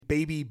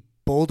baby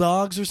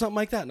bulldogs or something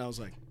like that? And I was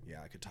like,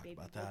 yeah, I could talk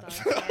about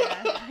that.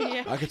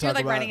 Yeah. I could You're talk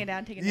like about writing it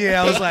down, taking it Yeah,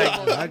 down. I was like,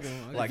 I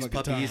can Like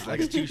fucking puppies, talk. like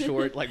it's too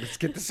short. Like let's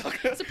get this.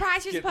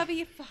 Surprise, here's a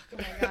puppy. Fuck, oh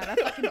my god,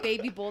 a fucking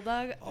baby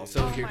bulldog.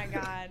 Also oh here- my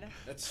god.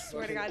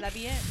 Swear to God, that'd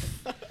be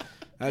it.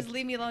 Just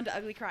leave me alone to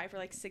ugly cry for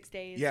like 6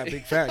 days. Yeah,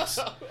 big facts.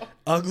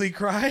 Ugly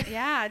cry?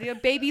 Yeah, dude, a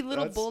baby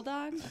little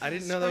bulldog. I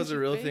didn't know that was a Scrunchy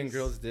real face. thing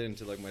girls did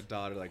until like my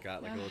daughter like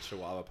got like a little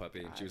Chihuahua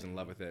puppy and she was in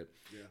love with it.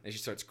 Yeah. And she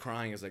starts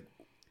crying. I was like,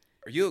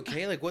 "Are you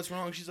okay? Like, what's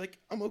wrong?" She's like,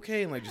 "I'm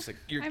okay." And like, just like,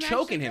 "You're I'm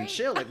choking actually him. great.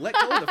 Chill. Like, let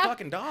go of the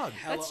fucking dog."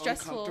 That's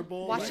stressful.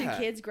 uncomfortable. Watching Yeah.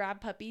 kids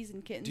grab puppies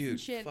and kittens Dude, and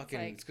shit. fucking,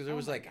 like, because there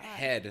was oh my like God.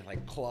 head,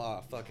 like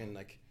claw, fucking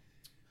like,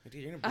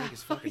 dude, you're gonna break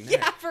his fucking Yeah,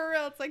 neck. for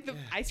real. It's like the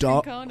ice cream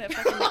Dog- cone at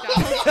fucking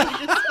McDonald's.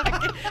 And you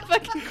just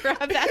fucking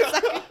grab that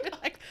sucker. You're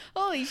like,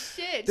 holy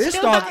shit. This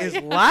chill dog out. is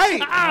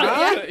light.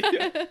 huh?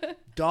 Yeah.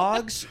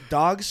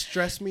 Dogs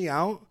stress me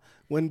out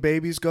when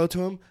babies go to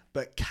them,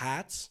 but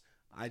cats,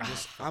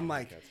 I'm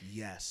like,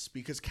 yes,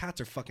 because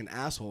cats are fucking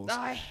assholes. Oh,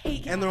 I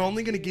hate And they're cats,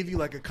 only going to dude. give you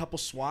like a couple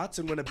swats.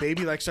 And when a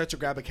baby like starts to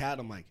grab a cat,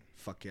 I'm like,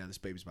 fuck yeah, this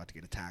baby's about to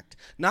get attacked.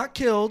 Not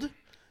killed,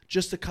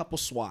 just a couple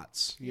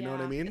swats. You know what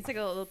I Yeah. mean? It's like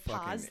a little Fucking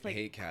pause. Like,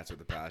 hate cats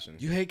with a passion.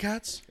 You hate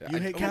cats? Yeah, You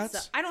I- hate What's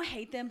cats? I don't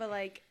hate them, but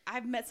like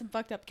I've met some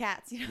fucked up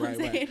cats. You know Right,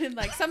 what I'm saying? And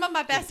like some of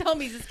my best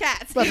homies is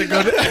cats. About to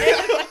go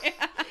to-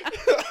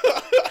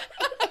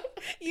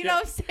 You know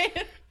what I'm saying?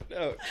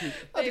 No,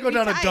 About to go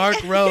down a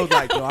dark road.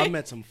 Like, yo, I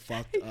met some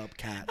fucked up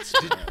cats.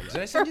 did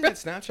I send you that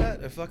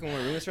Snapchat of fucking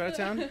when roommates were out of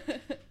town?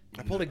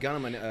 I pulled a gun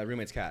on my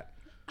roommate's cat.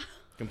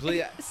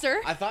 Completely. Sir?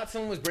 I thought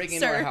someone was breaking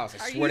into Sir, our house.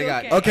 I are swear to you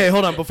God. okay? Okay,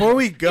 hold on. Before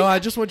we go, I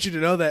just want you to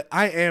know that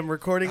I am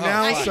recording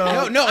now. fuck.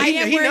 So no, I he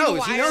am knows. He wearing knows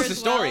wire the as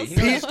story. well, He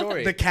knows the so-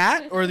 story. the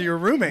cat or your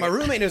roommate? My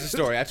roommate knows the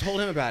story. I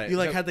told him about it. You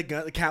like So- had the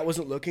gun. The cat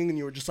wasn't looking, and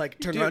you were just like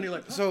turned around. You're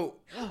like, so.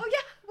 Oh yeah.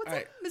 What's All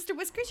up, Mr.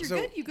 Whiskers? You're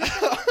So- good. You good?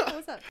 Oh,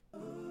 what's up?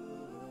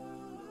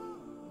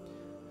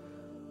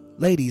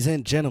 ladies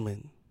and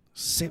gentlemen,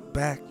 sit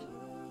back,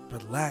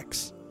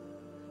 relax.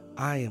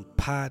 I am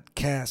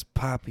Podcast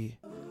Poppy,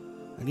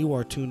 and you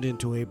are tuned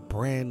into a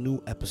brand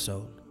new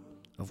episode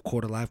of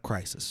Quarter Life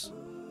Crisis,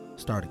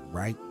 starting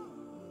right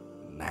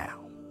now.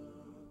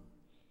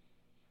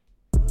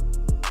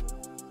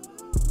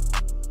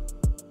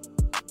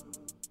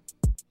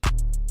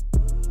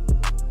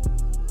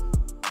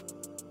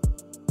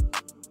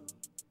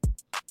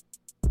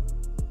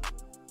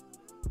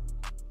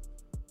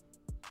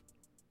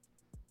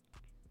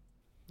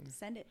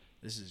 Send it.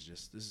 This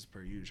is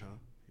per usual,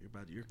 huh?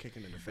 You're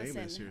kicking into fame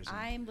this year. Listen,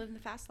 I'm living the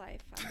fast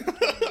life.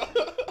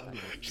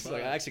 She's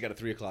like, I actually got a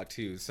 3 o'clock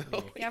too. So.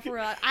 Yeah, for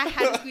real. I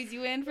had to squeeze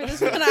you in for this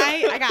one.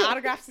 I got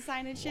autographs to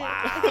sign and shit.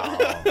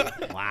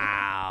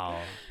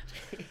 Wow.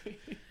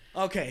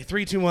 Okay,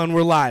 3, 2, 1,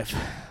 we're live.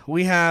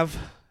 We have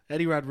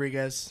Eddie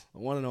Rodriguez, the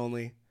one and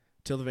only,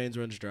 Till the Veins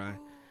Runs Dry,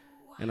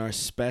 and our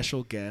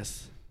special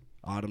guest,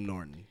 Auttumn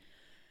Norton.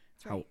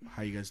 Right.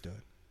 How you guys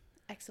doing?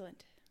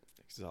 Excellent.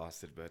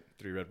 Exhausted, but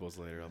 3 Red Bulls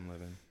later, I'm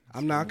living.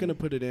 I'm not going to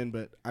put it in,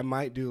 but I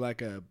might do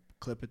like a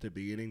clip at the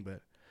beginning,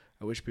 but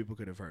I wish people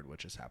could have heard what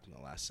just happened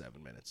in the last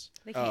 7 minutes.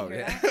 They can't Oh, hear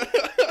yeah. that.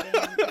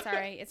 It's all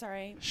right. It's all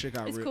right. Shit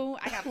got It's real. cool.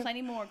 I got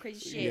plenty more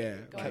crazy shit Yeah.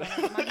 going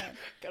on in my head.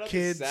 Got all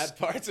Kids. the sad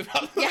parts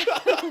about Yeah.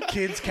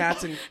 Kids,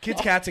 cats,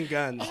 and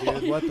guns,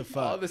 dude. What the all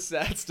fuck? the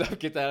sad stuff.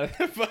 Get that out of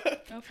there.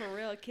 But Oh, for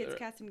real. Kids,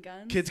 cats, and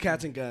guns. Kids,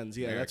 cats, and guns.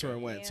 Yeah, that's where it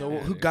went. So Yeah.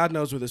 who God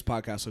knows where this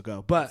podcast will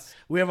go. But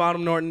we have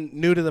Auttumn Norton,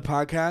 new to the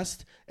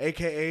podcast,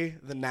 a.k.a.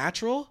 The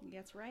Natural.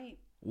 That's right.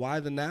 Why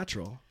The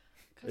Natural?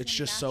 'Cause It's I'm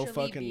just so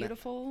naturally fucking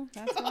beautiful.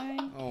 That's why.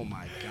 Oh,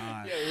 my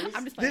God.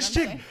 I'm just playing. This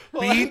I'm chick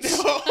playing.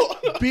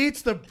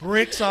 beats the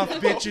bricks off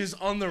bitches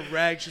on the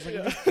reg. She's like,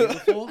 "This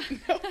beautiful."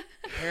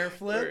 Hair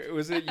flip.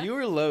 was it you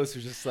or Los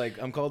who's just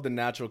like, I'm called the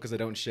natural because I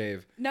don't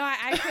shave? No,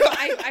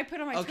 I put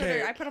on my Okay.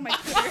 Twitter. I put on my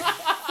Twitter.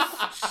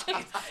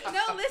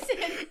 No, listen.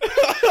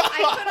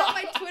 I put on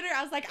my Twitter.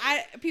 I was like,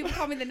 people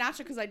call me the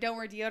natural because I don't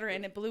wear deodorant,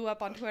 and it blew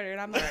up on Twitter.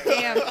 And I'm like,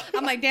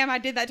 damn. I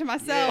did that to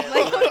myself. Yeah.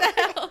 Like, what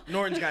the hell?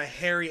 Norton's got a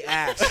hairy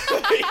ass.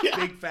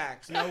 Big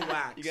facts. No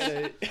wax. You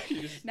gotta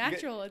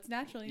Natural. It's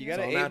natural. You know?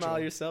 gotta all 8 natural. mile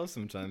yourself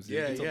sometimes. Dude.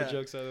 Yeah, Get all yeah. the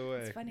jokes out of the way.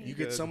 It's funny. You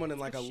get someone in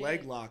like a Good leg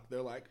shit. lock,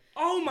 they're like,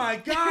 "Oh my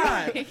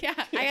God." Yeah,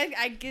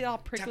 I get all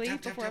prickly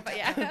Tap, tap, before, tap, but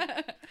tap,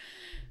 yeah.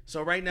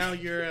 So right now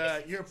you're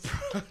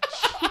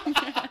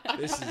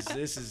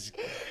this is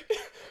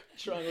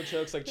Triangle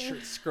chokes like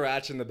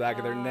scratching the back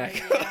of their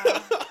neck.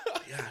 Yeah.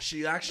 yeah,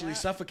 she actually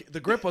suffocated. The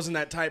grip wasn't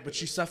that tight, but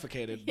she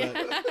suffocated. But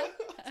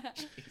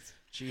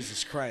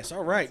Jesus Christ.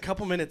 All right,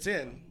 couple minutes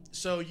in.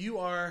 So you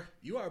are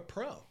a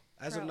pro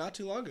as of Pro. not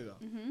too long ago.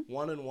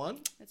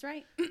 1-1, That's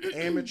right.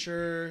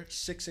 amateur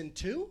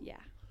 6-2. Yeah.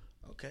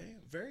 Okay,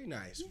 very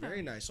nice, Yeah.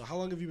 very nice. So how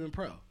long have you been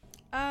pro?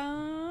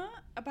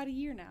 About a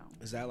year now.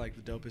 Is that like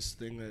the dopest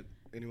thing that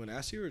anyone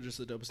asks you, or just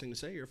the dopest thing to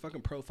say? You're a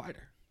fucking pro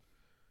fighter.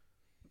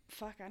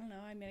 Fuck, I don't know.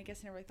 I mean, I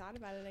guess I never really thought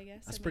about it, I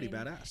guess. That's I pretty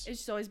mean, badass. It's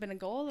just always been a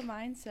goal of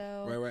mine,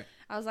 so Right.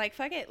 I was like,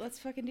 fuck it, let's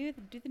fucking do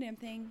the damn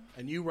thing.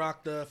 And you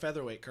rock the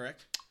featherweight,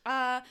 correct?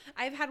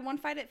 I've had one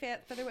fight at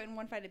featherweight and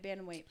one fight at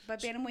bantamweight, but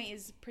bantamweight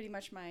is pretty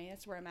much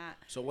that's where I'm at.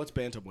 So what's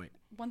bantamweight?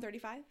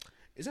 135.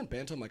 Isn't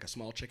bantam like a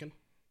small chicken?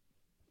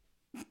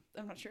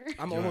 I'm not sure.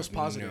 I'm almost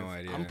positive. No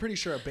idea. I'm pretty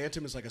sure a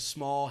bantam is like a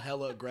small,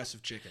 hella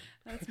aggressive chicken.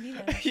 That's me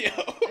then.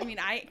 I mean,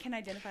 I can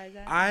identify as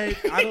that. I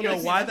don't know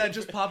why that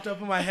just popped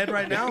up in my head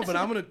right now, but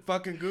I'm gonna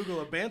fucking Google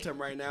a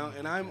bantam right now,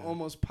 and I'm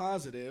almost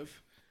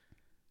positive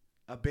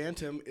a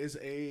bantam is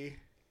a.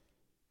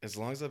 As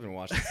long as I've been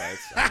watching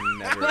fights, I've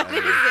never What ever.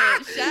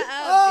 is it? Shut up,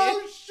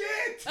 Oh dude.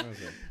 shit! What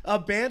is it? A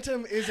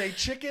bantam is a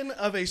chicken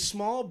of a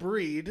small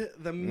breed,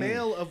 the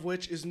male of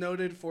which is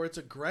noted for its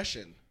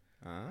aggression.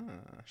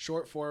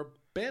 Short for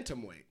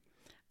bantamweight.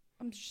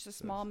 I'm just a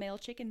small male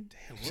chicken.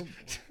 Damn,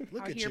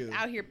 look at you.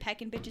 Out here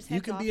pecking bitches' heads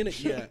You can off. be in it.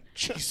 Yeah.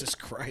 Jesus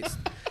Christ.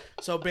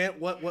 So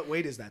what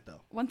weight is that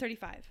though?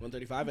 135.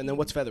 135, and then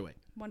what's featherweight?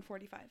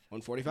 145.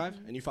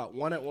 145, and you fought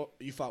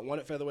one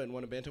at featherweight and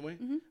one at bantamweight.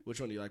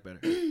 Which one do you like better?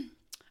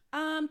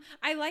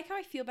 I like how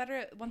I feel better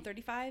at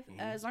 135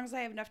 as long as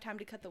I have enough time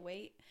to cut the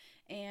weight.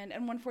 And at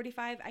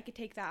 145, I could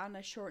take that on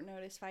a short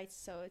notice fights.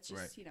 So it's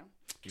just, You 2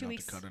 don't have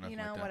weeks, to cut enough like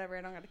that. whatever.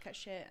 I don't got to cut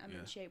shit. I'm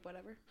in shape,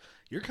 whatever.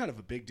 You're kind of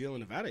a big deal in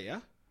Nevada, yeah?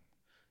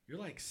 You're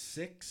like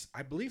 6,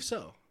 I believe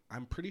so.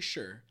 I'm pretty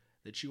sure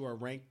that you are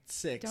ranked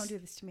 6. Don't do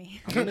this to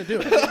me. I'm gonna do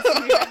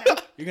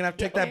it. You're gonna have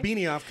to take that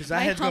beanie off because that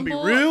My head's gonna be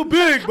humble- real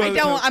big. By I the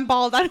don't. time- I'm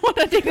bald. I don't want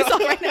to take this off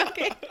right now,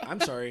 okay? I'm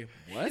sorry.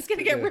 What? It's going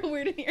to get real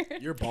weird in here.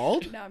 You're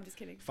bald? No, I'm just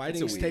kidding.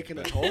 Fighting is weed, taking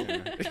a but- toll.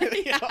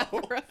 Yeah,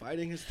 bro.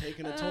 Fighting has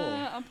taken a toll.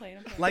 I'm playing.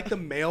 Like the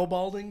male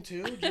balding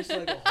too, just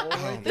like a hole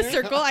right The there.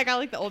 circle, I got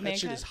like the old man That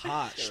shit cut. is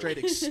hot. Straight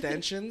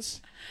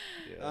extensions.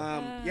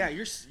 Yeah,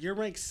 you're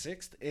ranked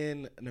 6th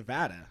in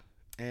Nevada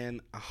and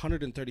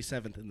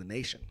 137th in the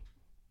nation.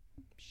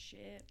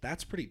 Shit.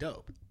 That's pretty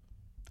dope.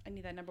 I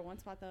need that number 1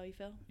 spot though, you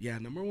feel? Yeah,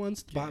 number 1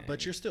 spot,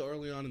 but you're still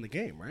early on in the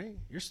game, right?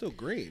 You're still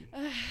green.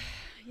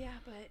 Yeah,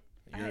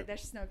 but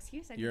there's just no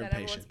excuse. I need You're that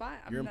number 1 impatient. spot.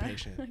 You're not-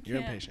 impatient. I You're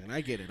can't. impatient.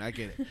 I get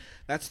it.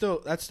 That's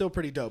still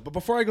pretty dope. But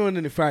before I go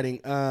into fighting,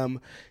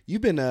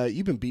 you've been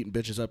beating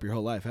bitches up your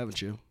whole life,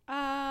 haven't you?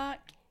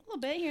 A little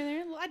bit here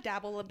and there. I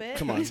dabble a little bit.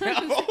 Come on.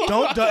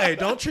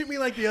 Don't treat me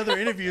like the other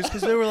interviews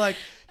because they were like,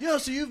 yo,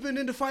 so you've been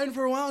into fighting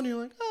for a while, and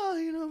you're like,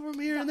 oh, from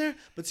here and there.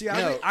 But see,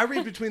 I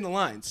read between the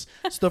lines.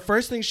 So the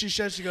first thing she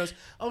says, she goes,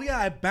 oh yeah,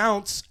 I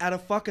bounce at a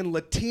fucking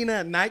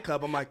Latina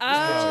nightclub. I'm like, this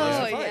bitch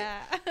loves to fight.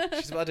 yeah.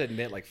 She's about to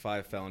admit like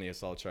 5 felony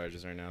assault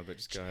charges right now, but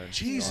just go ahead.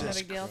 Jesus No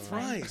big deal, it's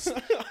fine. Christ.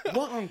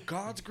 What on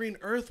God's green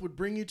earth would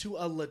bring you to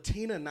a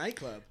Latina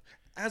nightclub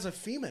as a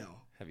female?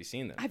 Have you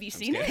seen them? Have you I'm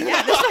seen it? scared.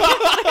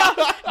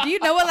 Yeah. Do you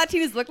know what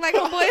Latinos look like,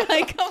 homeboy?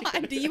 Like, come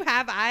on. Do you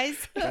have eyes?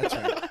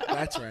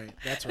 That's right.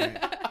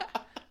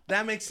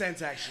 That makes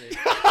sense, actually.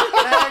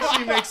 That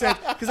actually makes sense.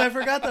 Because I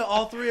forgot that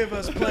all 3 of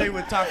us play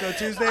with Taco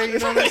Tuesday. You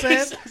know what I'm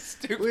saying? So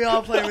stupid. We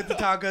all play with the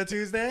Taco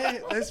Tuesday.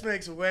 This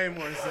makes way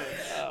more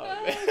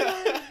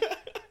sense.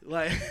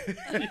 Like,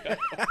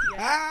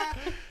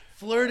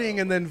 flirting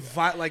and then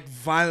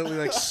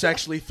violently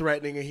sexually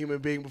threatening a human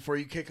being before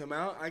you kick him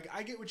out.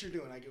 I get what you're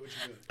doing.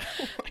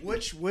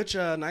 Which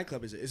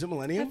nightclub is it? Is it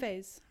Millennium?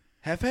 Hefes.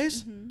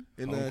 Hefes? In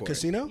Home the court.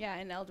 casino? Yeah,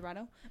 in El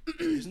Dorado.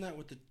 Isn't that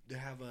what they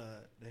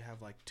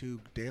have like 2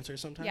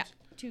 dancers sometimes? Yeah,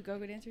 2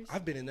 go-go dancers.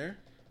 I've been in there.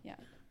 Yeah.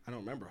 I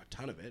don't remember a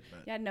ton of it, but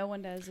Yeah, no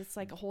one does. It's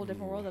like a whole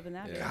different world up in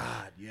that. Yeah. bitch.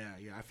 God, yeah.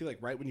 I feel like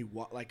right when you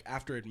walk, like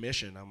after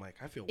admission, I'm like,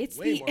 I feel It's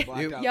way the more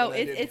blacked out. yo, than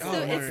I did it's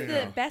before.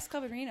 the best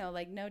club in Reno,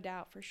 like no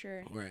doubt for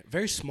sure. Right,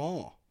 very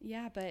small.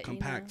 Yeah, but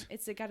Compact.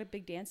 it's got a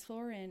big dance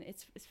floor and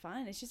it's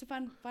fun. It's just a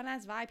fun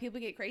ass vibe. People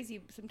get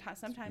crazy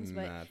sometimes,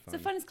 but Mad it's the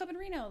fun. funnest club in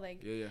Reno.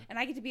 Like, Yeah. and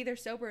I get to be there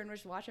sober and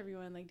just watch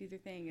everyone like do their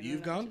thing. And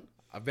You've then gone?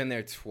 I've been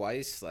there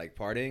twice, like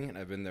partying, and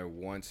I've been there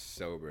once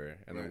sober.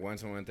 And then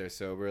once I went there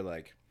sober,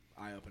 like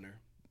Eye opener.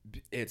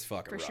 it's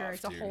fucking For rough, sure,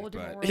 it's a dude, whole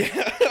different but- world.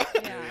 Yeah.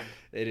 Yeah.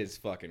 It is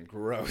fucking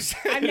gross.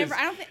 I've never.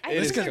 I don't think. I It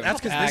think is there's a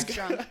That's couple because times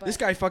drunk, but- this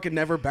guy fucking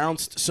never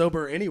bounced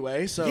sober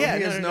anyway, so Yeah,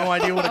 he no, has no, no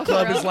idea what a Oh,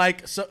 club for is real?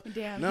 like. So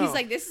Damn. no. He's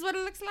like, this is what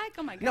it looks like.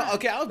 Oh my god. No,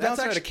 okay, I was That's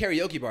bouncing at a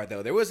karaoke bar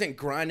though. There wasn't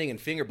grinding and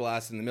finger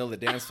blasts in the middle of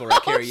the dance floor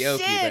at karaoke,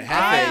 but Shit,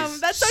 Hefes, damn,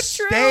 that's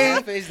so true.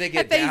 Hefes, they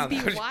get Hefes down.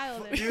 be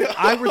wild. Dude,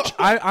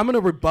 I'm gonna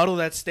rebuttal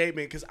that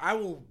statement because I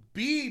will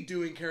be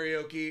doing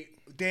karaoke,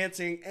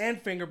 dancing,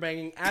 and finger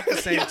banging at the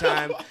same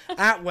time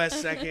at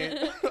West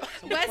Second.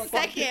 West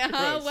Second,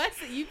 huh? gross. West,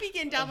 you be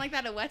getting down like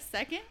that at West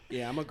Second?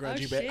 Yeah, I'm a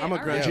grungy shit, I'm a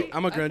all grungy. right.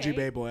 I'm a grungy Okay.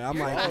 bay boy. I'm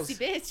You're a like, classy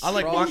bitch. I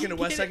like Bro. walking to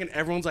West Get it. Second.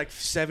 Everyone's like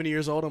 70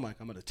 years old. I'm like,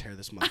 I'm gonna tear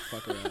this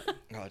motherfucker up.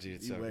 Oh, dude,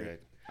 it's You so wait. great.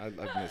 I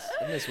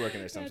miss working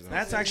there sometimes.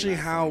 That's actually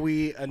how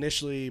we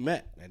initially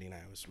met. Eddie and I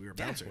we were West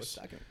bouncers,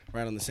 Second.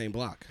 right on the same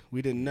block.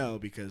 We didn't know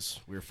because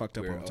we were fucked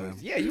up all the time.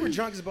 Yeah, you were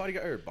drunk as a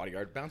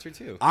bodyguard bouncer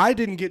too. I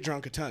didn't get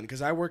drunk a ton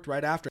because I worked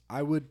right after.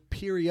 I would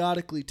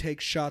periodically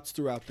take shots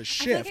throughout the I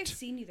feel shift. like I've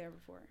seen you there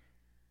before.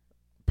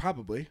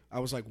 Probably. I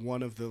was like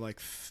one of the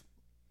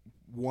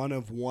one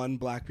of one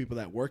black people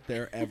that worked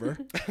there ever.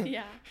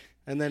 Yeah.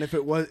 And then if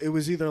it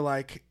was either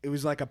like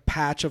a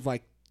patch of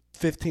like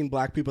 15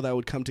 black people that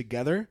would come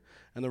together,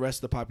 and the rest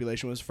of the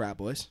population was frat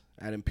boys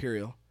at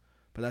Imperial.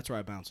 but that's where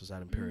I bounced, was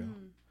at Imperial.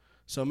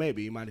 So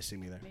maybe you might have seen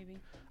me there. Maybe.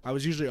 I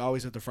was usually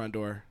always at the front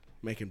door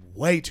making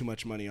way too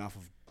much money off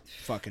of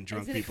fucking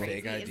drunk Isn't it people.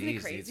 crazy? Fake IDs, Isn't it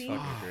dude, crazy? it's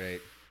fucking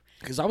great.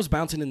 Because I was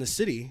bouncing in the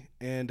city,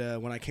 and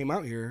when I came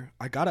out here,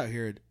 I got out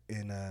here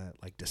in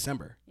like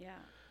December. Yeah.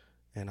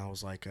 And I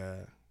was like,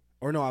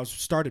 I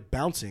started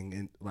bouncing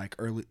in like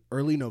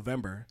early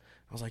November.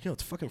 I was like, yo,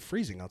 it's fucking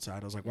freezing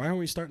outside. I was like, why aren't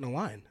we starting a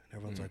line? And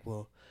everyone's like,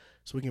 well,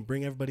 so we can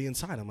bring everybody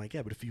inside. I'm like,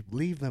 yeah, but if you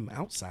leave them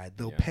outside,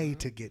 they'll pay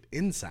to get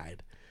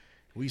inside.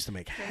 We used to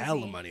make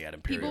hella money at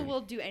Imperial. People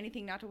will do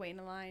anything not to wait in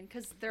a line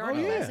because they're Oh,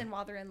 already yeah. buzzing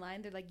while they're in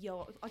line. They're like,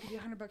 "Yo, I'll give you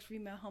 $100 for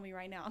email homie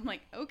right now." I'm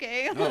like,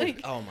 "Okay." I'm Oh,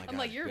 like, oh my I'm God,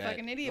 like, "You're a bet.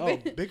 fucking idiot." Oh,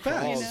 but- big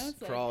facts. You know,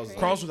 it's like Crawls. crazy.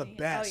 Crawls are the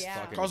best. Oh yeah,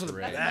 Fucking Crawls are the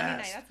great. that's money night.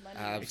 best. That's money.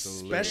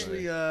 Absolutely.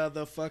 Especially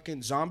the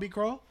fucking zombie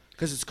crawl,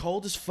 because it's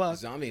cold as fuck.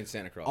 Zombie and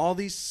Santa Claus. All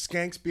these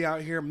skanks be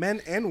out here,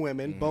 men and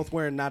women, both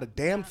wearing not a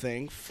damn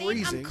thing,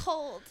 freezing. I'm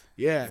cold.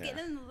 Yeah. Get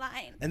in the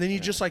line. And then you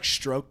just like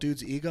stroke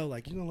dude's ego,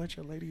 like, you gonna let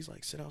your ladies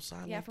like sit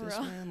outside Yeah, like for this,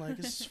 real. man? Like,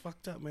 this is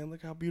fucked up, man.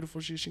 Look how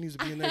beautiful she is. She needs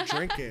to be in there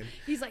drinking.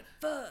 He's like,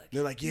 "Fuck."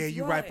 They're like, yeah, He's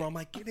you right, bro. I'm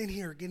like, get in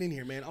here,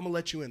 man. I'm gonna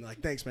let you in. They're like,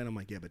 thanks, man. I'm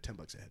like, yeah, but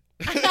 $10 a head.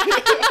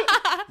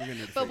 You're gonna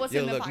need to But what's Yo,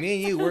 in the look, pocket? me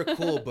and you, we're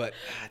cool, but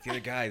the other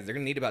guys, they're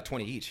gonna need about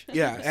 20 each.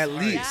 yeah, at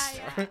least.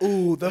 Yeah,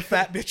 Ooh, the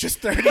fat bitch is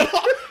 30.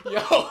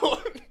 Yo,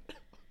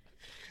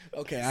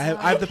 Okay, I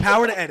have the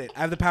power to edit.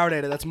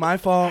 That's my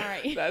fault. All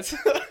right. that's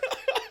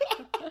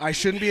I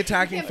shouldn't be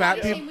attacking Can't fat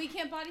body people. shame. We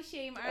can't body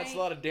shame. All that's a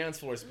right. lot of dance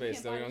floor space,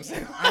 though. You know what I'm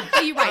saying?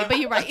 But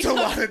you're right. That's a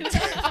lot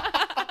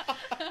of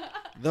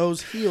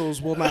Those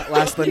heels will not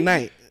last the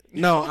night.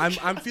 No,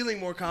 I'm feeling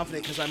more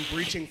confident because I'm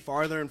breaching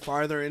farther and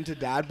farther into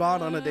dad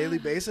bod on a daily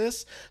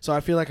basis. So I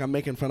feel like I'm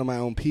making fun of my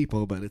own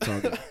people, but it's all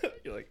good.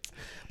 You're like,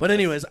 But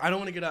anyways, I don't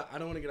want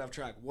to get off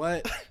track.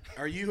 What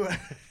are you?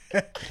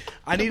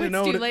 I need to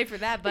know. It's too late for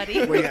that,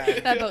 buddy. Well, yeah.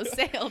 That boat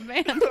sailed,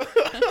 man.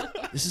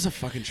 This is a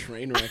fucking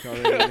train wreck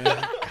already.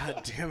 Man.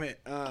 God damn it.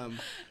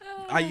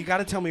 You got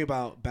to tell me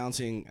about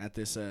bouncing at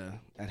this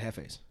at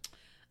Hefe's.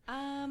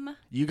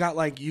 You got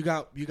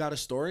a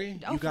story?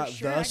 Oh, You got for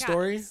sure. the I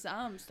story? got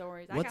some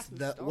stories. What's I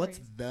got some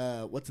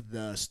stories. what's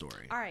the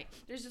story? All right.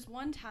 There's this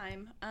one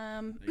time.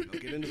 There you go.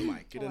 Get into the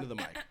mic. Get into the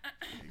mic.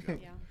 There you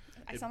go. Yeah.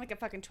 I sound like a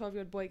fucking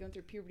 12-year-old boy going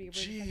through puberty over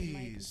the fucking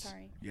mic. I'm Jeez.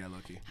 sorry. Yeah,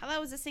 Lucky.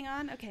 Hello, is this thing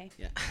on? Okay.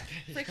 Yeah.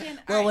 Freaking.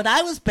 Well, when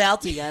I was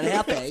bouncing at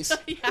Hefe's,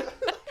 Yeah.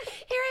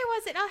 Here I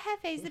was at El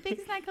Jefe's, the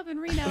biggest nightclub in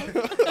Reno.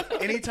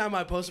 Anytime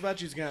I post about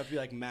you, it's gonna have to be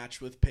like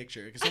matched with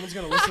picture because someone's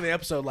gonna listen to the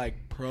episode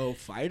like pro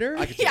fighter.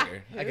 I could Yeah.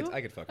 take her.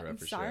 I could fuck her up I'm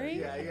for sorry?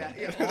 sure.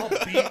 Yeah.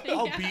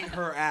 I'll beat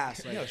her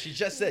ass. Like, No, she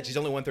just said she's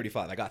only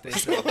 135. I got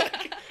this.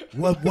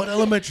 what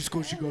elementary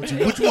school she go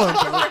to? Which one,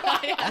 bro?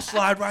 I'll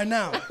slide right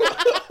now.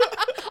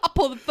 I'll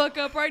pull the fuck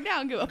up right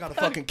now and go. I got a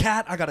fucking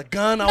cat. I got a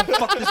gun. I'll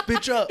fuck this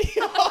bitch up.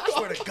 I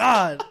swear to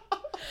God.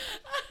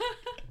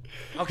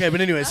 Okay,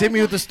 but anyways, hit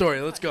me with the story.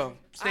 Let's go.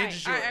 Stage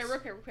is yours. All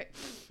right, real quick.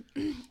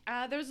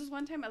 There was this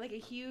one time, like a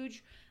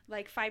huge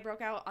fight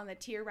broke out on the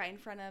tier right in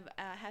front of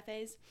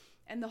Jefe's,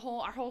 and our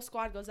whole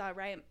squad goes out,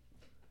 right?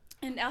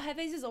 And El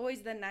Jefe's is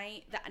always the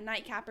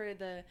nightcapper,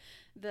 the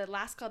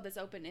last club that's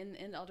open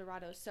in El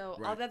Dorado. So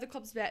all the other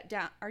clubs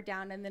are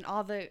down, and then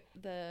all the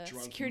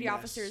Drunk security mess.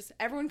 officers,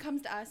 everyone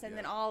comes to us, and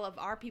then all of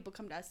our people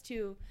come to us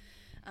too.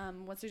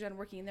 Once they're done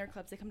working in their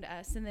clubs, they come to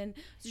us, and then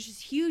there's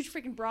this huge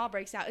freaking brawl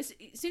breaks out. As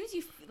soon as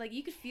you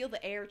you could feel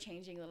the air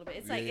changing a little bit.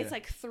 It's like it's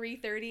like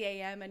 3:30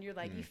 a.m. and you're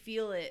like you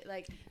feel it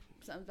like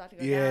something's about to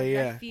go down.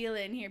 Yeah. I feel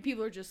it in here.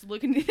 People are just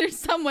looking. There's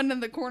someone in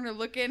the corner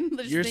looking.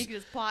 They're just thinking,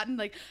 just plotting.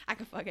 Like I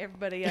could fuck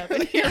everybody up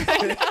in here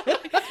right now.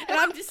 And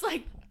I'm just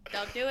like,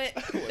 don't do it.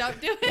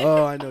 Don't do it.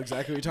 Oh, I know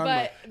exactly what you're talking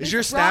But about.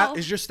 this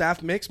Is your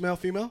staff mixed, male,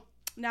 female?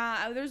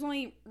 Nah, there's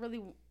only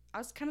really. I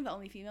was kind of the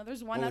only female.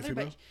 There's one Only other,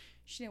 female? but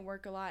she didn't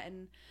work a lot.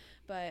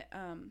 But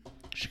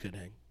She could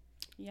hang.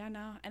 yeah,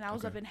 no. And I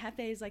was up in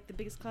Hefe's, like the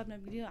biggest club, no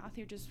big deal. Out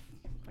here just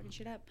fucking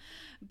shit up.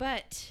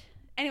 But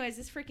anyways,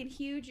 this freaking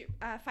huge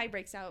fight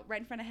breaks out right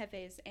in front of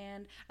Hefe's,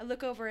 and I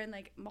look over and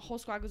like my whole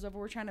squad goes over.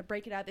 We're trying to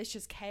break it up. It's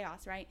just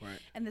chaos, right?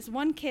 And this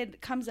one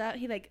kid comes up.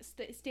 He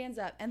stands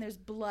up, and there's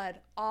blood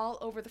all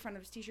over the front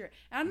of his t-shirt.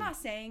 And I'm not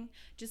saying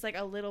just like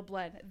a little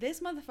blood. This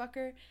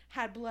motherfucker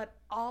had blood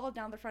all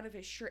down the front of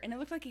his shirt, and it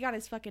looked like he got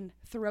his fucking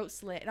throat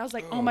slit. And I was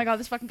like, oh my god,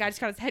 this fucking guy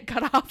just got his head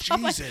cut off.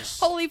 I'm like, Jesus.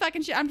 holy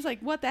fucking shit. I'm just like,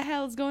 what the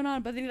hell is going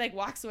on? But then he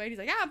walks away, and he's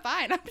like, I'm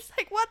fine. I'm just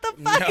like, what the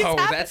fuck is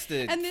happening? That's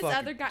the and this fucking-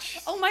 other guy,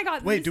 oh my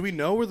god. Wait, this- do we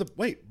know where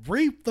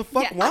read the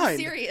fuck yeah, line? I'm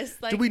serious.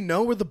 Do we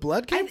know where the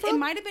blood came It from?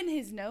 might have been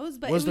his nose,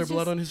 but Was it there was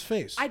blood just, on his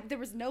face? there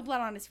was no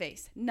blood on his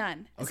face,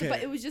 none. Okay.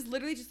 But it was just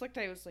literally just looked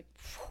at it. It was like,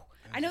 phew.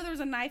 I know there was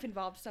a knife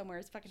involved somewhere.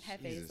 It's fucking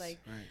Hefe's. Jesus. Like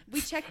we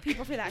check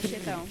people for that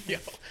shit though.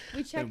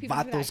 We check And people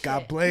for that Vatos got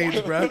shit. blades,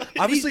 Yeah. bro.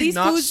 Obviously These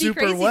not fools be super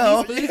crazy.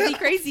 well. These fools be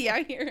crazy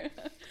out here.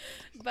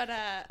 But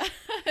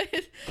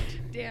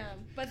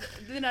damn. But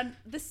then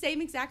the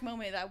same exact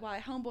moment that while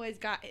homeboy's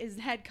got his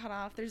head cut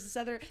off, there's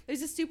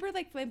a super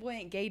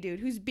flamboyant gay dude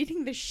who's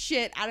beating the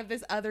shit out of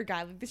this other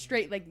guy, like the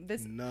straight, like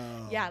this.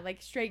 No. Yeah,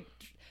 like straight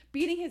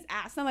beating his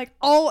ass. And I'm like,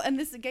 oh, and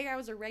this gay guy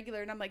was a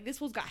regular, and I'm like, this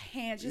fool's got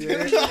hands, just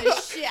pushing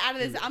the shit out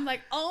of this. I'm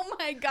like, oh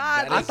my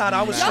god. I thought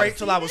I was straight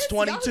till I was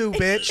 22,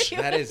 bitch.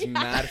 That is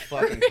mad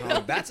fucking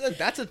common. That's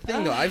a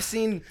thing though. I've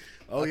seen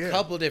a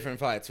couple different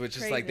fights, which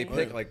is like they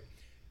pick like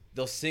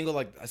they'll single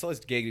like I saw this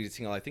gay dude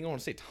single. I think I want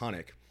to say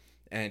Tonic,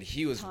 and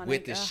he was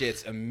with the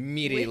shits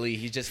immediately.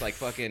 He just like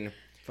fucking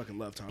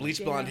love Tonic.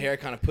 Bleach blonde hair,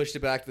 kind of pushed it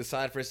back to the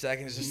side for a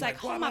second. It's just like,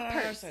 hold my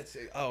purse.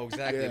 Oh,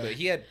 exactly. But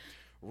he had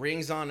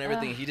rings on and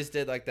everything. He just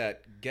did like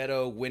that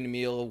ghetto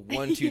windmill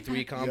 1, 2,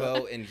 3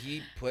 combo, and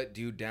he put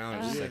dude down.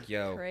 It's just like,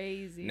 yo,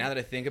 crazy. Now that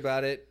I think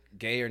about it,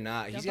 gay or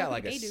not, he's got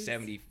like a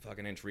 70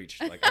 fucking inch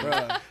reach. Like,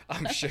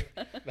 I'm sure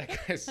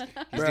that guy's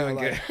doing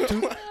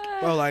good.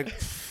 Bro, like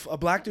a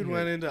black dude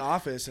went into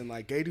office and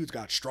like gay dudes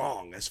got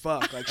strong as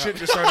fuck. Like shit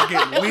just started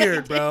getting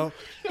weird, bro.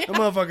 The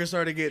motherfucker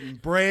started getting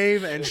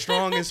brave and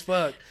strong as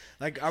fuck.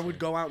 Like I would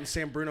go out in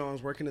San Bruno. I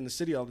was working in the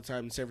city all the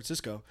time in San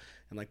Francisco,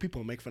 and like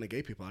people make fun of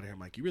gay people out here. I'm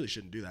like, you really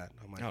shouldn't do that.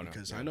 I'm like,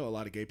 because I know a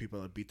lot of gay people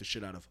that beat the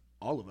shit out of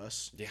all of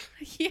us. Yeah.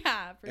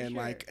 Yeah, for and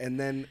sure. like, and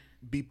then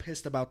be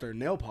pissed about their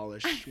nail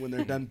polish when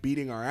they're done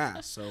beating our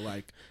ass. So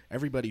like,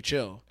 everybody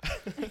chill.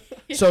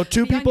 So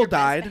 2 people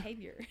died.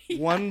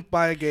 One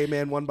by a gay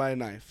man, one by a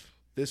knife.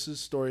 This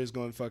story is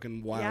going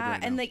fucking wild. Yeah,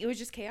 right and now. like it was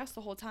just chaos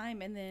the whole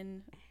time, and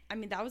then. I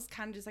mean, that was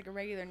kind of just like a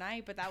regular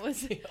night, but that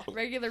was a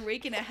regular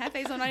weekend at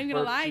Hefe's. I'm not even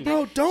gonna lie, dude.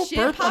 Bro, don't Shit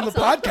burp on the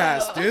pops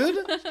podcast, up.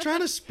 dude.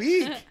 Trying to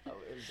speak.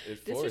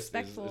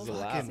 Disrespectful. It was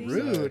Fucking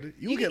loud. rude.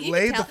 You get you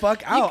laid can the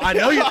fuck out.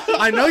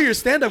 I know your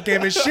stand-up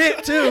game is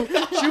shit too.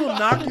 She will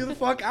knock you the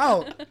fuck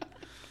out.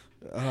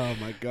 Oh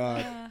my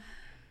god.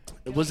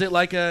 Was it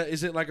like a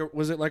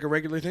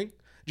regular thing?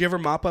 Did you ever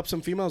mop up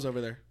some females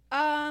over there?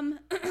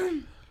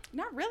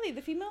 Not really.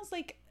 The females,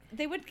 like,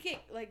 they would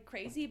get like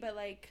crazy, but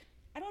like,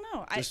 I don't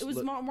know. It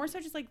was more so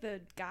just like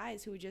the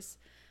guys who would just,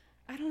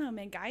 I don't know,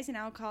 man. Guys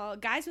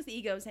with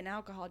egos and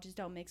alcohol just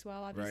don't mix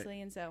well, obviously,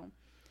 and so,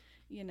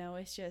 you know,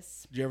 it's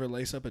just. Did you ever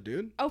lace up a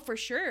dude? Oh, for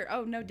sure.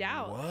 Oh, no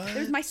doubt. What? It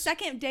was my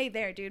second day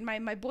there, dude. My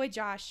boy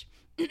Josh.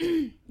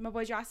 My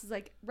boy Josh is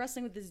like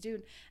wrestling with this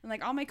dude, and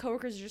like all my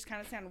coworkers are just kind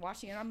of standing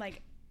watching, and I'm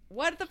like,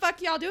 what the fuck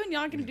y'all doing?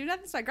 Y'all not gonna do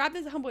nothing? So I grabbed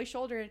this homeboy's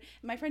shoulder, and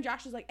my friend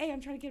Josh was like, hey, I'm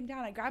trying to get him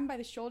down. I grabbed him by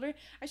the shoulder.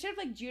 I should have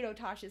like judo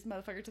toshed this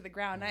motherfucker to the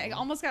ground. I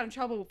almost got in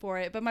trouble for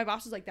it, but my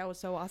boss was like, that was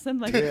so awesome.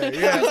 Like, yeah.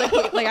 I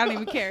was like I don't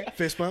even care.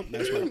 Fist bump?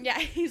 Nice bump. Yeah,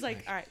 he's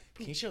like, all right.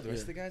 Can you show the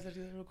rest of the guys that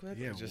do that real quick?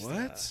 Yeah, Just,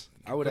 what?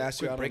 I would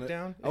ask you out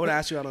breakdown. I would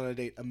ask you out on a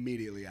date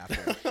immediately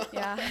after.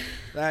 Yeah.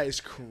 That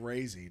is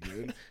crazy,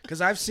 dude.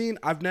 Because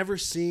I've never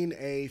seen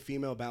a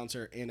female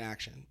bouncer in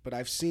action, but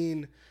I've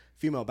seen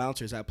female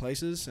bouncers at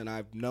places, and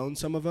I've known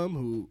some of them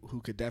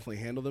who could definitely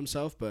handle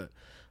themselves, but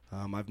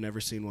I've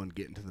never seen one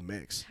get into the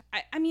mix.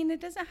 I mean,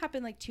 it doesn't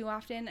happen like too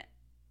often,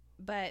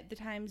 but the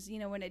times, you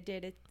know, when it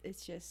did,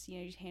 it's just, you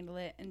know, you just handle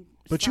it and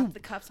slap the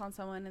cuffs on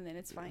someone, and then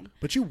it's fine.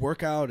 But you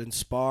work out and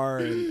spar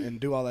and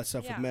do all that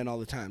stuff with men all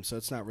the time, so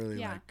it's not really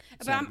like.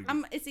 But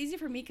it's easy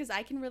for me because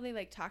I can really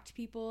like talk to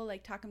people,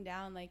 like talk them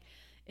down, like.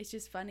 It's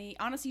just funny.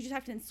 Honestly, you just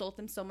have to insult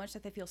them so much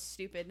that they feel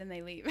stupid and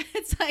they leave.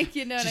 It's like,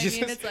 you know what I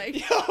mean? It's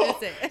like,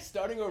 that's it.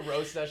 Starting a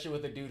roast session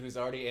with a dude who's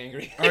already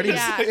angry.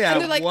 Yeah.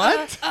 And they're like,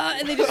 what?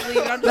 And they just leave.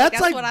 And I'm that's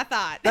what I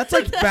thought. That's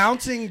like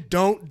bouncing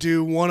don't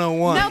do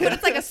 101. No, but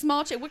it's like a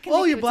small chick. What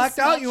can you blacked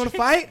out? You want to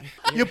fight?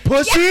 You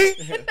pussy?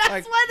 Yes,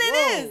 that's what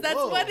it is. That's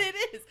what it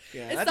is.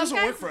 Yeah, that doesn't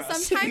work for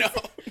us.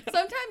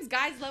 Sometimes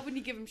guys love when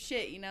you give them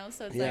shit, you know?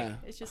 So it's like,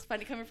 it's just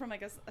funny coming from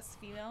like a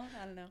female.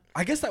 I don't know.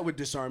 I guess that would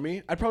disarm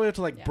me. I'd probably have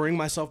to like bring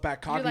myself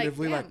back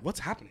cognitively, like what's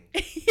happening?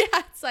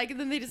 Yeah, it's like, and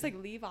then they just like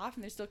leave off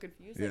and they're still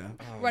confused. Yeah.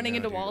 Like, running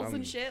into walls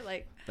and shit.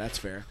 Like, that's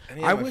fair.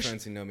 Any of my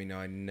friends who know me know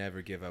I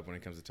never give up when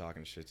it comes to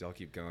talking shit. So I'll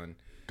keep going.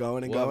 We'll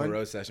have a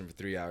roast session for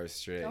 3 hours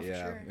straight.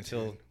 Sure.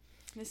 Until.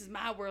 This is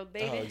my world,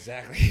 baby. Oh,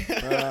 exactly.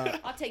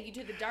 I'll take you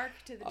to the dark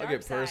I'll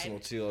get personal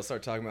too. I'll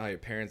start talking about how your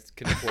parents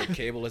couldn't afford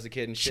cable as a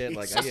kid and shit.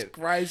 Like I get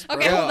Christ, bro.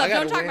 Okay, hold up.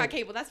 Don't talk about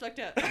cable. That's fucked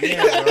up.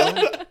 Yeah,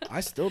 bro.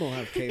 I still don't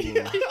have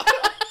cable.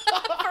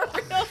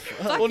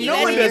 Well,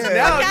 no one does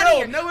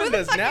now. No one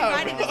does now.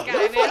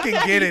 I fucking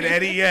get it,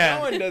 Eddie. Yeah.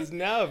 No one does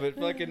now, but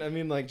fucking, I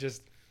mean, like,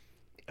 just,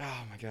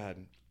 oh my god.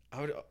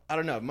 I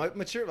don't know. My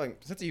mature, like,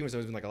 sense of humor has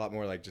always been like a lot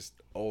more like just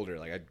older.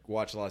 Like I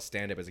watched a lot of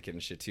stand up as a kid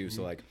and shit too.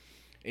 So like,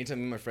 anytime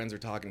me and my friends were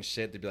talking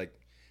shit, they'd be like,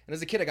 and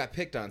as a kid I got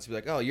picked on. So be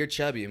like, oh, you're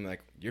chubby. I'm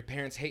like, your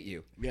parents hate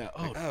you. Yeah.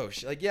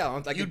 Like, like yeah.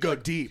 I'm like, you go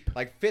deep.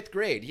 Like 5th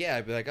grade. Yeah.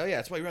 I'd be like, oh yeah,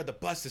 that's why you ride the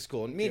bus to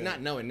school. And me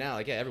not knowing now,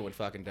 like yeah, everyone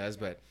fucking does,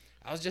 but.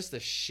 I was just a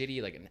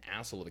shitty, like an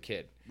asshole of a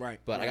kid. Right.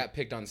 But I got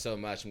picked on so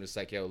much. I'm just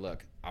like, yo,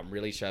 look, I'm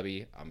really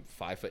chubby. I'm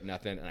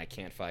 5'0" and I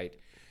can't fight.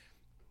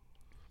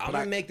 I'm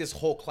going to make this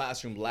whole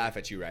classroom laugh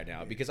at you right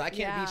now because I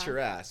can't beat your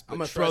ass. I'm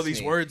going to throw these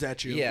words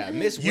at you. Yeah,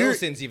 Miss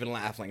Wilson's even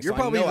laughing, so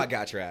I know I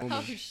got your ass.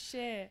 Oh,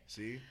 shit.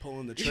 See?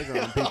 Pulling the trigger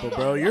on people,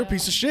 bro. You're a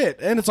piece of shit.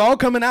 And it's all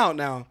coming out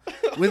now.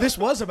 Well, this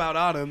was about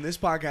Autumn. This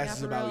podcast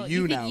is about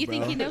you now, bro. You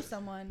think you know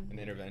someone. An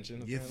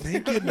intervention? You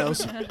think you know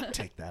someone.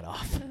 Take that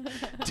off.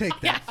 Take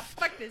that.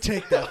 Fuck this.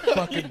 Take that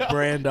fucking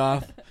brand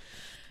off.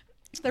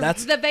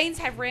 The veins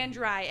have ran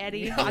dry,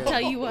 Eddie. I'll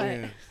tell you what.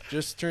 Yeah.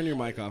 Just turn your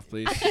mic off,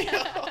 please.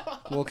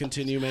 We'll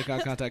continue. Make eye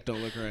contact.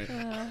 Don't look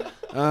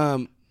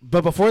right.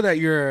 But before that,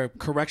 you're a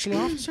correctional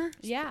officer?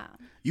 Yeah.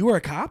 You were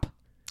a cop?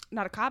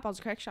 Not a cop. I was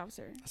a correction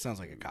officer. That sounds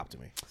like a cop to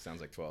me. Sounds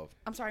like 12.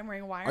 I'm sorry, I'm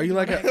wearing a wire. Are you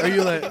like?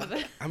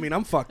 I mean,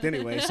 I'm fucked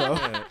anyway. So.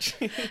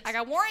 I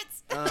got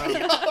warrants.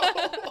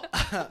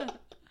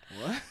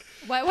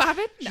 What? What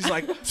happened? She's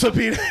like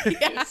subpoena.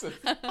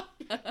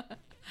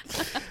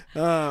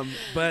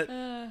 But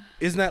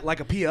isn't that like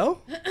a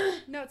PO?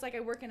 No, it's like I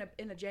work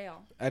in a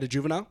jail. At a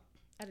juvenile?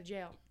 At a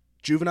jail.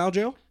 Juvenile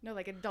jail? No,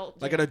 like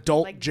adult. Like jail. an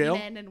adult like jail?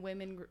 Men and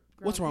women.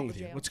 What's wrong with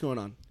you? Jail. What's going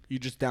on? You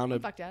just down to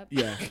Fucked up.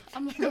 Yeah.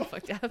 I'm a little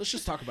fucked up. Let's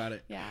just talk about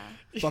it. Yeah.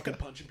 Fucking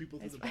punching people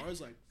through It's the fine.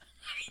 bars like.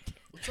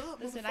 What's up?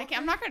 Listen,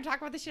 I'm not going to talk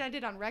about the shit I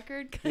did on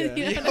record. Yeah.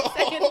 You know what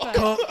I'm saying?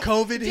 But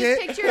COVID just hit.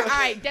 picture, all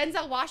right,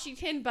 Denzel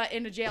Washington, but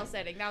in a jail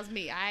setting. That was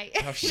me. You know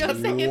what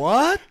I'm saying?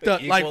 What? The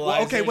Like,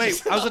 Equalizer okay, wait.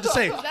 just- I was about to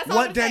say, That's all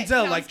what I'm saying. Denzel?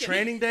 No, I'm Like just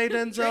Training Day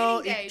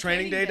Denzel?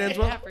 Training day. Denzel?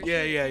 Yeah, for Yeah,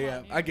 sure. yeah, Come yeah.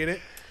 on, I get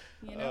it.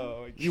 You know?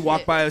 Oh, You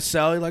walk by a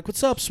cell, you're like,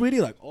 "What's up, sweetie?"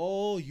 Like,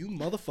 "Oh, you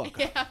motherfucker."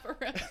 Yeah, for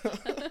real.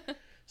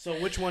 So,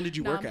 which one did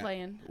you No, work I'm at?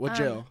 playing. What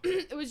jail?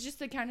 It was just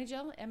the county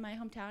jail in my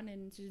hometown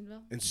in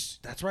Susanville. And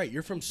that's right.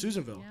 You're from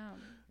Susanville. Yeah.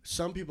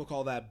 Some people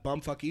call that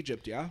bumfuck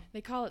Egypt. Yeah.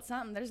 They call it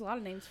something. There's a lot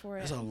of names for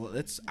it.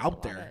 It's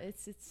out there.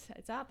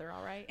 It's out there,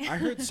 all right. I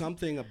heard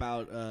something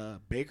about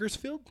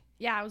Bakersfield.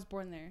 Yeah, I was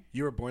born there.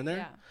 You were born there?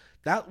 Yeah.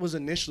 That was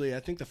initially, I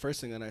think, the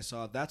first thing that I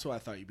saw. That's why I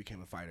thought you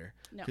became a fighter.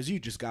 No. Because you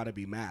just got to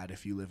be mad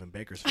if you live in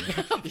Bakersfield.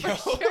 For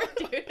sure,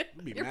 dude.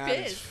 Be You're mad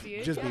pissed, as,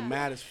 dude. Just be Yeah.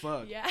 mad as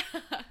fuck. Yeah.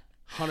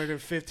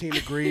 115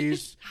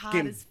 degrees. Hot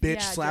Getting as- bitch yeah,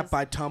 slapped just-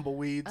 by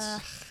tumbleweeds.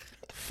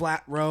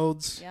 Flat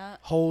roads. Yeah.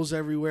 Holes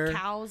everywhere.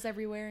 Cows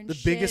everywhere and The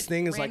shit. biggest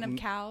thing is random like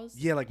cows.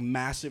 Yeah, like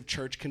massive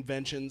church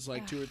conventions,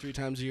 like 2 or 3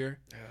 times a year.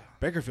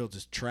 Bakersfield's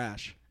just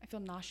trash. I feel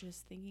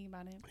nauseous thinking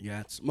about it. Yeah,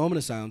 it's moment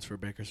of silence for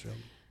Bakersfield.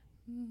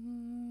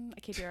 I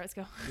can't do it. Let's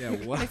go. Yeah,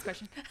 what? Next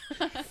question.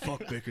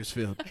 Fuck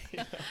Bakersfield.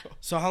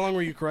 So how long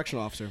were you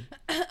correctional officer?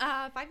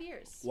 5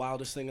 years.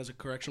 Wildest thing as a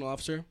correctional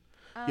officer?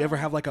 You ever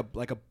have like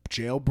a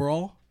jail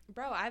brawl?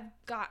 Bro,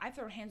 I've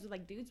thrown hands with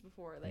like dudes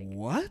before, like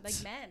What? like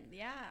men.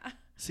 Yeah.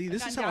 See,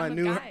 this I've is gone how I down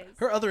knew with her, guys.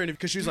 her other interview,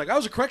 because she was like, I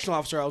was a correctional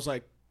officer. I was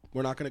like,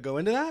 we're not going to go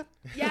into that?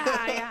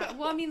 Yeah.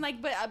 Well, I mean, like,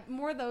 but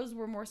more of those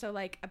were more so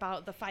like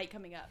about the fight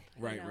coming up.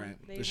 you Right, know?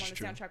 right. They This want is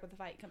to true. soundtrack with the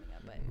fight coming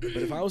up, but But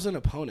if I was an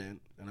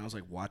opponent and I was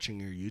like watching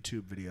your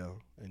YouTube video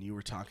and you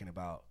were talking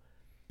about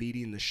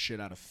beating the shit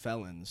out of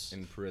felons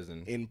In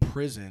prison. in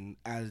prison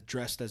as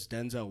dressed as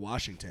Denzel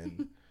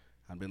Washington,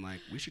 I'd been like,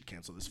 we should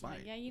cancel this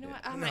fight. yeah, you know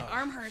what? Oh, my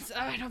arm hurts. Oh,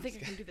 I don't think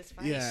I can do this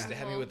fight. Yeah.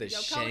 Stab me with a Yo,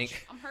 shank.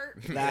 Coach, I'm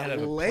hurt. That Out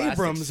of a plastic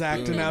labrum's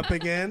acting spoon. up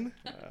again.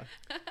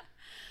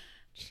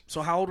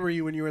 So how old were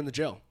you when you were in the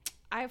jail?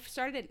 I've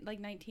started at like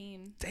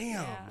 19.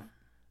 Damn. Yeah.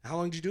 How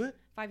long did you do it?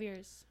 5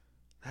 years.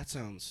 That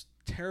sounds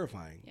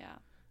terrifying. Yeah.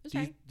 It's Do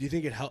you, fine. do you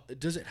think it help?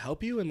 Does it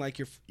help you in like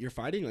your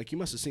fighting? Like you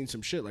must have seen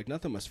some shit. Like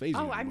nothing must phase you.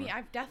 Oh, I anymore. mean,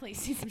 I've definitely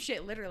seen some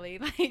shit. Literally,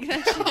 like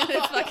that shit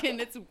is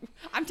fucking.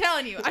 I'm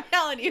telling you. Are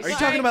you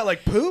talking about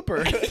like poop or?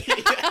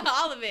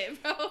 all of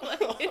it, bro?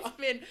 Like, it's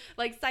been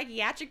like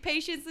psychiatric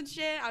patients and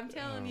shit. I'm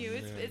telling you,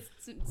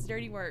 it's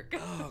dirty work.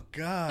 Oh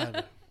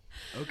God.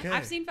 Okay.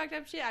 I've seen fucked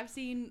up shit. I've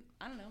seen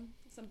I don't know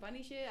some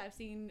funny shit. I've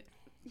seen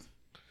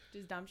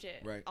just dumb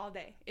shit Right. all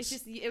day. It's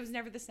just it was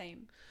never the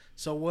same.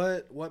 So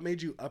what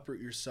made you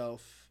uproot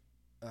yourself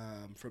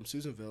from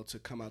Susanville to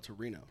come out to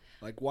Reno?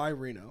 Like why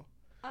Reno?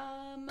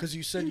 Because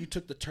you said you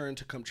took the turn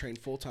to come train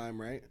full time,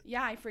 right?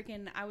 Yeah,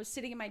 I was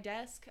sitting at my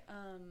desk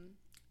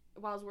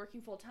while I was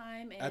working full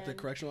time At the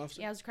correctional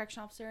officer. Yeah, I was a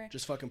correction officer.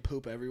 Just fucking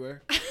poop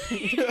everywhere.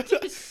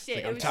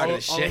 Shit, I'm it was tired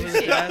of shit.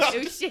 shit.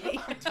 It was shit. It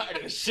was shit.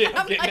 Tired of shit.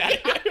 I'm getting out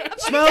of here.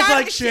 Smells tired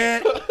like of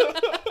shit.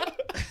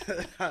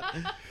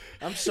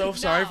 I'm so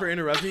sorry No. for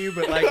interrupting you,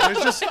 but like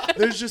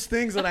there's just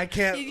things that I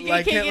can't You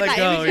let can't get go. that image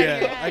out of your Yeah,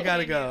 head.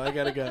 I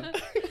gotta go.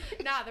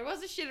 Nah, there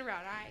was a shit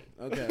around,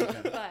 all right? Okay.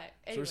 But So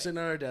we're anyways, sitting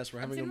at our desk. We're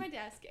I'm having sitting a at my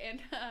desk, and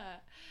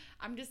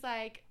I'm just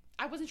like,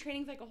 I wasn't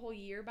training for like a whole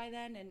year by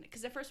then, and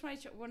because at first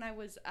when I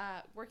was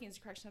working as a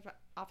corrections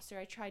officer,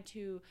 I tried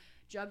to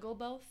juggle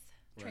both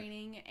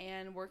training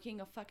and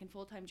working a fucking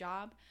full-time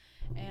job,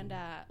 and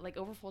like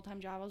over full-time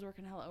job, I was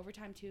working hella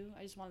overtime too.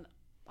 I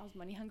was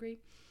money hungry,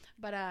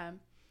 but I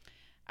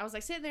was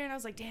like sitting there and I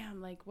was like,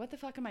 damn, like what the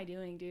fuck am I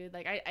doing, dude?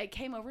 Like I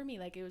came over me,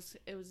 like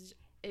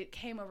it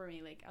came over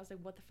me, like I was like,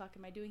 what the fuck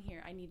am I doing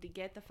here? I need to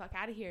get the fuck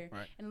out of here.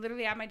 Right. And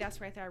literally at my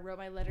desk right there, I wrote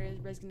my letter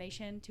of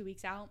resignation 2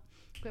 weeks out,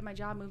 quit my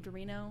job, moved to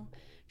Reno,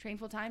 train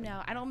full time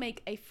now. I don't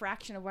make a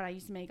fraction of what I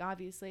used to make,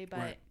 obviously, but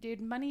Right. dude,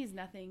 money is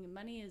nothing.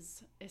 Money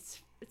is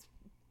it's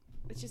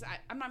just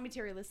I'm not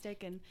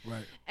materialistic, and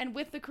right. and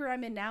with the career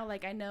I'm in now,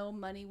 like I know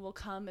money will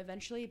come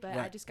eventually, but I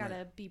Right, just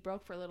gotta be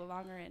broke for a little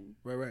longer, and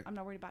Right. I'm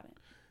not worried about it.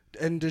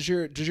 And does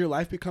your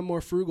life become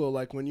more frugal?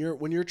 Like when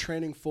you're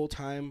training full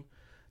time,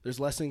 there's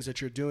less things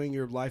that you're doing.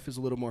 Your life is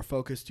a little more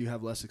focused. You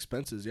have less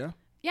expenses. Yeah.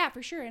 Yeah,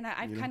 for sure. And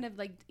I've You know? kind of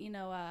like,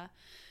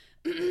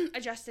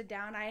 adjusted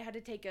down. I had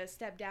to take a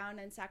step down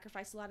and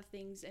sacrifice a lot of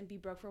things and be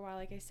broke for a while,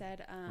 like I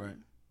said. Right.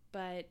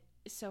 But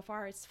so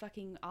far, it's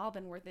fucking all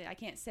been worth it. I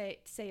can't say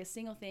a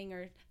single thing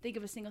or think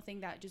of a single thing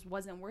that just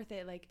wasn't worth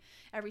it. Like,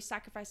 every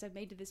sacrifice I've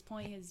made to this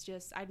point is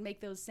just, I'd make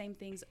those same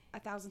things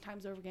 1,000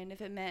 times over again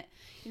if it meant,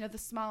 the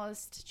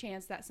smallest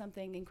chance that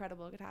something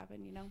incredible could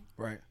happen,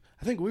 Right.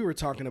 I think we were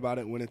talking about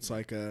it when it's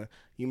like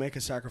you make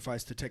a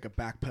sacrifice to take a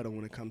backpedal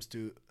when it comes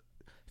to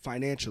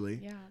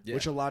financially,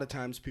 which a lot of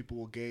times people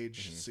will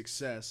gauge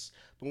success.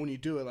 But when you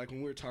do it, like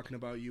when we were talking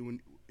about you and,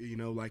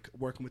 like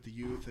working with the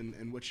youth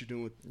and what you're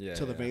doing with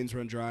Till the Veins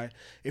Run Dry,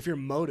 if your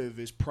motive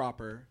is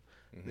proper,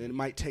 then it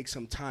might take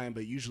some time,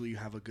 but usually you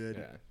have a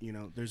good,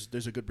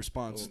 there's a good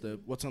response.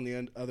 What's on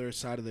the other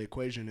side of the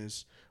equation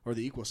is, or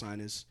the equal sign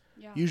is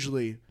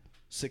usually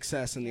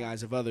success in the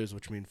eyes of others,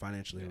 which means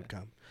financially it would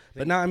come.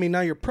 But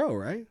now you're pro,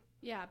 right?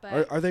 Yeah,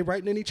 but are they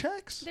writing any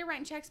checks? They're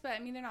writing checks, but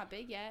they're not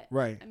big yet.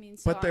 Right.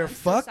 So but they're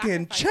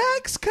fucking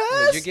checks, cuz.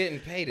 Yeah, you're getting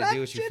paid to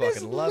do what you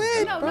fucking love.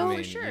 No,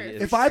 for sure.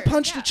 If I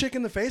punched a chick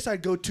in the face,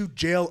 I'd go to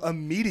jail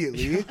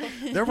immediately.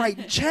 They're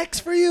writing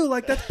checks for you.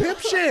 Like, that's pimp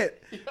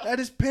shit.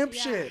 That is pimp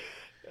shit.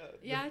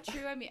 Yeah,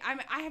 true.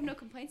 I have no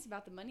complaints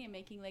about the money I'm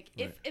making. Like,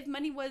 if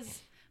money was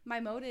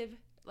my motive,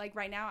 like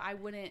right now, I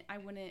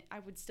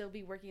would still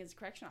be working as a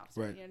correction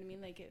officer. Right. You know what I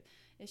mean? Like,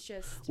 it's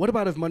just. What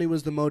about if money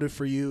was the motive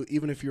for you,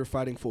 even if you were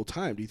fighting full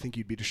time? Do you think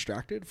you'd be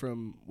distracted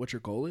from what your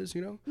goal is,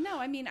 No,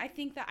 I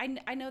think that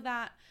I know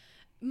that.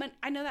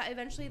 I know that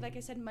eventually, like I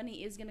said,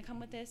 money is going to come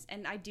with this,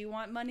 and I do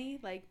want money,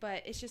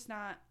 but it's just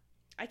not.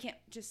 I can't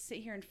just sit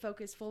here and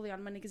focus fully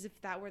on money, because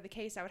if that were the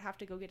case, I would have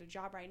to go get a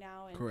job right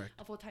now and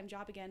a full-time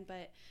job again.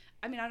 But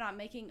I'm not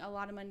making a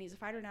lot of money as a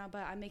fighter now,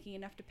 but I'm making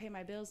enough to pay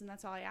my bills, and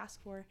that's all I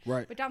ask for.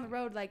 Right. But down the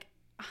road, like,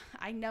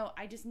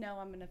 I just know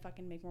I'm gonna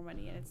fucking make more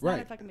money, and it's not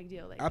a fucking big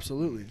deal. Like,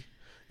 absolutely.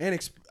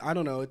 And I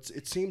don't know.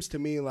 It seems to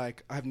me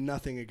like I have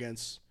nothing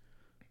against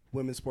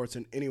women's sports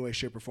in any way,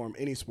 shape, or form,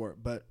 any sport.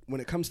 But when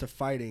it comes to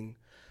fighting,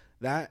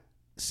 that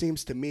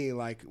seems to me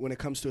like when it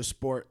comes to a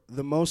sport,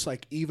 the most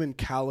like even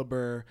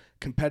caliber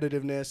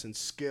competitiveness and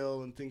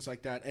skill and things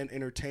like that and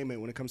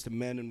entertainment when it comes to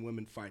men and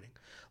women fighting.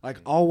 Like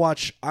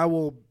I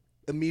will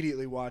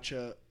immediately watch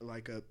a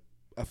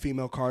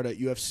female card at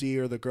UFC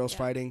or the girls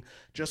fighting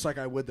just like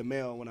I would the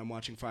male when I'm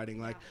watching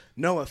fighting. Like,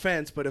 no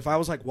offense, but if I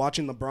was like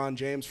watching LeBron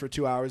James for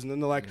 2 hours and then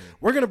they're like,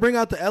 we're going to bring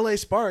out the LA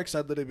Sparks,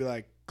 I'd literally be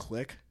like,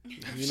 click.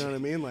 You know what I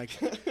mean? Like,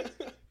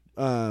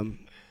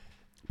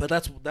 but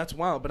that's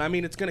wild. But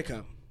it's going to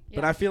come. Yeah.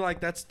 But I feel like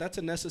that's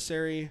a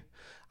necessary,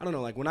 I don't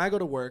know, like when I go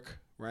to work,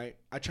 right,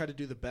 I try to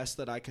do the best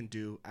that I can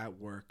do at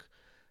work,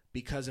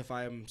 because if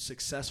I am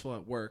successful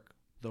at work,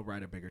 they'll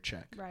write a bigger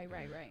check. Right.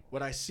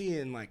 What I see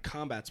in like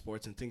combat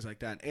sports and things like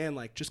that, and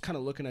like just kind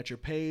of looking at your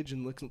page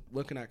and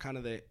looking at kind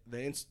of the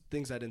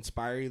things that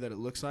inspire you, that it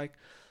looks like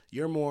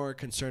you're more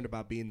concerned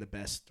about being the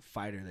best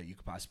fighter that you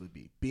could possibly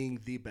be, being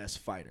the best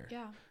fighter.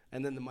 Yeah.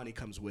 And then the money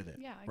comes with it.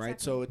 Yeah, exactly.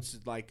 Right. So it's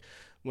like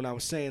when I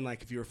was saying,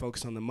 like, if you were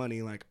focused on the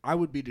money, like I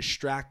would be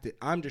distracted.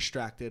 I'm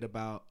distracted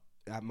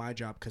at my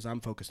job because I'm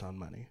focused on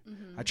money.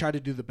 Mm-hmm. I try to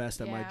do the best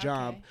at my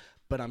job,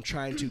 but I'm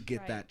trying to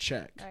get that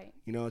check. Right.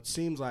 It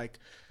seems like,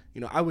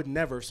 I would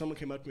never, if someone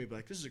came up to me and be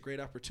like, this is a great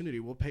opportunity,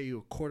 we'll pay you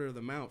a quarter of the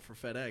amount for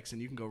FedEx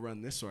and you can go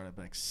run this sort. I'd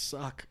be like,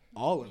 suck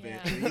all of it.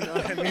 You know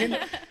what I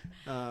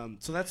mean?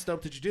 So that's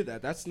dope that you do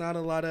that. That's not a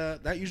lot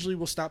of, that usually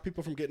will stop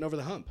people from getting over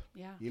the hump.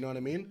 Yeah. You know what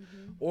I mean?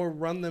 Mm-hmm. Or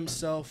run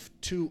themselves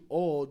too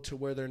old to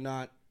where they're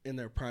not in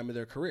their prime of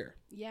their career.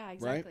 Yeah,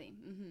 exactly.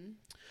 Right? Mm-hmm.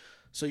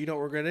 So you don't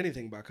regret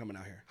anything about coming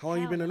out here. How long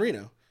have you been in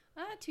Reno?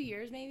 2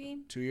 years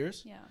maybe. 2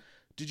 years? Yeah.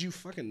 Did you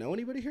fucking know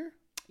anybody here?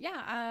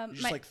 Yeah. You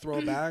just throw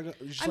a bag?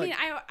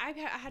 I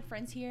had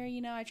friends here,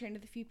 I trained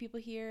with a few people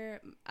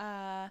here.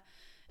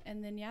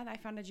 And then, I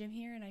found a gym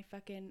here and I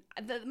fucking,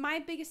 my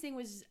biggest thing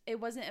was, it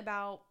wasn't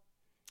about,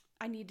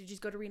 I need to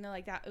just go to Reno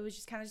like that. It was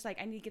just kind of just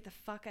like, I need to get the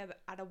fuck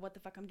out of what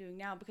the fuck I'm doing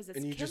now, because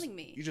it's killing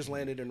me. You just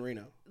landed in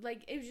Reno.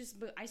 Like, it was just,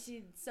 I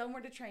see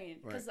somewhere to train.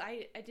 Because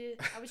I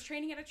was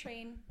training at a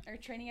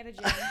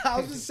gym. I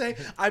was just saying,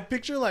 I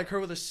picture like her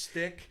with a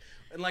stick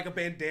and like a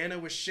bandana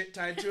with shit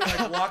tied to it,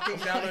 like walking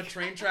down a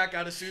train track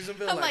out of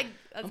Susanville. I'm like,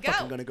 let's go. I'm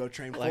fucking gonna go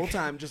train full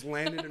time. Just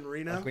landed in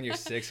Reno. Like when you're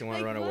 6 and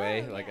want to run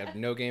away, like I have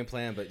no game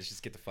plan, but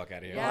just get the fuck out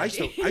of here. Yeah, I used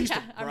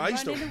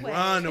to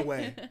run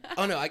away.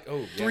 Oh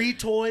no, 3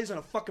 toys and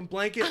a fucking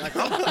blanket. Like,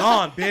 I'm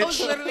gone, bitch. That was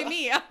literally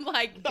me. I'm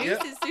like,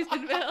 deuces,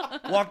 Susanville.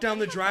 Walk down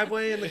the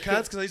driveway in the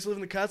cuts, because I used to live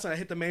in the cuts, and I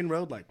hit the main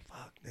road like,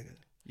 fuck, nigga.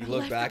 You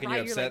look back and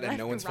you're upset that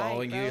no one's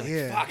following you.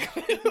 You're like,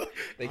 fuck.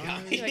 They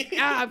got me. You're like,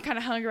 I'm kind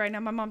of hungry right now.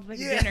 My mom's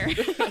making dinner.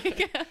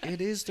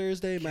 It is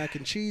Thursday, mac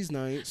and cheese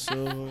night,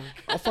 so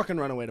I'll fucking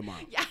run away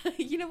tomorrow. Yeah,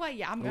 you know what?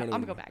 Yeah, I'm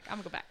gonna go back.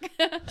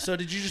 So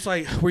did you just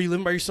were you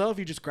living by yourself?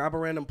 You just grab a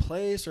random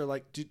place, or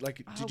did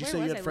you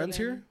say you had friends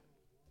here?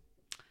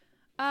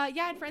 Yeah, I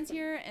had friends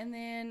here, and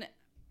then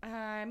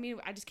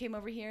me. I just came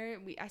over here.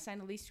 I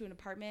signed a lease to an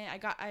apartment. I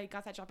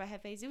got that job at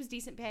Hefe's. It was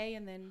decent pay,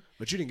 and then.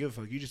 But you didn't give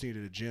a fuck. You just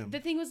needed a gym. The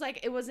thing was like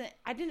it wasn't.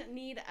 I didn't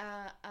need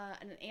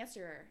an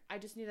answer. I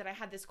just knew that I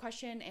had this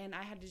question, and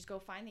I had to just go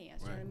find the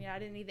answer. Right. I mean, I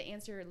didn't need the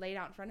answer laid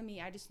out in front of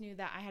me. I just knew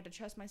that I had to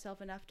trust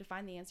myself enough to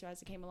find the answer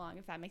as it came along.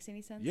 If that makes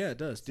any sense. Yeah, it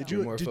does. So.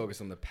 You're more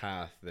focused on the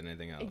path than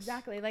anything else.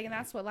 Exactly. Like, and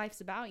that's what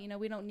life's about. You know,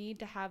 we don't need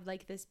to have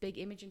like this big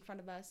image in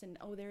front of us, and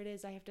oh, there it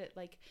is. I have to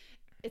like.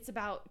 It's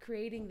about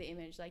creating the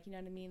image, like, you know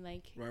what I mean?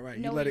 Like, right.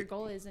 know what your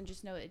goal is and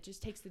just know it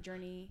just takes the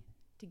journey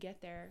to get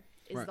there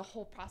is the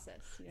whole process.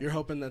 You know? You're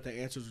hoping that the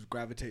answers would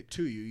gravitate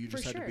to you. You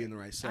just have to be in the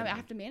right setting. I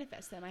have to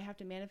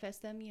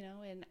manifest them, you know,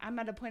 and I'm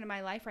at a point in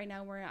my life right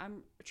now where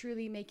I'm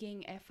truly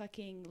making a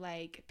fucking,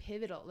 like,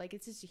 pivotal. Like,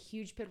 it's just a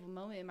huge pivotal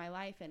moment in my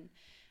life, and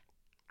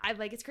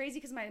it's crazy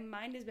because my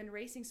mind has been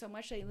racing so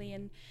much lately,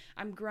 and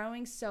I'm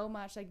growing so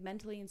much, like,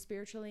 mentally and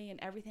spiritually and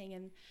everything,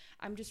 and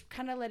I'm just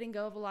kind of letting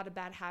go of a lot of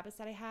bad habits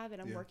that I have,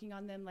 and I'm working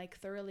on them, like,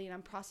 thoroughly, and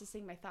I'm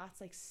processing my thoughts,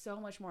 like, so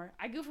much more.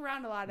 I goof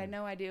around a lot. I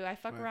know I do. I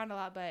fuck around a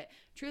lot, but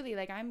truly,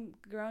 like, I'm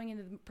growing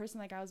into the person,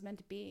 like, I was meant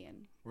to be,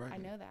 and I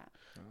know that.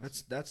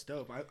 That's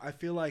dope. I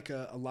feel like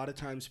a lot of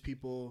times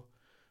people...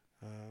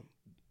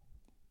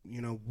 you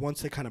know,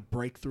 once they kind of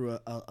break through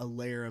a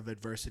layer of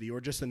adversity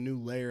or just a new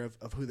layer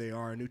of who they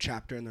are, a new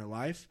chapter in their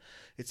life,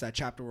 it's that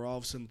chapter where all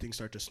of a sudden things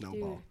start to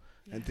snowball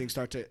and things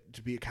start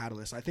to be a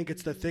catalyst. I think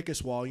it's the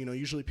thickest wall. You know,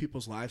 usually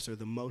people's lives are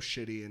the most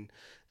shitty and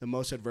the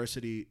most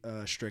adversity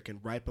stricken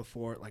right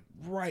before, like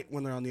right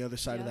when they're on the other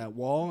side of that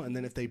wall. And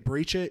then if they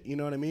breach it, you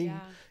know what I mean? Yeah.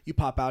 You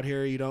pop out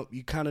here,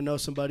 you kind of know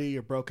somebody,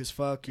 you're broke as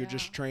fuck, you're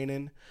just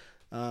training.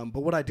 But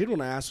what I did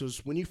want to ask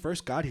was, when you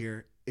first got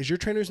here, is your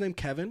trainer's name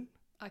Kevin?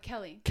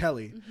 Kelly.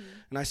 Mm-hmm.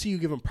 And I see you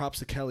giving props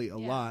to Kelly a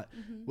lot.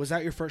 Mm-hmm. Was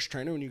that your first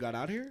trainer when you got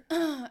out here?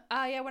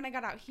 Yeah, when I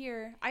got out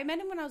here. I met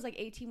him when I was like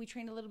 18. We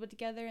trained a little bit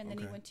together, and then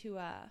he went to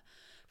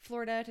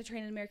Florida to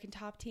train an American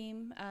Top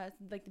Team,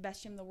 like the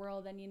best gym in the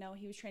world. And, you know,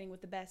 he was training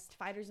with the best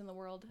fighters in the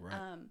world.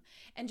 Right.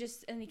 And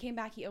he came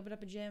back, he opened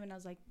up a gym, and I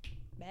was like,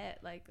 bet,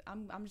 like,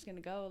 I'm just gonna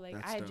go. Like,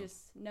 I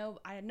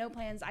had no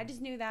plans. I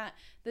just knew that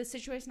the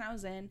situation I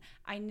was in,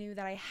 I knew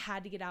that I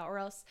had to get out, or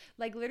else,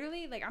 like,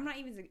 literally, like, I'm not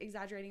even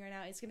exaggerating right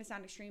now, it's gonna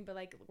sound extreme, but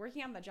like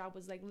working on that job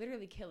was like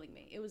literally killing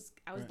me.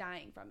 I was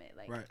dying from it.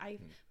 Like,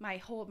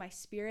 my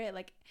spirit,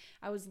 like,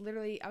 I was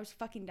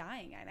fucking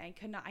dying, and I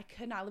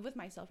could not live with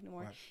myself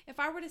anymore. Right. If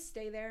I were to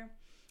stay there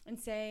and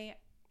say,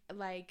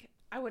 like,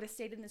 I would have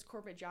stayed in this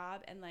corporate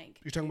job, and like,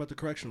 you're talking about the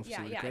correctional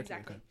facility. Yeah,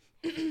 exactly. Okay.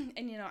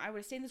 And, you know, I would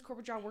have stayed in this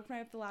corporate job, worked my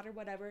way up the ladder,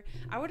 whatever.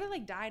 I would have,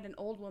 like, died an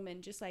old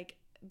woman, just, like,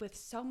 with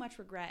so much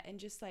regret, and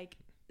just, like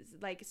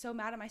so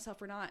mad at myself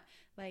for not,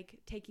 like,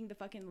 taking the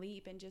fucking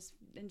leap and just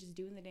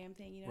doing the damn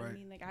thing. You know what I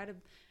mean? Like, I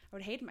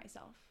would hate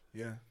myself.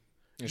 Yeah.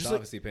 It's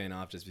obviously paying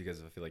off, just because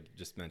I feel like you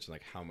just mentioned,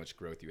 like, how much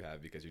growth you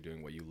have because you're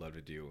doing what you love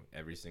to do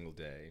every single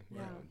day. Yeah.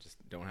 You know, just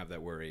don't have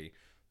that worry.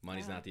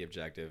 Money's not the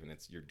objective, and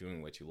you're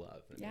doing what you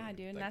love. I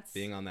do. And like, that's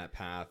being on that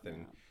path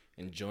and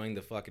enjoying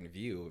the fucking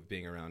view of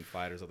being around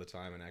fighters all the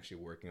time and actually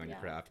working on your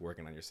craft,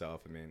 working on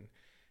yourself. I mean,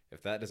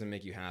 if that doesn't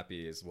make you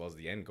happy as well as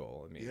the end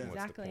goal, I mean,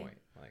 what's the point?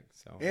 Like,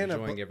 so and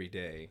enjoying every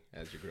day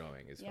as you're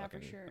growing is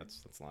fucking,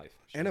 that's life.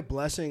 Sure. And a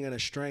blessing and a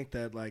strength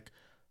that, like,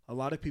 a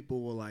lot of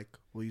people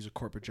will use a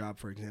corporate job,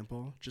 for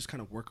example, just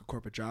kind of work a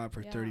corporate job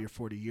for 30 or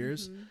 40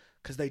 years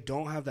because they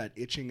don't have that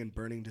itching and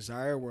burning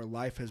desire where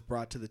life has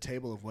brought to the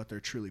table of what they're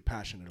truly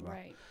passionate about.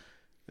 Right.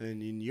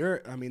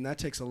 And that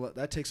takes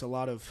a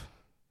lot of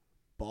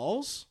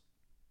balls.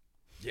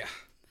 Yeah.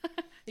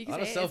 You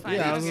can say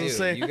I was gonna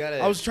say.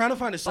 I was trying to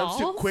find a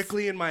substitute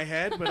quickly in my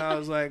head, but I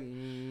was like,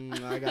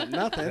 I got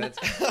nothing.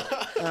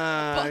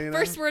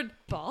 First word,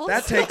 balls.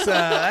 That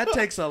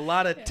takes a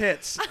lot of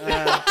tits.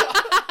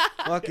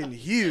 Fucking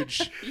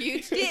huge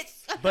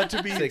tits. But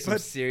to be some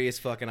serious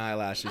fucking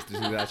eyelashes to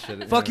do that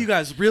shit. Fuck you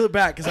guys, reel it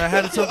back because I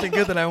had something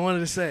good that I wanted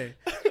to say.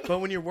 But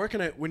when you're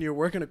working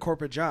a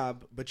corporate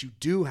job, but you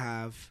do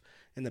have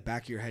in the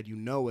back of your head, you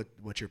know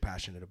what you're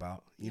passionate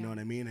about. You know what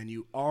I mean? And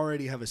you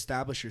already have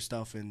established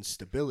yourself in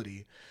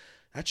stability.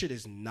 That shit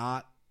is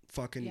not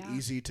fucking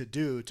easy to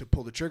do, to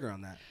pull the trigger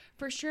on that.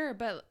 For sure.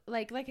 But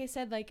like I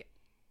said, like,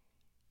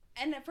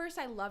 and at first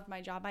I loved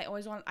my job. I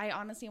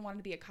honestly wanted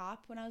to be a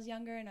cop when I was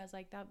younger. And I was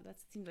like, that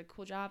seems like a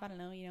cool job. I don't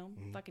know,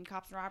 fucking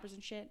cops and robbers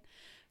and shit.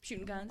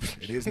 Shooting guns.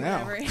 It is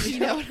now. You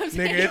know what I'm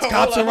saying? Nigga, it's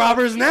cops and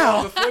robbers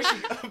now.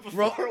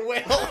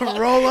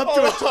 Roll up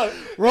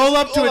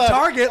to a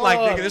target like,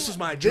 nigga, this was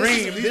my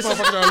dream. These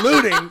motherfuckers are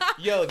looting.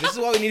 Yo, this is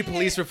why we need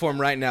police reform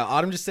right now.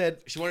 Autumn just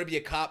said she wanted to be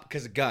a cop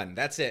because of gun.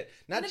 That's it.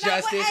 Not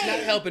justice, not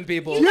helping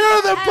people.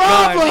 You're the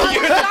problem.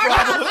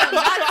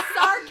 That's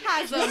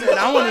sarcasm. Said,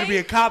 I wanted to be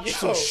a cop,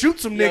 so shoot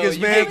some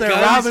niggas, man. If they're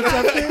robbing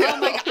something. Oh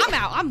my God, I'm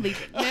out. I'm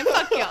leaving, man.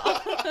 Fuck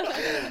y'all.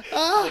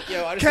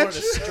 Yo, I just wanted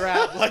to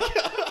strap. Like,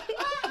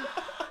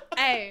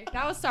 hey,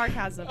 that was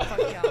sarcasm. Fuck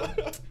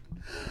y'all.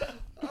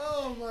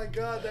 Oh my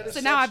God, that is.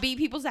 So now I beat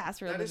people's ass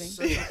for a living,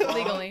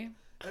 legally.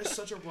 That's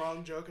such a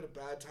wrong joke at a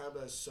bad time.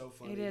 That's so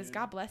funny. It is. Dude.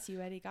 God bless you,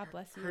 Eddie. God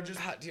bless you. Her just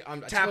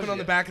I'm tapping on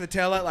the back of the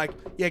taillight like,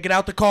 yeah, get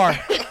out the car.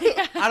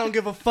 I don't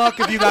give a fuck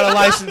if you got a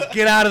license.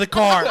 Get out of the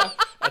car.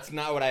 That's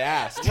not what I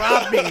asked.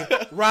 Rob me.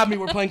 Rob me.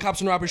 We're playing cops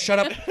and robbers. Shut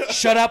up.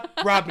 Shut up.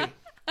 Rob me.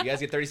 You guys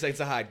get 30 seconds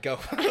to hide. Go.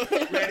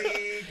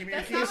 Ready? Give me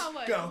That's your not keys. how it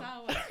was. Go. That's not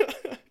how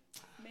it was.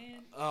 Man.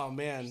 Oh,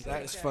 man.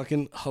 That is good.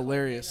 fucking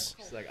hilarious.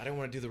 She's like, I didn't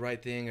want to do the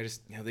right thing. I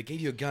just, they gave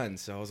you a gun,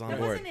 so I was on That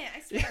board. wasn't it.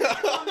 I swear.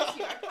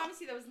 I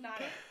promise you that was not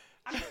it.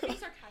 I'm just being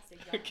sarcastic,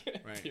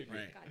 y'all. Right.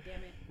 God damn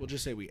it. We'll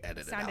just say we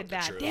edited Sounded out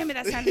bad. the truth. Damn it,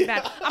 that sounded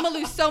bad. I'm gonna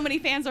lose so many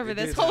fans over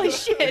this. It Holy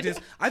is. shit. It is.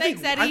 I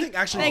Thanks, think Eddie.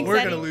 actually Thanks, we're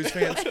Eddie. gonna lose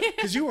fans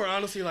because you were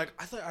honestly like,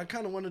 I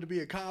kind of wanted to be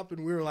a cop,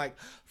 and we were like,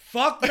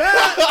 fuck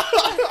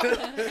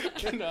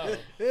that. No.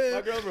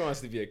 My girlfriend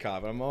wants to be a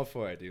cop, and I'm all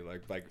for it, dude.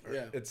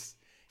 Yeah. It's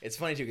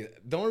funny too. 'Cause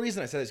the only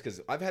reason I said this is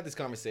because I've had this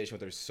conversation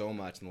with her so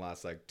much in the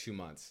last 2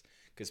 months.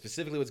 Because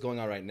specifically what's going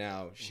on right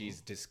now, she's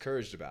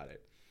discouraged about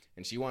it,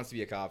 and she wants to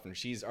be a cop, and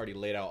she's already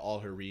laid out all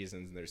her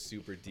reasons, and they're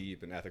super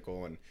deep and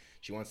ethical, and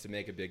she wants to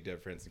make a big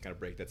difference and kind of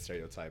break that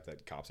stereotype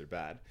that cops are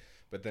bad.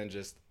 But then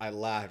I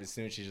laughed as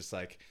soon as she's just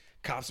like,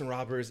 cops and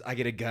robbers, I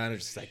get a gun.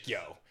 It's just like,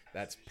 yo,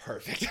 that's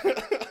perfect.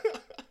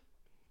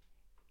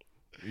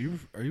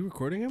 Are you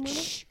recording him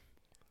right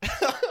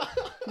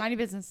Mind your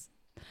business.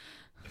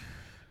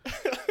 now?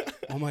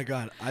 Oh my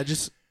god! I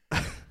just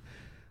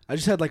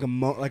had like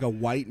a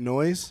white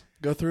noise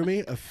go through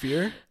me of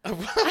fear.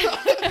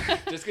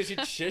 Just because she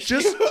shushed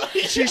Just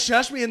you? she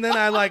shushed me, and then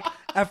I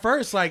at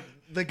first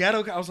the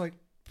ghetto. I was like,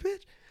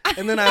 bitch,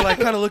 and then I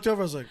kind of looked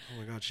over. I was like,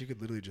 oh my god, she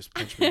could literally just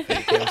punch me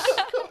across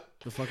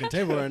the fucking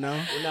table right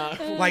now. We're not,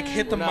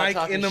 Hit the we're not mic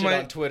talking in the shit mic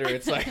on Twitter.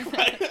 It's like,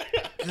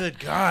 Good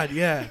God,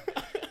 yeah.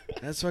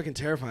 That's fucking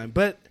terrifying.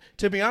 But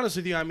to be honest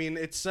with you, I mean,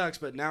 it sucks.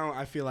 But now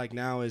I feel like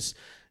now is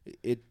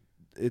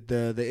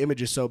the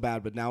image is so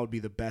bad. But now would be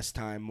the best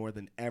time more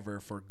than ever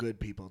for good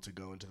people to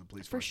go into the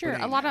police For force. sure.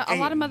 But A lot of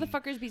ain't-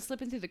 motherfuckers be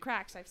slipping through the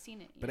cracks. I've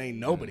seen it. But ain't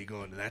nobody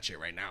going to that shit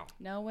right now.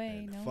 No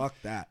way. No. Fuck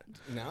that.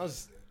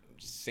 now's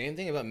same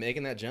thing about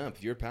making that jump.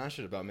 If you're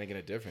passionate about making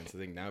a difference, I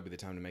think now would be the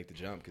time to make the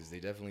jump because they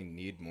definitely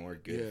need more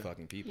good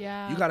fucking people.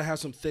 Yeah. You got to have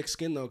some thick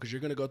skin, though, because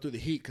you're going to go through the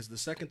heat. Because the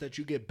second that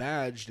you get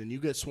badged and you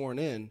get sworn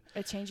in.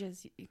 It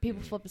changes.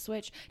 People flip a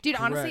switch. Dude,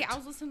 honestly, Correct. I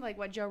was listening to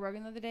what Joe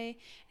Rogan the other day.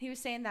 He was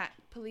saying that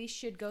police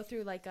should go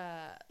through like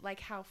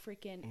how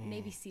freaking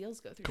Navy SEALs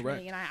go through Correct.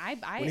 training.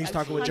 And I When he's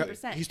talking with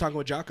 100%. he's talking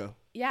with Jocko.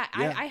 Yeah,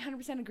 Yeah. I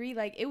 100% agree.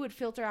 Like, it would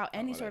filter out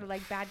any sort of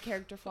bad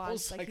character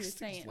flaws, like he was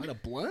saying. Light a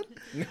blunt?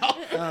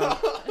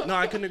 No,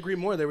 I couldn't agree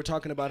more. They were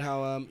talking about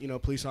how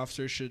police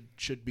officers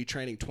should be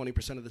training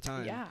 20% of the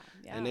time. Yeah.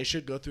 And they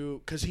should go through,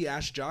 because he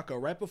asked Jocko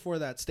right before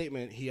that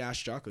statement. He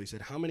asked Jocko. He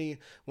said,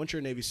 once you're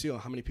a Navy SEAL,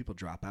 how many people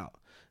drop out?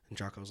 And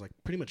Jocko was like,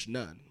 pretty much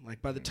none.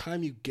 Like, by the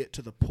time you get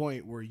to the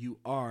point where you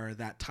are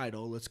that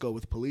title, let's go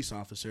with police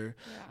officer,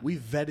 we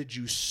vetted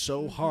you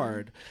so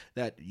hard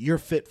that you're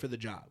fit for the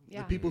job.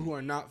 Yeah. The people who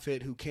are not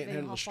fit, who can't They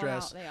handle all the fall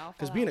stress. out. They all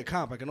Because fall being out. a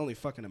cop, I can only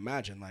fucking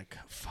imagine,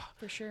 fuck.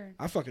 For sure.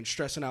 I'm fucking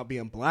stressing out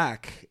being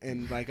black,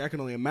 and I can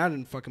only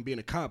imagine fucking being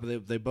a cop.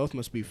 They both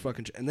must be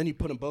fucking. And then you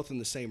put them both in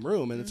the same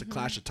room, and it's a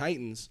clash of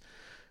titans.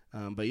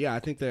 But yeah, I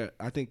think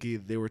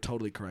they were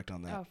totally correct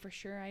on that. Oh, for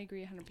sure. I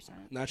agree 100%.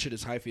 And that shit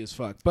is hyphy as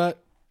fuck.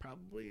 But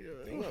probably.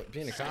 The thing about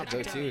being a cop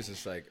though too is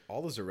just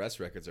all those arrest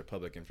records are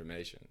public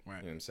information. Right.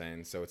 You know what I'm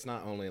saying? So it's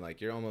not only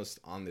you're almost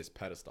on this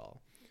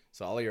pedestal.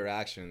 So all of your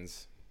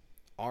actions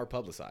are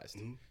publicized.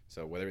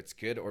 So whether it's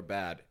good or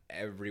bad,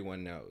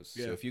 everyone knows.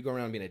 Yeah. So if you go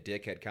around being a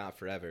dickhead cop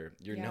forever,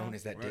 you're known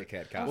as that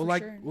dickhead cop. Well, for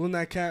sure.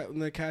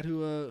 that cat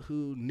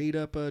who kneed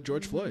up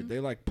George Floyd, they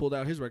pulled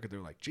out his record. They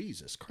were like,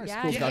 Jesus Christ,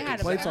 Yeah, Cole's he got had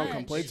a complaints on bunch.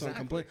 complaints on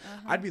complaints.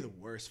 I'd be the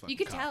worst fucking You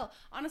could cop. tell.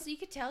 Honestly, you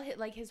could tell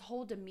his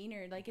whole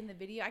demeanor, in the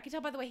video. I could tell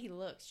by the way he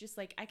looks. Just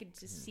I could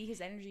just see his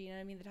energy. You know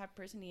what I mean? The type of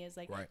person he is.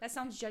 Right. That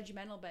sounds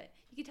judgmental, but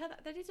you could tell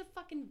that he's a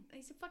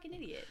fucking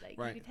idiot.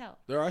 Right. You could tell.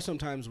 There are some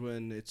times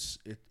when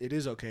it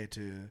is okay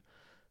to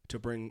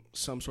bring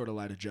some sort of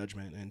light of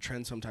judgment and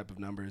trend some type of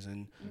numbers,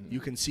 and you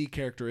can see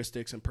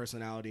characteristics and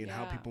personality and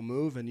how Yeah. people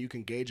move, and you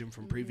can gauge them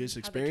from previous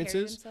How they carry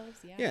experiences.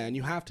 themselves, Yeah, and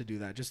you have to do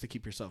that just to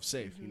keep yourself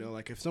safe. You know,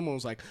 if someone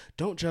was like,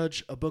 "Don't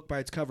judge a book by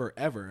its cover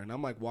ever," and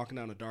I'm walking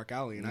down a dark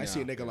alley and I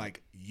see a nigga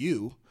like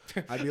you,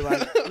 I'd be like,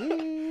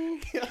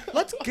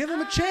 "Let's give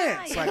him a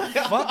chance."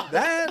 Fuck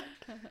that.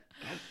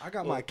 I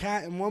got my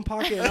cat in one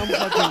pocket and I'm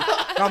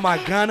fucking got my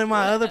gun in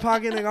my other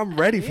pocket and I'm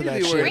ready for You that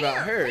need to be worried shit.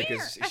 about her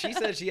because she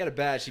said she had a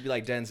badge. She'd be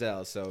like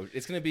Denzel. So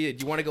it's gonna be.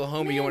 Do you want to go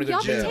home or you want to go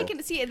y'all to jail? be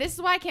taking. See, this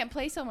is why I can't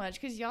play so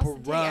much because y'all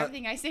take Bruh.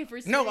 everything I say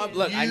for serious. No,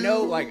 look, I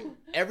know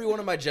every one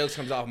of my jokes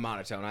comes off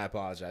monotone. I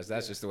apologize.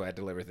 That's just the way I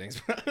deliver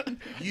things.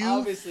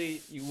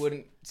 Obviously, you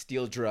wouldn't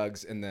steal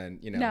drugs and then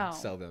No.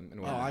 sell them. And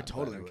Oh, whatnot, I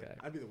totally but would. okay.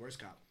 I'd be the worst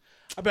cop.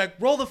 I'd be like,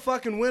 roll the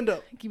fucking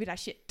window. Give me that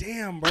shit.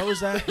 Damn, bro, is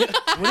that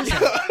what is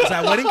that? Is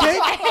that wedding cake?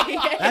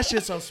 That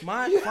shit's so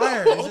smart.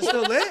 Fire. Is it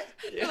still lit?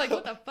 They're like,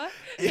 what the fuck?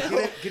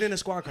 Get in the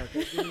squad car.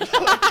 Get in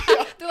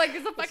the They're like,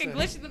 there's a fucking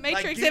glitch in the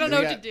Matrix. Like, they don't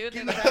know what to get- do.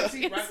 Get in the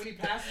backseat right when he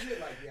passes it.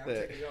 Like, yeah, I'm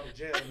taking you all to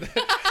jail.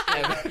 And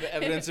The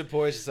evidence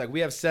report is just like, we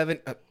have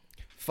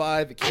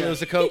 5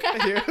 kilos of coke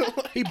here.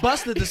 He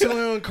busted the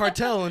Silicon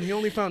cartel and he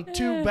only found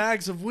 2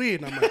 bags of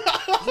weed. And I'm like,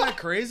 isn't that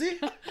crazy?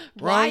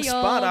 Wrong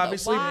spot,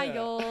 obviously.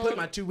 Wild. Put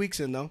my 2 weeks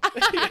in though.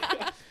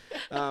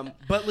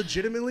 But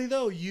legitimately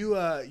though, you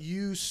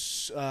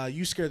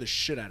scare the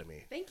shit out of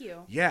me. Thank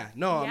you. Yeah,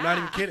 no, I'm not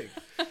even kidding.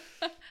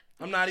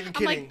 I'm not even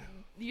kidding. Like,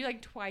 you're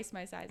like twice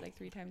my size, like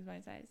 3 times my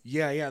size.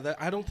 Yeah.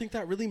 I don't think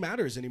that really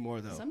matters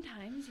anymore though.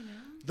 Sometimes, you know.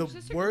 The there's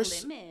a certain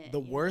worst, limit, the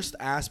worst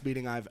ass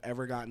beating I've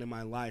ever gotten in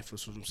my life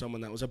was from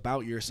someone that was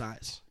about your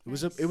size.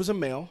 It was a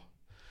male,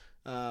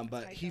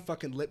 but he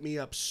fucking lit me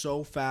up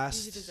so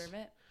fast. Did you deserve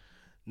it?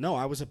 No,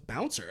 I was a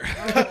bouncer.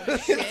 Oh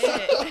shit!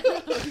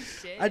 Oh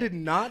shit! I did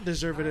not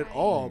deserve it at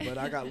all, but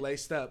I got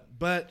laced up.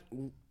 But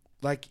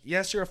like,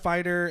 yes, you're a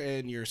fighter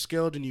and you're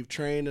skilled and you've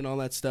trained and all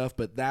that stuff,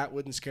 but that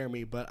wouldn't scare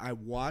me. But I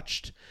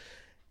watched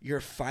your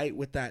fight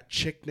with that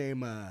chick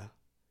named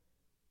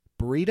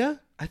Brita,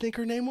 I think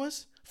her name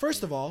was.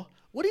 First of all,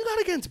 what do you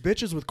got against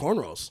bitches with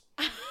cornrows?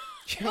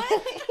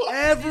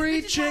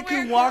 Every chick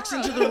who walks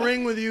into the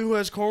ring with you who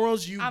has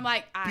cornrows, you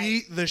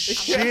beat the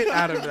shit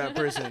out of that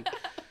person.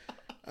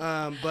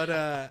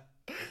 But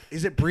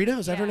is it Brita?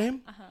 Is that her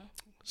name? Uh-huh.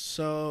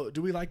 So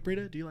do we like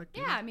Brita? Do you like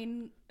Brita? Yeah, I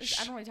mean,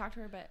 I don't really talk to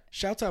her, but.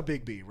 Shouts out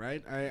Big B,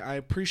 right? I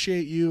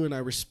appreciate you and I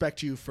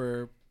respect you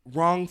for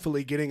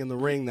wrongfully getting in the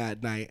ring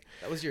that night.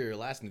 That was your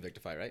last Invicta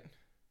fight, right?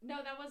 No,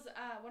 that was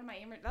one of my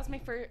amateur. That was my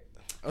first.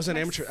 I was an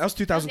amateur. That was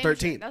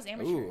 2013. That was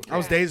amateur. Ooh. That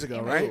was days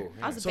ago, right? Ooh,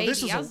 I was a So baby.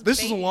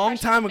 this is a long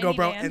time ago,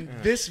 bro. And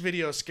And this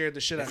video scared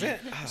the shit out of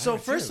me. So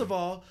first of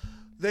all,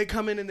 they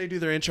come in and they do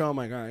their intro. I'm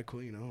like, all right,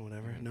 cool,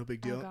 whatever, no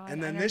big deal. God,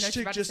 And I then never this know what chick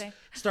you're about just to say.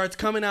 starts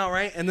coming out,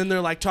 right? And then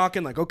they're like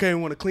talking, like, okay,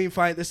 we want a clean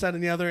fight, this, that,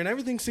 and the other, and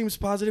everything seems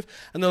positive.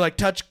 And they're like,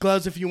 touch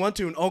gloves if you want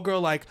to. And old girl,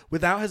 like,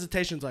 without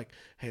hesitation's like,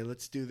 hey,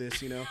 let's do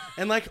this,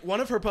 And like one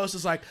of her posts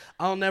is like,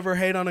 I'll never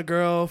hate on a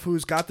girl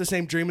who's got the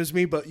same dream as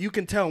me, but you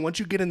can tell once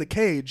you get in the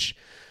cage.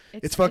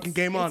 It's fucking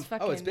game on.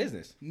 It's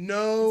business.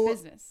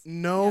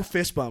 No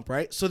fist bump,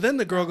 right? So then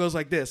the girl goes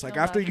like this. Like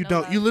after you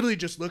don't, you literally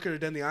just look at her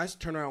dead in the eyes,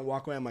 turn around, and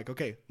walk away. I'm like,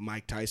 okay,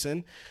 Mike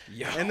Tyson.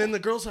 Yeah. And then the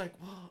girl's like,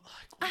 whoa,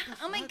 like,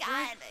 oh my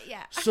god,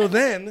 yeah. so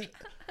then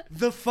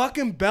the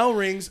fucking bell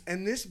rings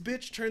and this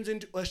bitch turns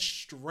into a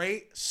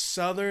straight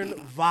Southern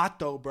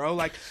vato, bro.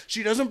 Like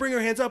she doesn't bring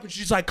her hands up and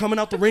she's like coming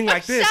out the ring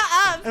like this.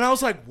 Shut up. And I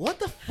was like, what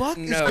the fuck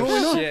is No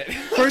going shit. on?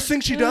 First thing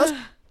she does,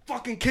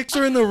 fucking kicks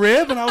her in the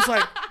rib, and I was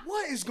like,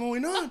 what is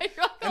going on?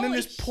 And then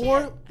this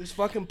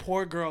fucking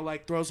poor girl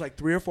like throws like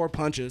 3 or 4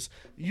 punches.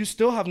 You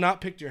still have not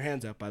picked your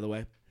hands up, by the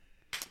way,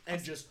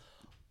 and just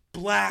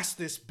blast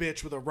this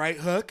bitch with a right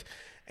hook.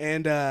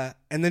 And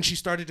then she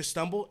started to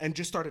stumble and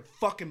just started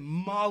fucking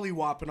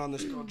mollywopping on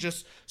this girl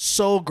just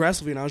so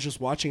aggressively. And I was just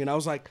watching and I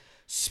was like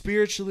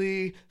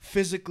spiritually,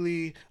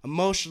 physically,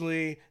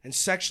 emotionally, and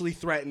sexually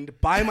threatened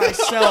by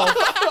myself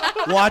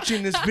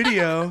watching this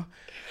video.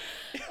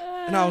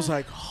 And I was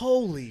like,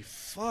 holy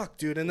fuck,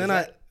 dude. And then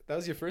that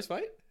was your first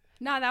fight?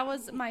 No, that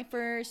was my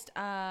first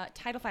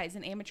title fight as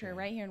an amateur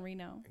right here in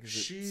Reno.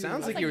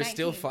 Sounds like like you were 19.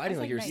 still I was fighting,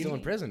 like like you were still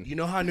in 19. prison. You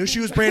know how I knew she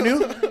was brand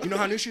new?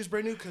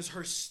 Because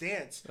her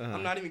stance,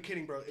 I'm not even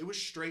kidding, bro. It was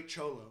straight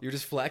cholo. You're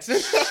just flexing?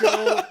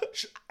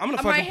 I'm gonna My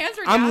fucking. hands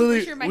are I'm down. literally.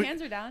 For sure, my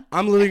hands are down.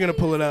 I'm literally gonna I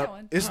pull it didn't see up. that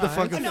one. It's the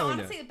fucking. Oh, no, phone.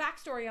 honestly, the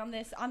backstory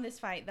on this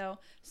fight though.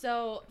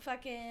 So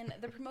fucking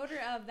the promoter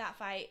of that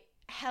fight,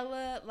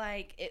 hella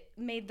like it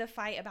made the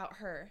fight about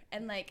her,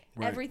 and like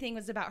everything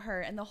was about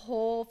her, and the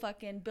whole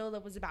fucking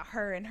buildup was about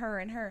her and her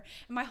and her.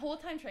 And my whole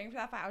time training for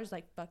that fight, I was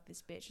like, "Fuck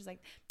this bitch." She's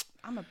like,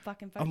 "I'm a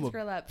fucking fuck this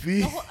girl up."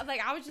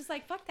 Like I was just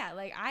like, "Fuck that!"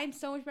 Like I'm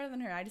so much better than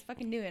her. I just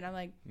fucking knew it. And I'm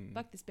like,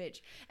 "Fuck this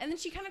bitch." And then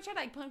she kind of tried to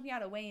like punk me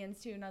out of weigh-ins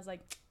too, and I was like.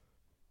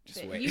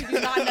 Just wait. You do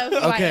not know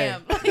who I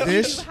am. Like,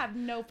 this you have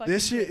no fucking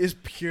this shit clue. is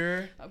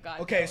pure. Oh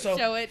God. Okay, so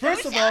show it.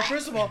 first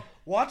of all,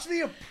 watch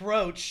the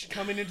approach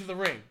coming into the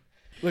ring.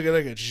 Look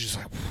at. She's just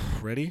like,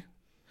 ready?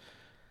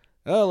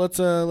 Oh, let's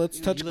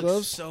touch you look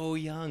gloves. so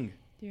young.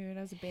 Dude,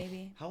 I was a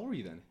baby. How old were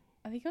you then?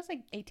 I think I was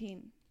like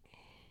 18.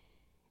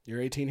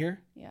 You're 18 here.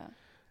 Yeah.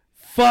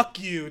 Fuck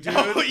you, dude.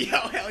 Oh,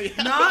 yeah, hell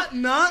yeah.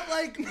 Not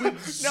like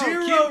with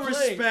zero keep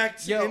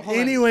respect Yo, in hold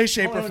on. any way,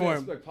 shape, Hold or on,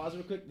 form. quick, pause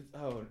real quick.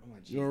 Oh,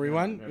 You want to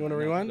rewind? You want to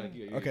rewind?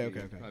 No, Okay.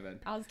 My bad.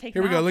 I was taking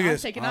Here we go. off. Look I at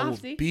was this. taking I will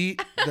off, see?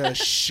 beat the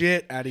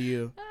shit out of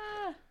you.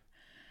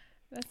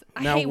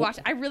 I Now, hate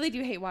watching. I really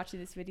do hate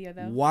watching this video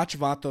though. Watch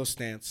Vato's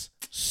stance.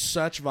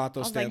 Such Vato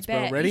was stance, like,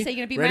 bro. bet. Ready? You say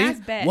you're gonna beat Ready? my ass?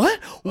 Bet. What?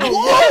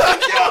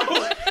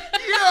 What?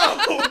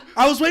 Yo!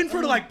 I was waiting for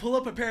her to like pull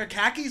up a pair of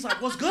khakis.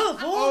 Like, what's good,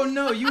 fool? Oh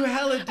no, you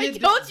hella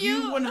did. told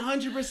you. You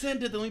 100%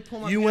 did. Let me pull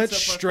my You pants went up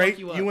or straight. fuck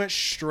you up. You went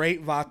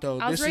straight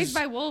Vato. I was This raised is,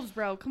 by wolves,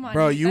 bro. Come on,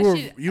 bro. That You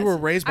shit- were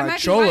raised I by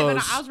might be white,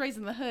 cholos. but I was raised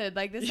in the hood.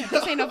 Like this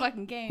ain't no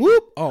fucking game.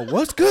 Whoop! Oh,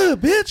 what's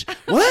good, bitch?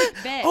 What?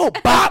 Bet. Oh,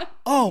 bop!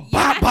 Oh,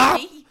 bop, bop!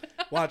 Yeah.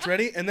 Watch,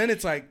 ready? And then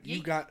it's like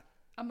you Yeet. got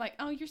I'm like,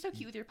 oh, you're so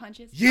cute with your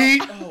punches.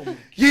 yeet, Oh,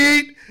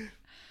 yeet,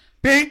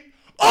 beat.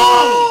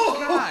 Oh!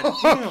 God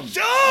damn.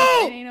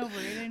 Oh! It ain't over.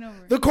 It ain't over.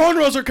 The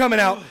cornrows are coming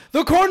out.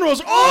 The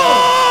cornrows.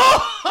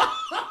 Oh!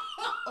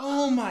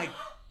 Oh my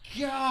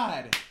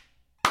God.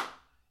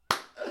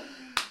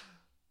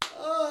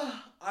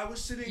 I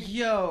was sitting.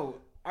 Yo.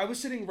 I was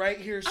sitting right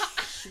here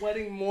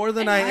sweating more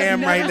than I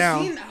am right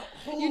now.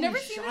 You never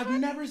seen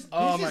this one?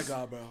 Oh my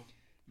God, bro.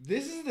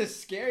 This is the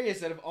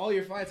scariest out of all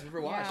your fights I've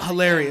ever watched. Yeah.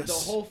 Hilarious.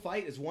 The whole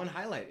fight is one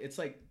highlight. It's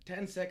like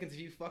 10 seconds of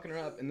you fucking her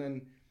up, and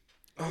then.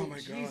 Oh my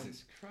God.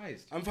 Jesus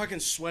Christ. I'm fucking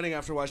sweating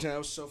after watching that. That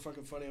was so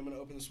fucking funny. I'm gonna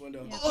open this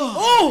window. Yeah.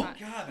 Oh!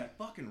 God, that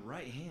fucking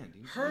right hand,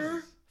 dude. Her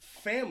Jesus.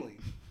 family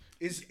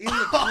is in the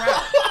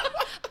crowd.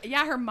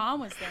 Yeah, her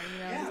mom was there. You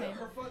know what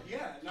I'm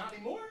saying? Not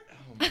anymore.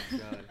 Oh my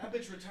God. That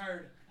bitch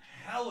retired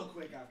hella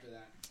quick after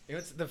that. You know,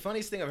 it's the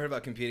funniest thing I've heard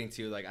about competing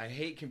too. Like, I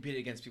hate competing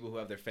against people who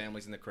have their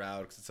families in the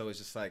crowd because it's always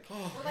just like,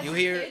 like you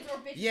hear, kids or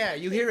bitches yeah,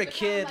 with you kids, hear a but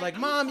kid I'm like,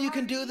 like, "Mom, I'm you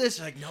can do sorry." this."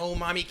 Like, "No,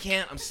 mommy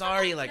can't. I'm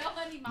sorry." Like, No,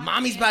 honey, mommy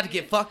mommy's can't about to do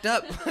get this. fucked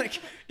up. Like,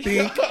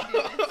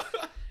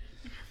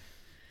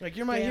 like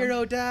you're my Damn.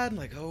 hero, Dad.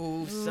 Like,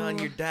 oh, son,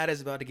 your dad is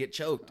about to get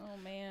choked. Oh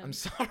man. I'm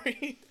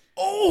sorry.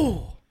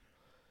 Oh,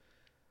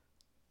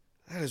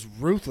 that is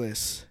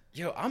ruthless.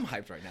 Yo, I'm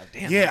hyped right now.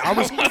 Damn. Yeah, I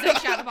was. He's like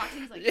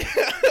shadowboxing. He's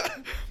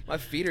like, My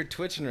feet are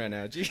twitching right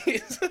now.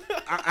 Jeez.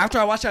 After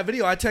I watched that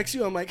video, I text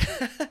you. I'm like,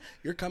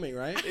 "You're coming,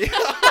 right?"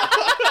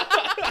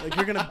 Like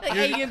you're gonna.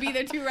 hey, you gonna be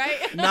there too,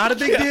 right? Not a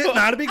big deal.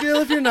 Not a big deal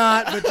if you're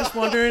not, but just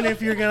wondering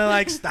if you're gonna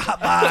like stop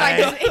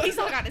by. Like, he's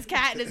still got his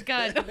cat and his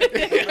gun.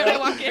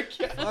 Walking.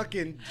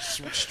 Fucking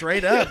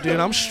straight up, dude.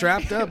 I'm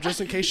strapped up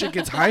just in case shit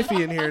gets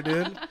hyphy in here,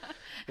 dude.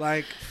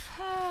 Like,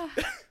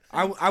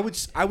 I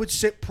would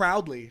sit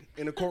proudly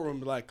in a courtroom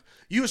and be like,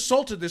 "You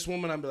assaulted this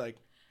woman." I'd be like,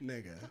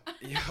 "Nigga."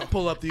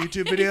 Pull up the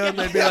YouTube video and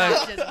they'd be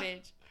like, Just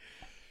bitch.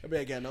 I'd be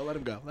like, "Yeah, no, let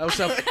him go."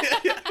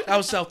 That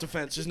was self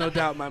defense. There's no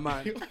doubt in my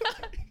mind.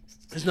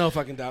 There's no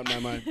fucking doubt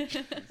in my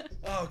mind.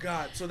 Oh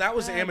God. So that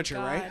was Oh, amateur,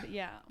 God, right?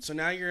 Yeah. So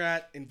now you're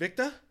at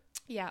Invicta.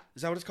 Yeah.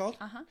 Is that what it's called?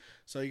 Uh-huh.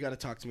 So you got to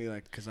talk to me,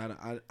 like, because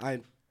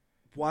I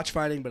watch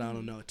fighting, but I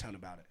don't know a ton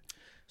about it.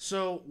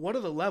 So what are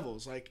the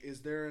levels? Like,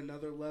 is there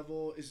another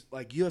level? Is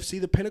like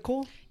UFC the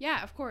pinnacle?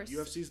 Yeah, of course.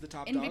 UFC's the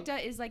top dog?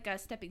 Invicta is like a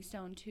stepping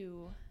stone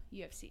to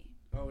UFC.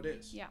 Oh, it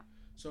is. Yeah.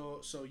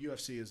 So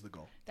UFC is the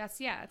goal. That's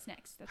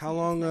next. That's How the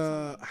long?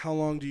 next one. How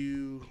long do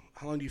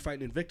you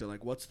fight in Invicta?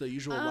 Like, what's the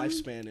usual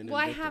lifespan in Invicta? Well,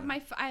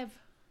 I have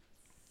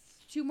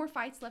 2 more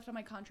fights left on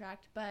my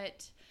contract,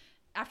 but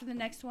after the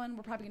next one,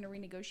 we're probably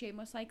going to renegotiate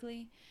most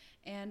likely.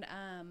 And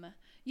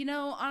you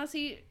know,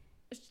 honestly,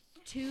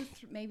 2,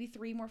 maybe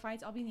 3 more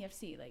fights, I'll be in the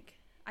UFC. Like,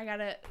 I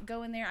gotta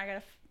go in there. I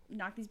gotta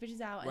knock these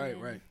bitches out. Right,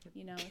 and then, right.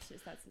 You know, it's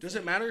just that's. Does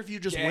it matter if you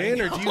just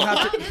win, or do you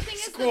have The to? thing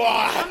is,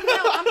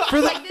 I'm For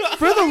the like, this is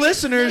for the serious.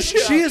 listeners,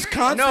 This is she is serious.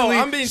 constantly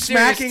No, I'm being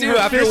serious smacking too. her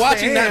After fist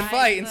watching to that hand.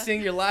 fight and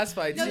seeing your last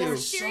fight No, too. this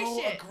is serious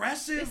so shit.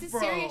 aggressive, This is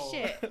bro. serious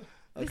shit.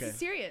 Okay. This is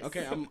serious.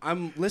 Okay,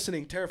 I'm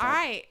listening, terrified. All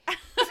right.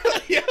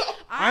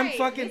 I'm Alright,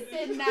 fucking.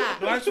 listen, Do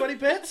I have sweaty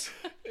pits?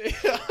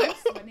 I'm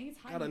sweating. It's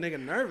hot. Got a nigga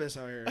nervous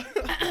out here.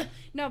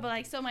 No, but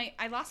like, so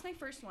I lost my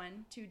first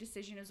one to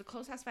decision. It was a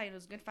close ass fight. It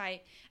was a good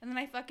fight, and then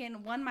I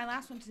fucking won my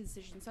last one to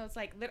decision. So it's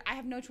like I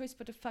have no choice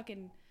but to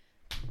fucking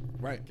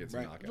Right, Get some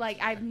right. knockouts. like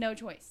I have no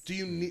choice. Do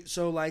you need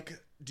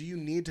do you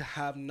need to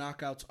have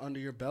knockouts under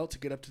your belt to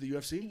get up to the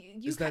UFC?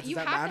 You Does have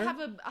that matter? to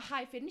have a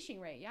high finishing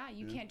rate. Yeah,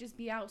 you can't just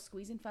be out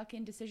squeezing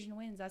fucking decision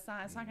wins. That's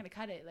not gonna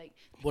cut it. Like,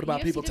 What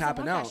about UFC people doesn't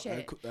tapping want out?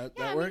 That, shit. That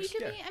Yeah, works.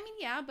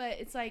 yeah, but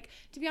it's like,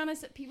 to be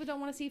honest, people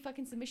don't want to see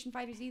fucking submission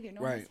fighters either.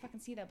 No one wants to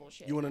fucking see that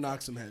bullshit. You want to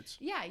knock some heads.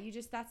 Yeah, you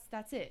just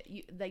that's it.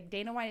 You like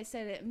Dana White has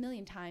said it a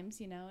million times,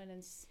 you know, and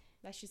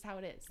that's just how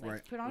it is. Like,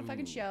 Right. put on a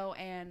fucking show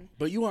and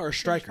But you are a finish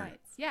striker.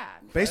 fights. Yeah.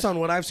 Based on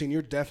what I've seen,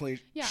 you're definitely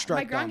Yeah,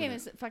 strike my ground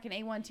dominant. game is fucking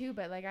A1 too,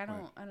 but like I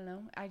don't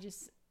know. I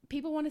just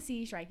people want to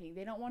see striking.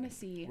 They don't want to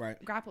see Right.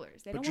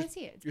 grapplers. They But don't want to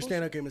see it. It's Your bullshit.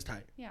 stand-up game is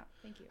tight. Yeah,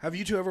 thank you. Have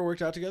you two ever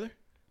worked out together?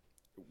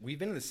 We've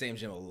been in the same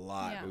gym a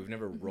lot, Yeah. but we've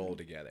never rolled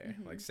together.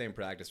 Like, same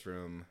practice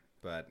room,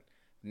 but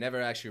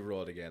never actually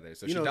rolled together.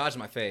 So You she know- dodged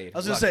my fade. I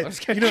was gonna Luckily. say, I'm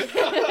just kidding.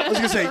 I was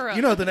gonna say,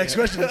 you know, the next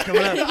question that's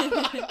coming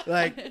up.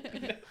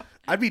 Like,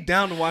 I'd be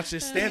down to watch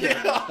this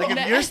stand-up. Like,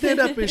 if your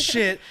stand-up is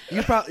shit,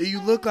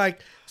 you look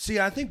like. See,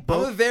 I think I'm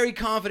a both. very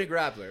confident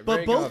grappler. But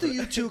very both confident.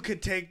 of you two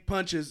could take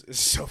punches. It's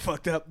so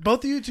fucked up.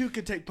 Both of you two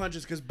could take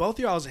punches because both of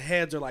y'all's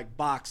heads are like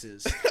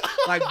boxes.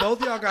 Like,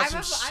 both of y'all got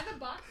some. I'm a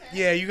boxer.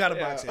 Yeah, you got a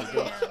box head,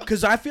 bro.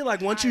 Because I feel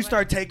like once you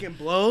start taking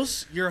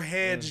blows, your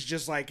head's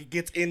just like it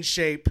gets in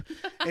shape,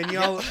 and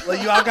y'all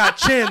got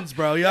chins,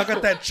 bro. Y'all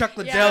got that Chuck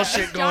Liddell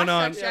shit going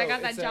on. I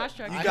got that It's a- jaw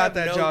structure. You got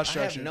that jaw I have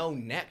structure. no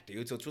neck,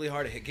 dude, so it's really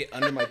hard to get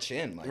under my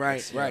chin. Like Right,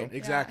 this, you right, know?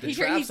 exactly. The He's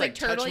traps like like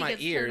turtle, touch he my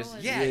gets ears. turtle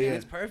and- Yeah, Yeah, dude, yeah.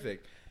 it's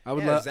perfect. I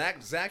would yeah, love.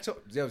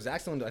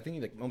 Zach Stone, I think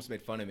he like almost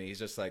made fun of me. He's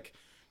just like,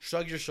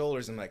 shrug your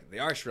shoulders, and like, they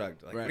are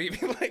shrugged. Like, Right. what do you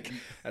mean? Like,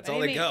 that's What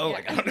all do they you go. mean?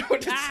 Like, Yeah. I don't know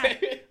what to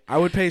say. I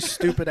would pay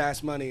stupid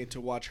ass money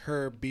to watch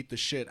her beat the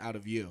shit out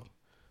of you.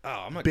 Oh,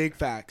 I'm not. Big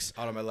facts.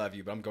 Autumn, I love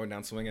you, but I'm going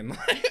down swinging.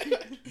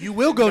 You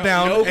will go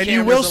down no and you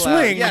cameras will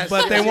allowed. swing, Yes,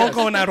 but they yes, won't yes.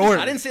 go in that order.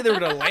 I didn't say they were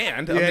gonna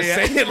land. I'm Yeah,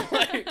 just yeah. saying,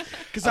 like,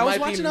 Because I was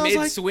might watching, be I was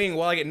like, mid-swing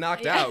while I get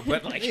knocked out,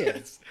 but like,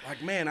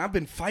 like, man, I've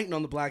been fighting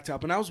on the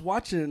blacktop, and I was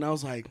watching it, and I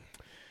was like,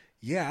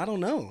 Yeah, I don't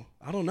know.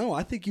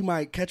 I think you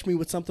might catch me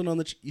with something on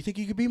the. You think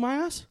you could beat my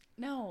ass?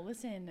 No,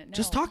 listen. No.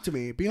 Just talk to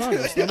me. Be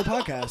honest on the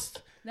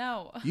podcast.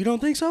 No. You don't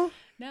think so?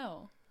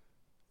 No.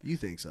 You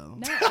think so?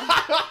 No.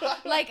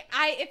 Like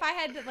if I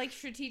had to, like,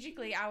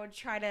 strategically, I would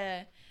try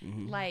to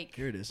like.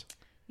 Here it is.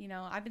 You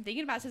know, I've been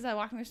thinking about it since I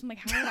walked in there. So I'm like,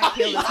 how would I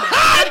kill this man?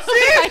 How would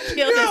I kill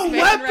You're this a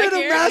man weapon right of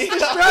here? mass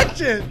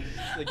destruction.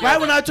 Like,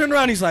 Right when I turned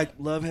around, he's like,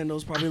 love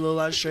handles, probably a little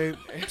out of shape,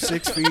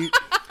 6 feet.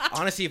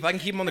 Honestly, if I can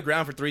keep him on the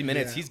ground for 3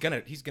 minutes, Yeah. he's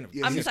gonna.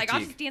 Yeah, I'm he's just like, I'll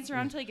fatigue. just dance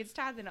around until he gets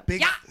tired. Then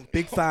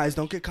Big thighs,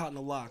 don't get caught in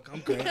a lock. I'm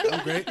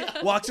great.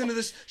 Walks into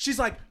this. She's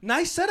like,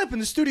 nice setup in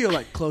the studio.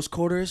 Like, close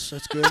quarters.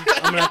 That's good.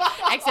 I'm gonna.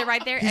 Exit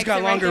right there. He's exit got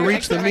right longer there, reach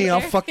exit than right me. I'll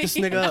there. fuck this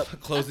nigga up.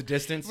 Close the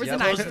distance. Where's Yep.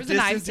 the knife? Close Where's the the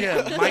knife?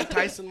 distance. Yeah, Mike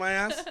Tyson my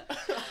ass.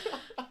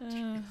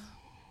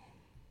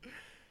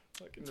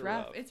 It's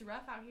rough. It's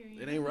rough out here.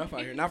 It ain't rough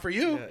out here. Not for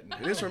you. Yeah, no.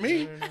 It is for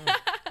me. No.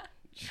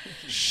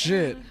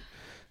 Shit.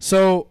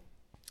 So,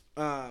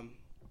 how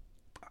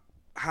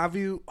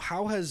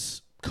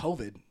has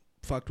COVID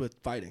fucked with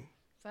fighting?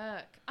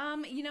 Fuck.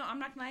 You know, I'm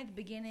not gonna lie. At the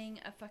beginning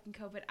of fucking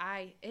COVID,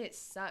 it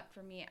sucked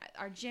for me.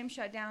 Our gym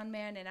shut down,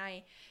 man, and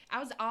I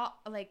was all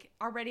like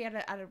already at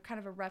a kind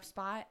of a rough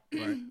spot,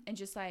 Right. and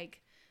just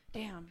like,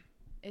 damn,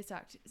 it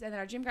sucked. And then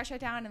our gym got shut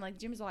down, and like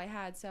gym is all I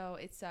had, so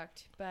it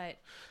sucked. But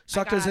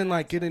Sucked I as got in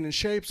like it. getting in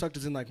shape. Sucked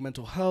as in like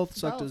mental health.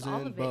 Sucked Both, as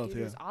all in of it, both. dude.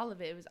 Yeah. It was all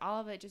of it. It was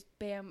all of it. Just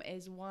bam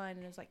is one,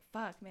 and it was like,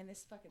 fuck, man,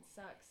 this fucking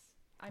sucks.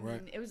 I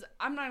Right. mean, it was.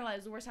 I'm not gonna lie.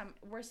 It was the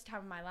worst time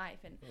of my life,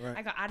 and Right.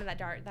 I got out of that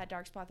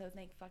dark spot. Though,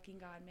 thank fucking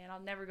God, man. I'll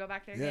never go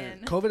back there Yeah,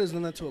 again. COVID has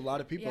done that to a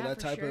lot of people. Yeah, that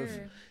for type of,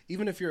 sure.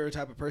 even if you're a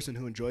type of person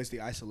who enjoys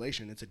the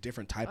isolation, it's a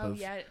different type Oh, of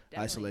yeah, definitely.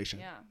 isolation.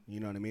 Yeah. You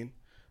know what I mean?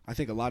 I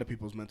think a lot of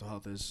people's mental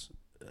health is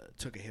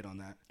took a hit on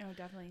that. Oh,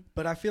 definitely.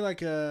 But I feel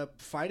like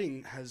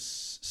fighting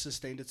has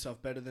sustained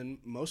itself better than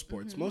most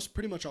sports.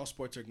 Pretty much all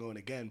sports are going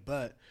again,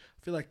 but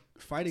I feel like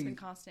It's fighting been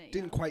constant.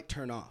 didn't quite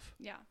turn off.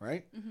 Yeah.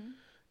 Right?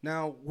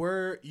 Now,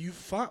 you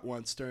fought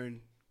once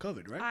during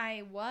COVID, right?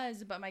 I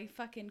was, but my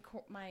fucking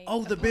my.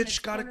 Oh, the opponent's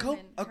bitch got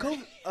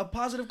cornerman- a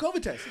positive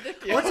COVID test.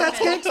 The What's that cornerman.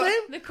 skank's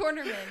name? The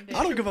cornerman. Bitch.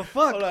 I don't give a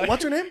fuck.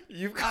 What's her name?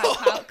 You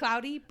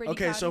Cloudy. Brittany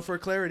Okay, Cloudy. so for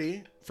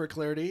clarity,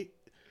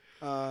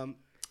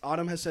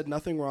 Autumn has said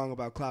nothing wrong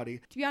about Cloudy.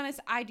 To be honest,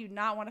 I do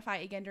not want to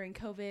fight again during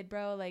COVID,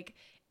 bro. Like,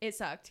 it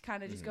sucked.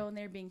 Kind of just going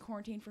there, being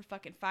quarantined for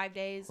fucking 5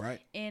 days Right.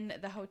 in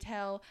the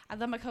hotel. I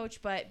love my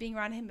coach, but being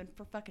around him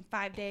for fucking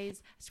 5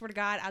 days, I swear to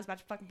God, I was about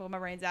to fucking blow my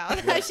brains out.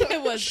 That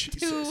shit was too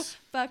Jesus.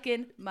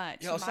 fucking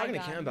much. Yeah, I was My talking to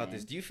God, Cam about man.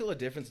 this. Do you feel a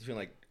difference between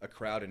like a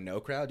crowd and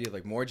no crowd? Do you have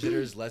like more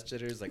jitters, less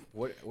jitters? Like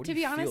what do To you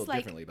be feel honest, like,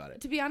 differently about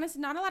it? to be honest,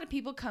 not a lot of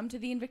people come to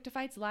the Invicta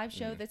Fights live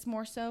show. That's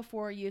more so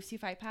for UFC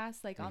Fight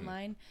Pass, like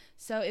online.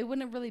 So it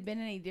wouldn't have really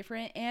been any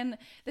different. And at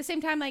the same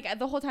time, like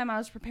the whole time I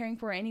was preparing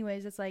for it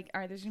anyways, it's like,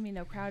 all right, there's gonna be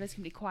no crowd. It's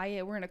gonna be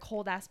quiet. We're in a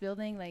cold ass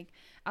building. Like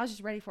I was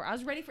just ready for it. I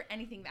was ready for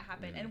anything that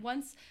happened. And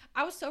once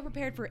I was so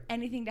prepared for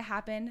anything to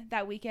happen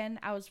that weekend,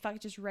 I was fucking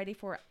just ready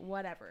for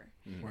whatever.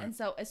 Right. And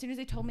so as soon as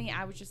they told me,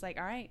 I was just like,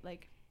 all right,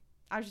 like.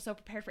 I was just so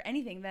prepared for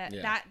anything that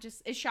Yeah. that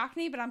just it shocked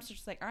me, but I'm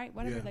just like, all right,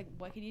 whatever. Yeah. Like,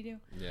 what can you do?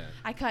 Yeah.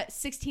 I cut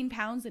 16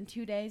 pounds in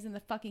 2 days in the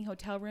fucking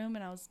hotel room,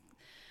 and I was.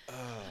 Oh,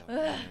 Ugh.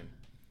 man.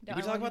 Did Don't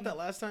we I talk wanna about be- that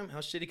last time? How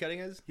shitty cutting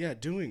is? Yeah,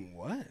 doing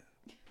what?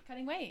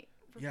 Cutting weight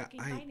for Yeah, fucking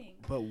fighting.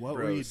 but what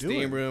Bro, were you steam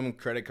doing? room,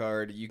 credit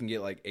card. You can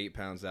get like 8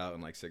 pounds out in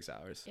like 6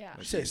 hours. Yeah.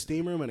 You say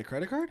steam room and a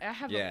credit card? I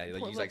have Yeah, a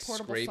like you like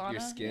portable scrape sauna. your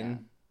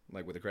skin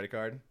like with a credit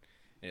card,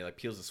 and it like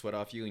peels the sweat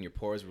off you, and your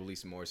pores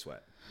release more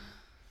sweat.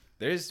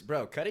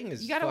 Cutting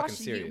is You gotta fucking watch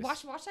serious.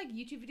 watch like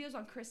YouTube videos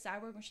on Chris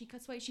Cyborg when she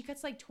cuts weight. She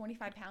cuts like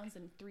 25 pounds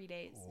in 3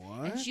 days,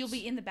 What? and she'll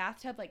be in the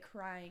bathtub like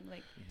crying,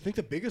 like I think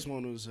the biggest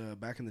one was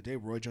back in the day.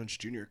 Roy Jones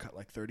Jr. cut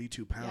like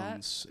 32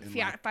 pounds. in,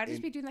 yeah. like, Fighters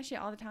in- be doing that shit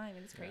all the time,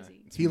 and it's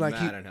crazy. It's He like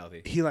mad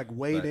unhealthy. he like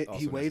weighed but it. He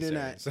also weighed in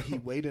necessary, at so. he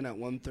weighed in at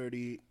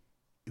 130.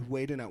 He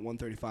weighed in at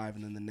 135,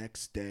 and then the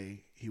next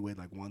day he weighed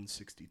like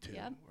 162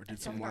 Yep, or that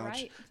did some sounds about wild.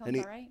 right. Sounds And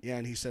he, about right. yeah,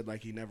 and he said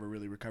like he never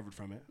really recovered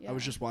from it. I Yeah.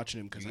 was just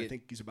watching him because You I get-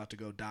 think he's about to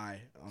go die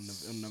on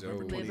So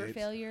November Liver 28th.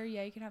 failure,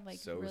 yeah, you can have like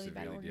So really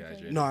bad severely organ dehydrated.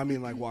 failure. No, I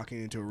mean like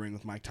walking into a ring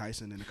with Mike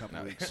Tyson in a couple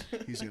No. weeks.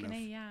 He's Fucking gonna A,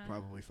 yeah.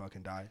 probably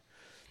fucking die.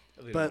 I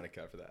really but- don't want to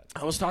cut for that.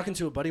 I was talking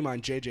to a buddy of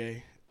mine,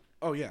 JJ.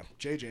 Oh yeah,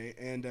 JJ,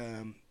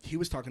 and he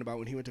was talking about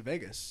when he went to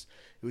Vegas.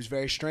 It was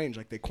very strange.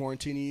 Like they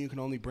quarantine you. You can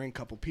only bring a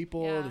couple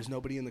people. Yeah. There's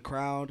nobody in the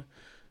crowd,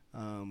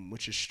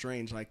 which is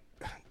strange. Like,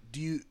 do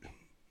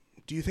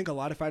you think a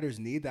lot of fighters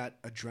need that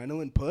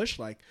adrenaline push,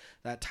 like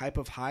that type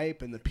of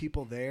hype and the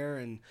people there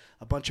and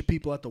a bunch of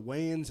people at the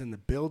weigh-ins and the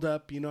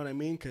build-up? You know what I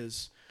mean?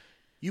 Because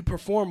you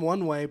perform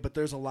one way, but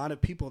there's a lot of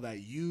people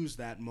that use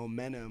that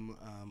momentum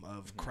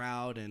of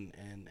crowd and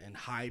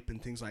hype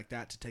and things like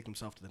that to take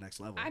themselves to the next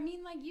level. I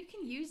mean, like you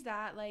can use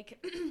that, like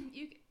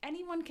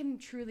anyone can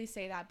truly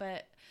say that,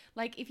 but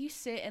like if you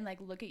sit and like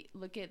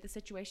look at the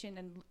situation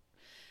and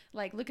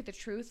like look at the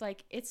truth,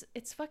 like it's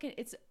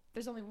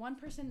there's only one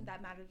person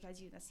that matters as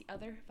you, and that's the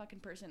other fucking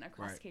person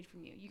across the cage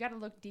from you. You got to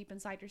look deep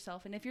inside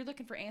yourself, and if you're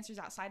looking for answers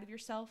outside of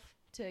yourself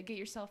to get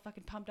yourself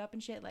fucking pumped up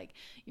and shit, like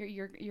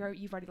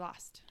you've already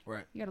lost.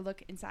 Right. You got to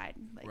look inside.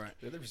 Like, Right.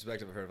 The other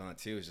perspective I've heard on it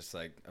too is just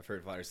like I've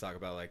heard fighters talk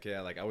about like,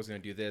 yeah, like I was gonna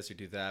do this or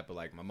do that, but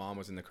like my mom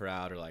was in the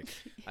crowd, or like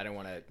I didn't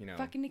want to, you know.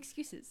 fucking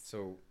excuses.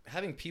 So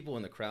having people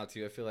in the crowd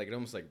too, I feel like it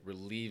almost like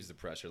relieves the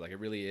pressure. Like it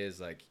really is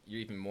like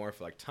you're even more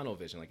for like tunnel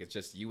vision. Like it's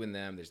just you and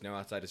them. There's no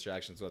outside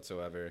distractions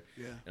whatsoever.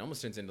 Yeah. It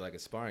almost turns into like a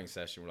sparring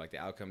session where like the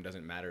outcome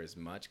doesn't matter as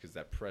much because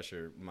that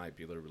pressure might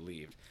be a little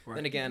relieved. Right.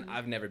 Then again,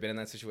 I've never been in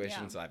that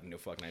situation, Yeah. so I have no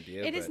fucking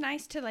idea. It is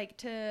nice to like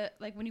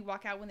when you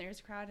walk out when there's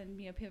a crowd and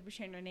you know people are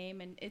sharing their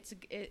name and it's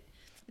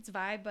a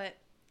vibe, but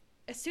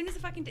as soon as the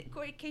fucking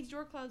cage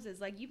door closes,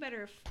 like you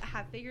better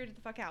have figured it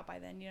the fuck out by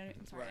then. You know,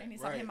 I'm sorry, I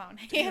need something in my own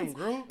hands. Damn,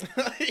 girl.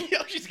 Yo,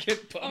 she's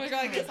getting pumped. Oh my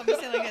god, I guess I'm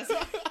just saying like this.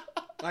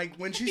 Like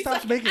when she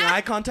stops making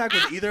eye contact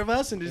with either of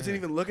us and doesn't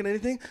even look at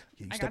anything,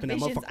 you I step got in that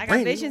visions. motherfucker's I brain.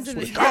 got visions in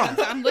Swear the to God.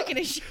 I'm looking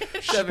at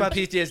shit. Shoving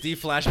PTSD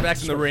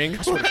flashbacks in the ring.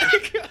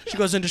 She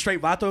goes into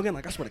straight vato again.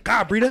 Like I swear to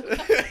God, Brita.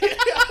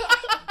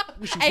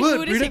 Wish you Hey, would,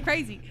 food Brita. is shit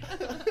crazy.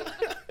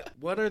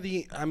 What are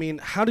the? I mean,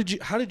 how did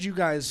you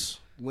guys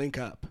link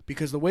up?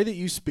 Because the way that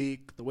you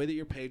speak, the way that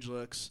your page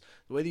looks,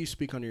 the way that you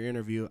speak on your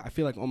interview, I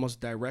feel like almost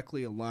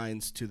directly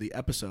aligns to the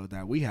episode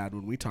that we had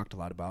when we talked a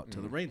lot about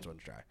Till the Rains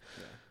Runs Dry.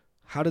 Yeah.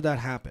 How did that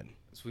happen?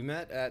 So we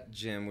met at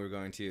gym we were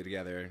going to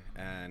together,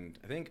 and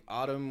I think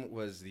Autumn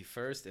was the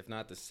first, if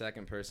not the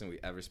second person we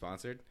ever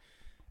sponsored.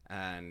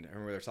 And I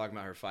remember they were talking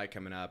about her fight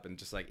coming up, and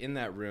just like in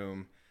that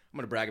room, I'm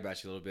gonna brag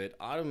about you a little bit.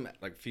 Autumn,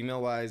 like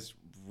female-wise,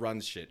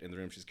 runs shit in the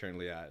room she's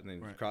currently at, and then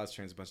cross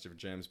trains a bunch of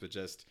different gyms. But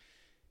just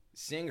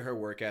seeing her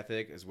work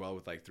ethic as well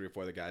with like 3 or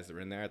 4 other guys that were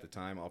in there at the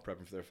time, all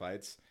prepping for their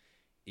fights.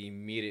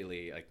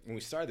 Immediately, like when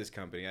we started this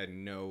company, I had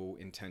no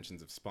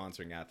intentions of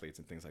sponsoring athletes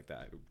and things like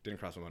that. It didn't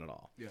cross my mind at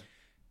all. Yeah.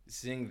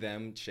 Seeing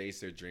them chase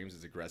their dreams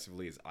as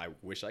aggressively as I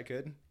wish I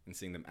could, and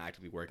seeing them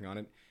actively working on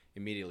it,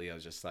 immediately I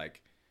was just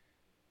like,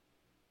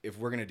 if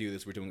we're gonna do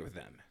this, we're doing it with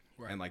them.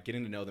 Right. And like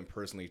getting to know them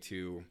personally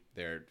too.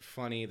 They're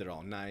funny, they're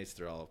all nice,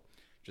 they're all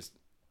just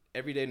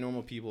everyday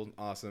normal people,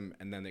 awesome.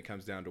 And then it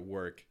comes down to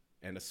work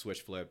and a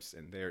switch flips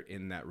and they're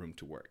in that room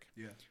to work.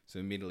 Yeah. So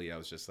immediately I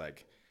was just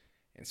like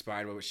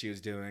inspired by what she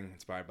was doing,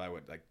 inspired by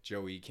what like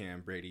Joey,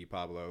 Cam, Brady,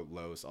 Pablo,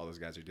 Los, all those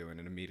guys are doing.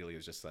 And immediately it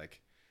was just like,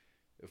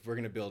 if we're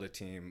going to build a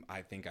team,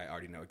 I think I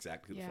already know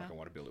exactly who the fuck I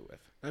want to build it with.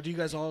 Now, do you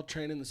guys all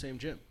train in the same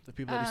gym? The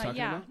people that he's talking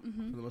about,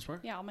 for the most part?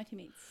 Yeah, all my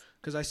teammates.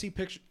 Because I see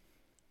pictures.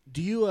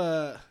 Do you,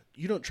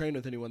 you don't train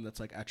with anyone that's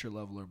like at your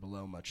level or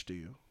below much, do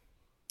you?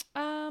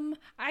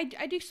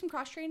 I do some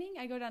cross training.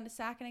 I go down to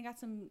SAC and I got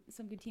some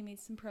good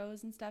teammates, some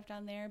pros and stuff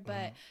down there.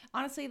 But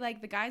honestly,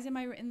 like the guys in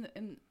my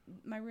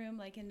room,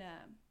 like in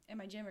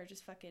my gym are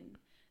just fucking.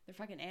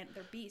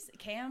 They're beasts.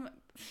 Cam,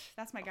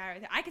 that's my guy right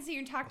there. I can sit here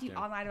and talk to you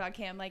all night about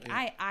Cam. Like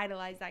I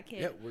idolize that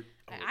kid. Yeah,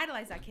 I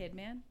idolize that kid,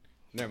 man.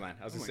 Never mind.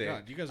 I was gonna say,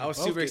 God, you guys I was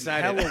both super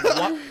getting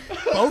excited.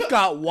 Both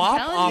got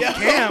wop off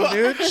Cam,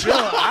 dude. Chill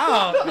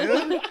out,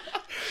 dude.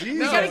 We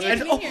gotta get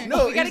him in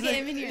here. We gotta get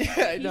him in here.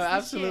 Yeah, He's no, the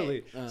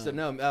absolutely. shit. So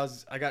no,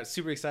 I got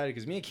super excited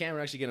because me and Cam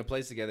were actually getting a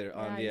place together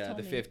on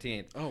the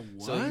 15th. Oh,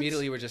 what? So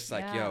immediately we're just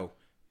like, yo,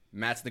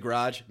 Matt's in the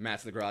garage,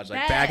 like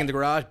Bet. bag in the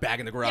garage,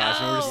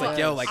 and we're just like,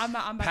 yo, like I'm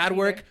about pad to be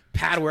work.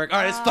 All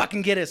right, let's Yeah.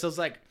 fucking get it. So it's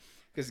like,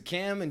 because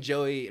Cam and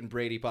Joey and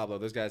Brady, Pablo,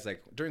 those guys,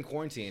 like during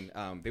quarantine,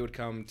 they would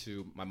come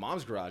to my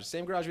mom's garage,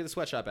 same garage we had the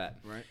sweatshop at.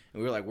 Right.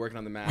 And we were like working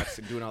on the mats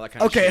and doing all that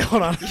kind of shit. Okay,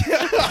 hold on.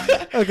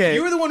 Okay.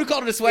 You were the one who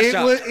called it a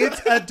sweatshop.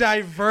 It's a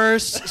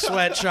diverse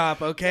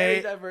sweatshop,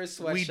 okay? Very diverse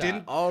sweatshop. We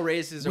didn't. All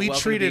races are We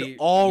welcome treated to be,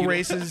 all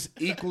races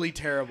equally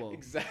terrible.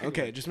 Exactly.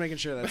 Okay, just making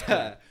sure that's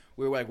clear.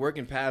 We were like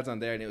working pads on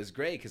there, and it was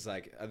great because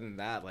like other than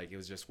that, like it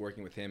was just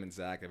working with him and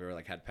Zach that we were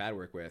like had pad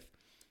work with.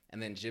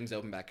 And then gyms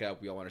open back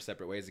up. We all went our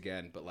separate ways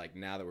again. But like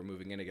now that we're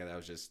moving in together, I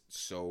was just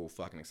so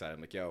fucking excited.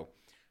 I'm like, yo,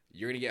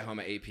 you're gonna get home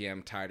at 8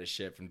 p.m. tired as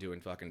shit from doing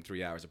fucking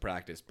 3 hours of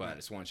practice. But I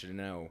just want you to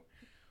know,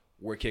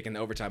 we're kicking the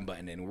overtime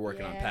button and we're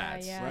working on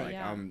pads.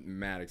 I'm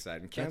mad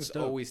excited. And Cam's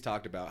always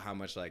talked about how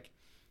much like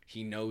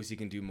he knows he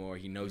can do more.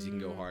 He knows he can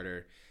go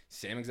harder.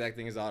 Same exact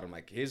thing as Autumn.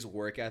 Like his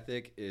work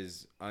ethic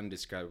is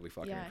undescribably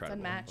fucking incredible. It's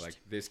unmatched. Like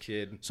this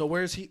kid. So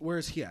where is he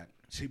at?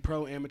 Is he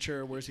pro,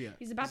 amateur? Where's he at?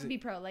 He's about to be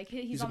pro. Like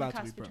he's on the about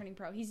to be cusp pro. of turning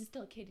pro. He's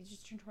still a kid. He's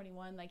just turned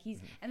 21. Like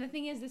and the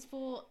thing is, this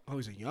fool. Oh,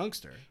 he's a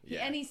youngster.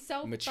 And he's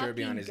so mature fucking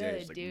beyond his good,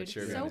 age. Like, dude.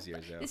 mature beyond his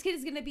years, this kid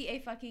is gonna be a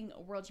fucking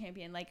world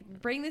champion. Like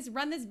run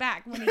this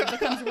back when he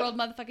becomes world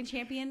motherfucking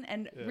champion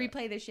and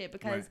replay this shit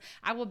because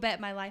I will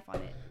bet my life on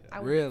it. I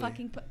will Really?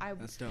 fucking put.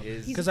 That's dope.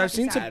 He's Because a I've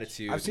seen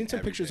fucking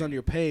some pictures on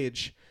your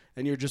page,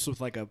 and you're just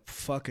with like a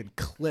fucking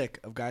clique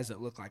of guys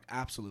that look like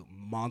absolute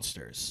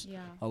monsters.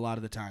 Yeah. A lot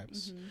of the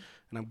times,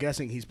 and I'm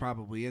guessing he's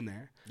probably in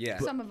there. Yeah.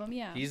 Some of them,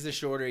 yeah. He's the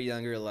shorter,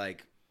 younger,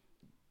 like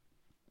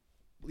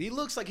he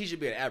looks like he should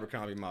be an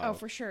Abercrombie model. Oh,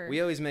 for sure.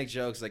 We always make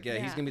jokes like, he's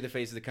Yeah. gonna be the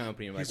face of the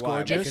company. I'm like, He's why?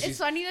 gorgeous. Because It's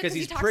funny because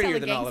he's he talks prettier hella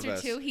than all of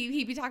gangster us. too.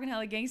 He be talking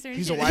hella gangster. And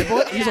He's a shit. white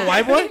boy? He's a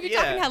white boy? He be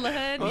Yeah. talking hella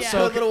hood. I'm yeah.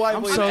 so little white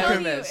I'm boy so down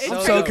telling there. you, It's it's I'm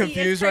so so dope. crazy.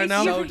 confused It's right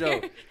now. crazy So over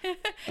here. dope.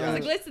 It's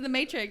like listen, the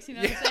Matrix. You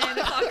know what I'm saying?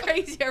 It's all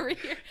crazy over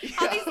here.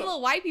 All these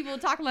little white people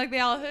talking like they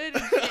all hood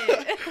and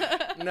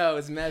shit. No,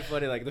 it's mad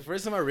funny. Like the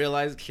first time I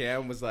realized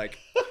Cam was like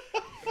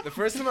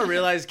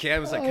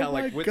kind of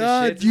like with the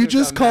shits. You and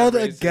just sound called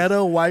mad a racist.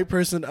 ghetto white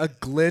person a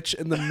glitch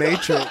in the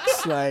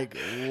Matrix. Like,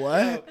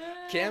 what?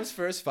 Cam's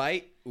first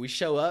fight, we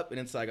show up and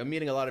it's like I'm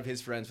meeting a lot of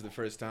his friends for the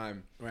first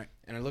time. Right.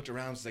 And I looked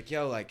around, and was like,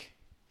 yo, like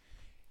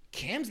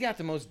Cam's got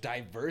the most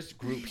diverse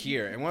group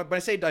here. And when I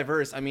say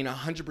diverse, I mean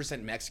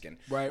 100% Mexican.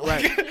 Right,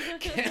 right.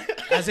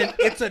 As in,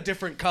 it's a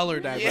different color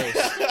diverse.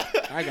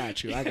 I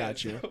got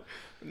you.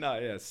 No,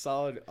 yeah,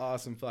 solid,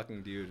 awesome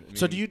fucking dude. I mean,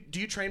 So do you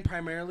train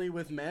primarily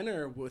with men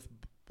or with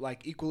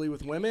like equally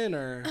with women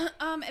or?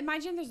 In my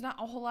gym, there's not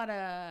a whole lot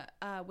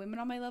of women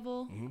on my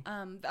level.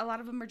 Mm-hmm. A lot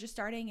of them are just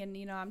starting,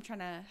 and I'm trying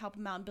to help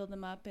them out and build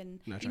them up. And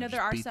Not there trying to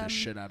are beat some. the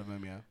shit out of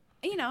him, yeah.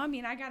 I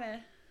mean, I gotta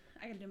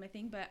do my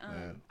thing, but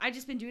Yeah. I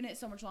just been doing it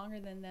so much longer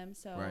than them,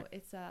 so Right.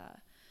 it's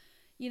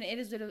it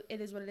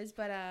is what it is.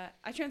 But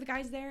I train with the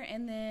guys there,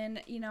 and then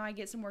I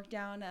get some work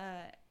down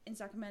in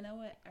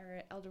Sacramento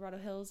or El Dorado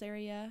Hills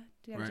area.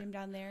 Do have a Right. gym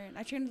down there, and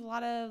I train with a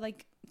lot of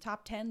like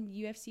top 10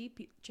 UFC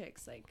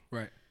chicks. Like,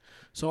 Right.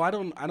 So I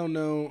don't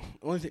know.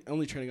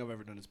 Only training I've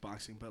ever done is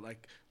boxing. But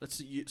like,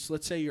 let's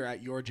say you're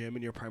at your gym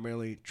and you're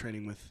primarily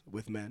training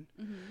with men.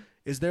 mm-hmm.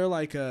 Is there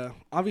like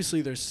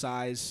obviously there's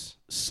size.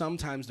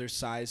 Sometimes there's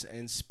size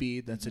and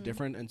speed that's a Mm-hmm.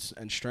 different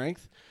and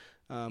strength.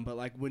 But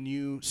like when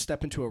you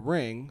step into a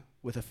ring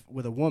with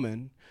a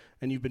woman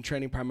and you've been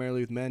training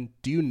primarily with men,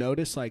 do you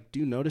notice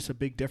a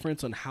big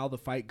difference on how the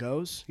fight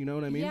goes? You know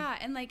what I mean? Yeah,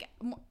 and like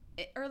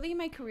early in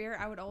my career,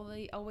 I would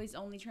always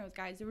only train with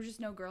guys. There were just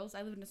no girls.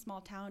 I lived in a small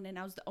town, and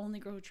I was the only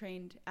girl who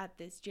trained at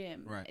this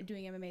gym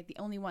doing MMA. The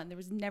only one. There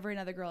was never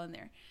another girl in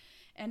there.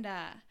 And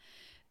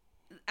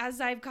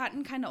as I've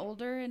gotten kind of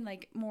older and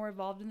like more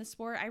involved in the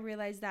sport, I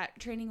realized that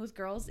training with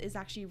girls is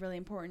actually really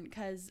important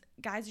because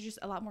guys are just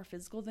a lot more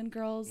physical than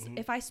girls. Mm-hmm.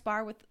 If I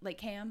spar with like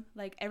Cam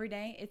like every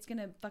day, it's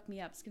gonna fuck me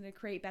up. It's gonna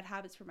create bad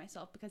habits for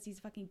myself because he's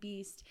a fucking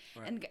beast.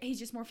 Right. And he's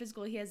just more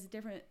physical. He has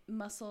different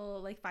muscle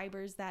like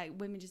fibers that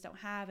women just don't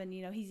have, and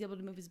he's able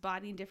to move his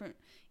body in different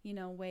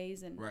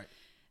ways. And Right.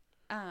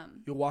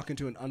 You'll walk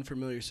into an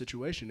unfamiliar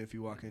situation if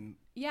you walk in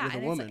with a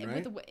and woman,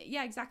 it's, right?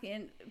 Yeah, exactly.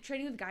 And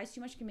training with guys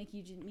too much can make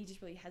me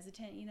just really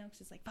hesitant,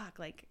 because it's like, fuck,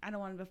 like I don't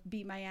want to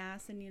beat my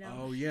ass, and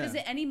Oh, yeah. because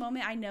at any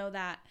moment I know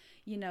that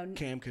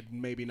Cam could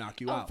maybe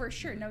knock you out. Oh, for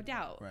sure, no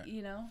doubt. Right.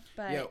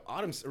 But Yeah,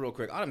 real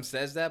quick. Autumn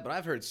says that, but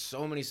I've heard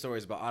so many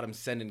stories about Autumn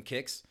sending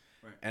kicks.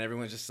 Right. And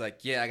everyone's just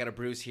like, yeah, I got a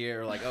bruise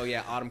here. Or like, oh,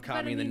 yeah, Autumn caught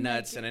But me I in the mean,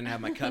 nuts like- and I didn't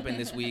have my cup in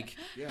this week.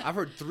 Yeah. I've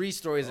heard 3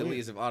 stories at yeah.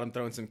 least of Autumn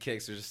throwing some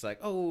kicks. They're just like,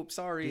 oh,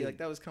 sorry. Dude. Like,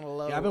 that was kind of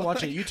low. Yeah, I've been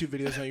watching YouTube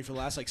videos on you for the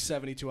last like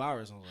 72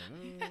 hours. I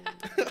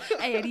was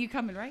like, hey, are you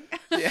coming right?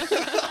 Yeah.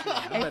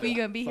 Hey, you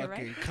gonna be here,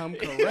 fucking right? come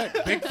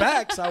correct. Big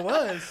facts. I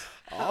was.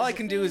 All I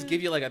can do is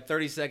give you like a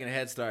 30-second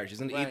head start. She's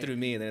going to Right. eat through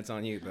me and then it's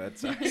on you. But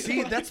sorry.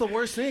 See, that's the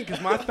worst thing because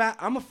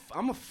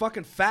I'm a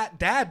fucking fat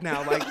dad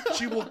now. Like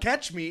she will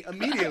catch me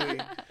immediately.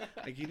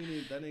 Like that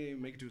didn't even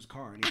make it to his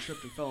car and he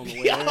tripped and fell on the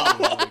way there. And,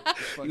 like,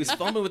 He was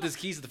fumbling with his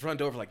keys at the front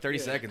door for like 30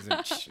 seconds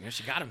and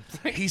she got him.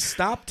 he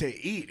stopped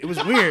to eat. It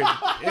was weird.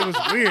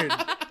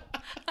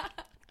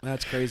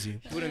 That's crazy.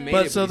 He would have made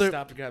But it, so but he there-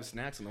 stopped to grab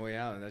snacks on the way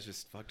out and that's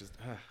just fucked us.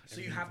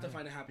 So you have to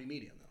find a happy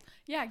medium though.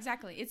 Yeah,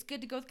 exactly. It's good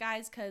to go with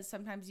guys because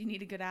sometimes you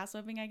need a good ass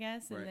whipping, I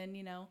guess, and Right.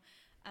 then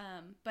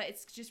but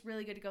it's just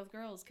really good to go with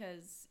girls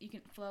because you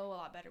can flow a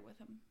lot better with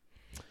them.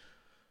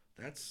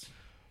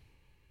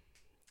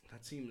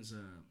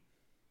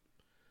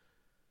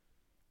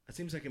 That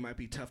seems like it might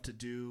be tough to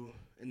do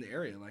in the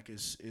area. Like,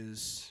 is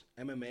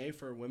MMA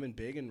for women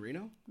big in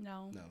Reno?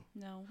 No.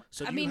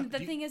 So I do you mean, ha- the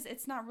do you- thing is,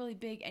 it's not really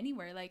big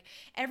anywhere. Like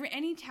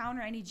any town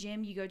or any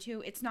gym you go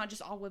to, it's not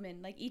just all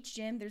women. Like each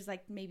gym, there's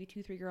like maybe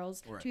 2-3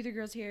 girls, Right. 2-3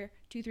 girls here,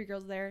 2-3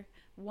 girls there,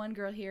 1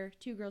 girl here,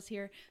 2 girls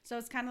here. So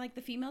it's kind of like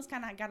the females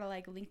kind of gotta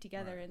like link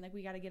together, Right. and like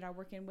we gotta get our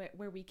work in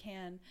where we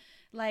can.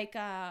 Like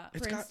for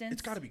instance,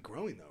 it's got to be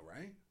growing though,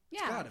 right?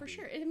 It's yeah, gotta for be.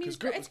 sure. I mean, it's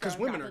Because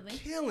growing women rapidly. are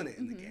killing it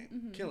in the Mhm,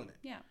 game, mhm. killing it.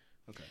 Yeah.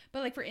 Okay. But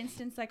like for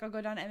instance, like I'll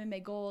go down to MMA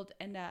Gold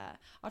and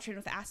I'll train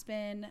with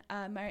Aspen,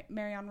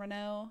 Marion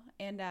Renault,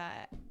 and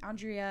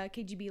Andrea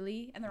KGB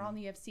Lee, and they're all in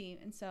the UFC.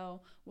 And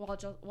so we'll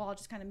all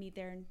just kind of meet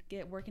there and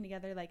get working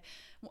together. Like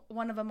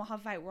one of them will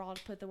have a fight, we'll all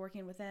put the work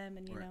in with them,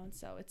 and Right. and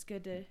so it's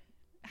good to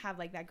have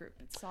like that group.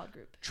 It's a solid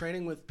group.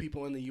 Training with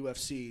people in the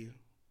UFC,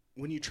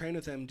 when you train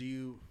with them, do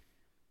you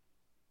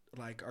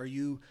like are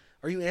you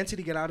antsy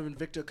to get out of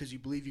Invicta because you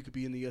believe you could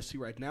be in the UFC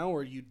right now,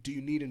 or do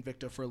you need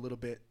Invicta for a little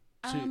bit?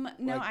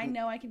 No, I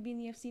know I can be in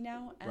the UFC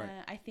now. Right.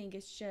 I think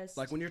it's just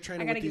Like when you're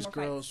training I with gotta these get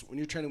more girls, fights. when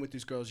you're training with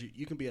these girls,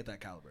 you can be at that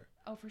caliber.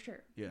 Oh, for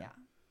sure. Yeah. Yeah.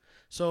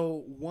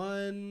 So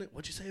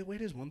what'd you say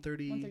weight is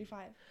 130?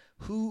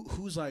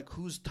 135.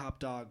 Who's top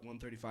dog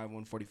 135,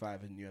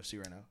 145 in UFC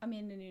right now?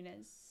 Amanda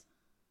Nunes.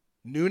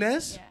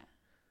 Nunes? Yeah.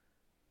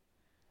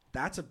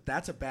 That's a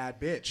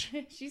bad bitch.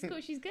 She's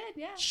cool. She's good.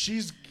 Yeah.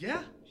 She's good.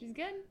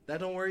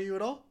 That don't worry you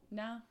at all?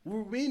 No.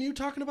 Were me and you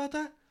talking about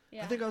that?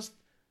 Yeah.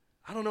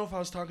 I don't know if I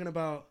was talking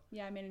about.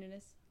 Yeah, Amanda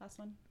Nunes. Last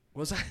one.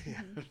 Was I?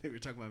 Yeah, I think we were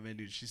talking about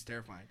Mandy. She's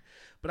terrifying.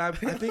 But I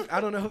think,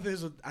 I don't know if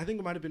I think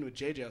it might have been with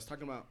JJ. I was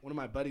talking about one of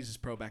my buddies is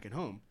pro back at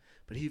home,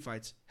 but he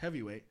fights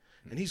heavyweight,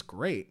 and he's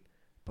great.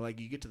 But, like,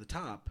 you get to the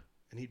top,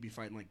 and he'd be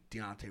fighting, like,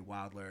 Deontay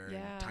Wilder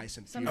and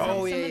Tyson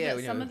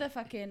Fury. Some of the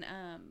fucking,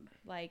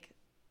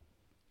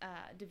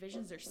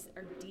 divisions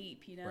are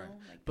deep, you know? Right.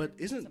 Like, but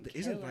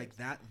isn't like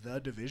that the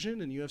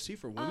division in UFC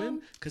for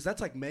women? Because that's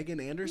like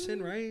Megan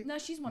Anderson, right? No,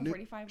 she's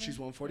 145. She's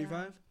 145?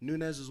 Yeah.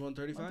 Nunes is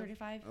 135?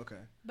 135.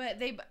 Okay.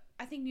 But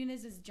I think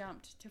Nunes has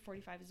jumped to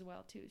 45 as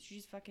well, too.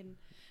 She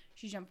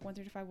jumped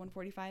 135,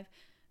 145.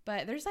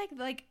 But there's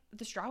like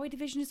the strawweight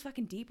division is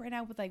fucking deep right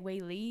now with like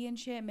Wei Li and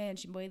shit. Man,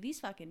 Wei Li's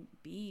fucking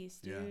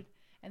beast, dude. Yeah.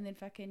 And then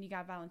fucking you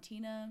got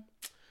Valentina.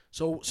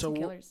 So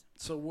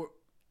we're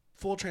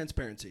full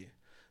transparency.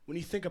 When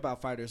you think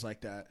about fighters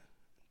like that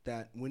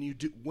when you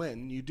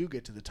do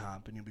get to the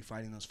top and you'll be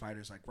fighting those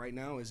fighters, like right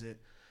now, is it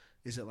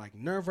like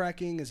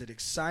nerve-wracking? Is it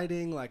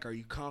exciting? Like, are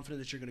you confident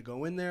that you're going to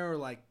go in there, or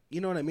like,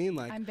 you know what I mean?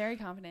 Like, I'm very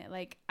confident.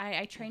 Like,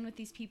 I train with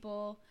these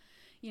people,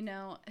 you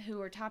know,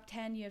 who are top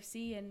 10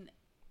 UFC, and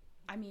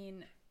I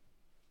mean,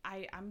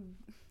 I'm.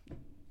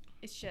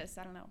 It's just,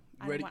 I don't know.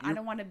 I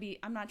don't want to be.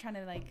 I'm not trying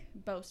to like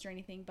boast or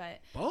anything, but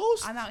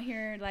boast. I'm out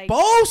here like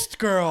boast,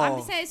 girl. I'm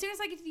just saying, as soon as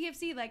I get to the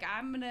UFC, like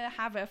I'm gonna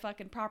have a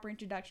fucking proper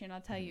introduction.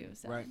 I'll tell you.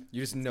 So. Right.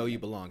 You just know you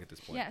belong at this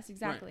point. Yes,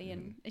 exactly, right.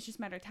 And it's just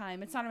a matter of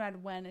time. It's not a matter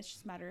of when. It's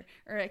just a matter,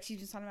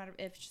 it's not a matter of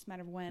if. It's just a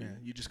matter of when. Yeah,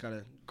 you just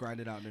gotta grind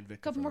it out and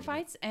Invicta. Couple more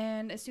fights,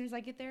 and as soon as I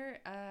get there,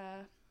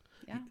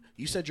 yeah.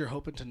 You said you're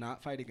hoping to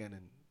not fight again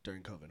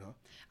during COVID, huh?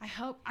 I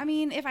hope. I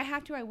mean, if I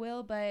have to, I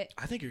will. But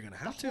I think you're gonna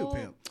have to,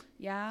 Pam.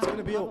 Yeah.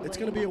 It's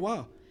gonna be a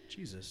while.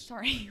 Jesus.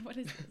 Sorry, what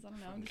is this? I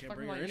don't know. I'm just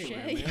fucking like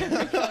shit.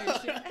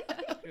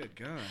 Good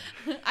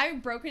God. I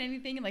haven't broken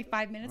anything in like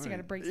 5 minutes. Right. I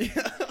gotta break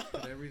something.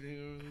 Put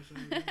everything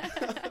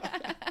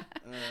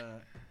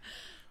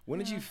When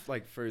did you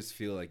like first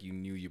feel like you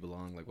knew you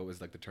belonged? Like, what was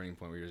like the turning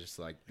point where you're just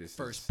like, this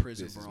first is,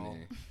 prison this brawl?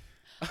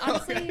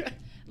 Honestly,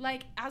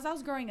 like as I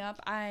was growing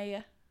up,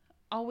 I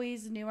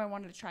always knew I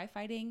wanted to try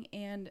fighting,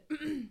 and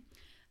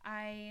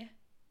I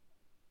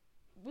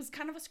was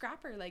kind of a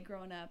scrapper like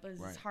growing up. It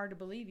was hard to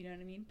believe, you know what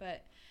I mean?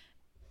 But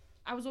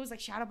I was always like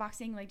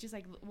shadowboxing, like just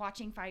like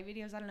watching fight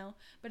videos. I don't know.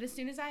 But as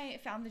soon as I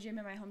found the gym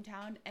in my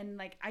hometown, and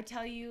like I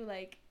tell you,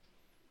 like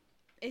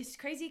it's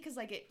crazy because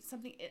like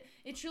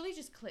it truly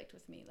just clicked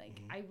with me. Like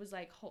I was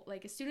like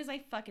as soon as I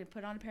fucking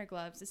put on a pair of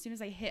gloves, as soon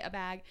as I hit a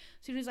bag,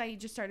 as soon as I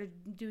just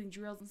started doing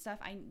drills and stuff,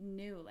 I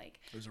knew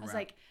like it was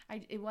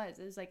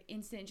like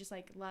instant, just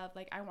like love.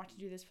 Like I want to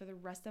do this for the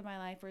rest of my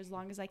life, for as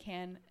long as I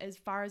can, as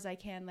far as I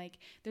can. Like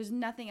there's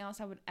nothing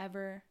else I would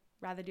ever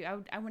rather do.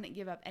 I wouldn't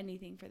give up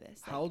anything for this.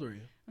 How old are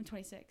you? I'm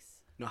 26.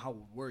 No, how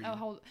old were you? Oh,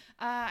 how old?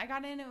 I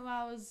got in when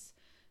I was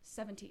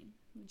 17.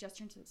 Just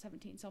turned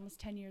 17, so almost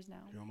 10 years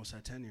now. You're almost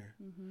at tenure.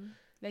 Mm-hmm.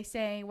 They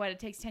say it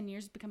takes 10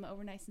 years to become an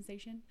overnight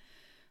sensation,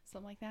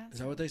 something like that. Is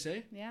that what they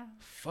say? Yeah.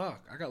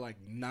 Fuck, I got like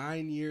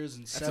 9 years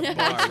and 7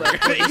 months.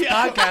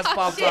 Podcast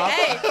popped off.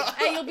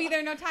 Hey, you'll be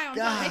there no time.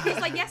 It feels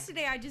like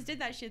yesterday I just did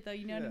that shit though.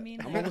 You know what I mean?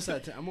 I'm almost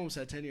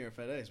at tenure at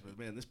FedEx, but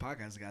man, this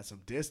podcast has got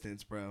some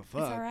distance, bro.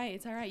 Fuck.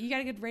 It's all right. You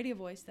got a good radio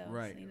voice though.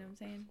 Right. So you know what I'm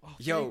saying? Oh,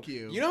 Yo, thank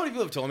you. You know how many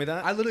people have told me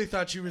that? I literally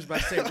thought you was about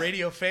to say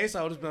radio face.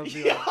 I was about to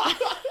be like,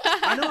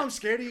 I know I'm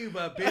scared of you,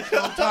 but bitch,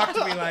 don't talk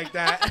to me like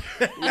that.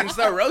 We can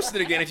start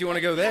roasting again if you want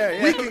to go there.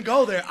 Yeah. We can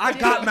go there. I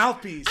got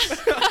mouthpiece.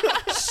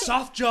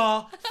 Soft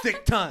jaw,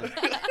 thick tongue.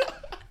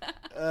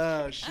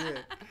 Oh shit.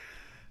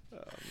 Oh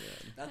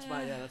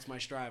man. That's my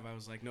strive. I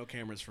was like, no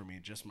cameras for me,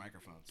 just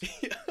microphones.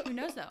 Who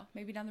knows though?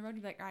 Maybe down the road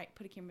you'll be like, all right,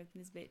 put a camera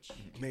in this bitch.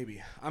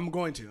 Maybe. I'm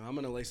going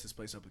to lace this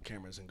place up with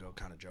cameras and go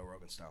kind of Joe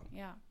Rogan style.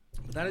 Yeah.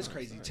 But that is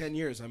crazy. 10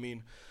 years. I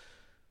mean,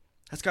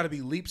 that's got to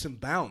be leaps and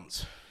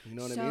bounds. You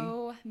know what I mean?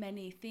 So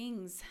many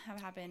things have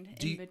happened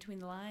in between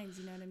the lines.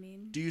 You know what I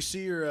mean? Do you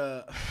see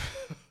your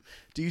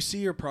do you see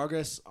your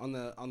progress on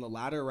the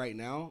ladder right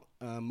now,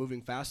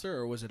 moving faster,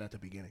 or was it at the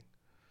beginning?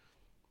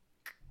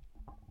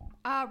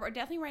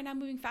 Definitely right now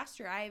moving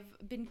faster. I've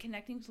been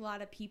connecting with a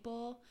lot of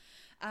people.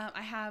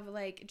 I have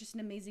like just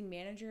an amazing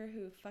manager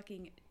who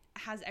fucking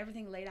has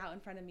everything laid out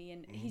in front of me,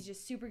 and he's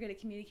just super good at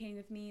communicating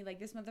with me. Like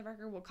this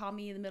motherfucker will call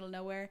me in the middle of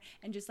nowhere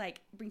and just like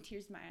bring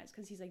tears to my eyes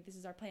because he's like, this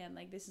is our plan,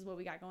 like this is what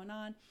we got going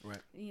on. Right.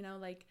 You know,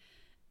 like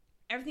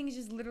everything is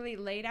just literally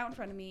laid out in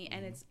front of me,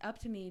 and it's up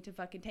to me to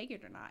fucking take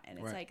it or not. And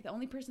it's like the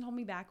only person holding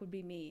me back would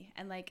be me,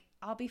 and like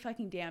I'll be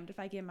fucking damned if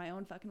I get in my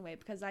own fucking way,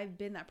 because I've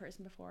been that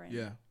person before.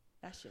 And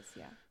that's just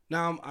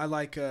Now I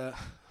like you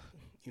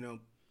know,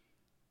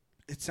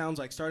 it sounds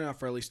like starting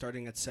off early,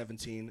 starting at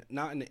 17,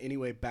 not in any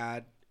way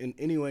bad, in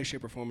any way,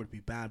 shape, or form would be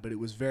bad, but it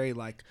was very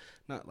like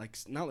not like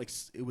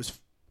it was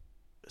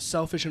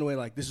selfish in a way,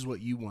 like this is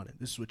what you wanted.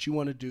 This is what you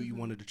want to do. You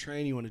wanted to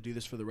train. You want to do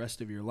this for the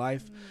rest of your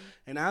life.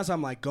 And as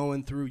I'm like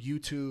going through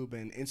YouTube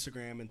and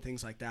Instagram and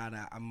things like that,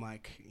 I'm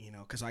like, you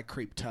know, because I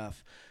creep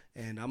tough.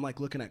 And I'm like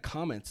looking at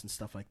comments and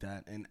stuff like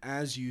that. And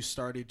as you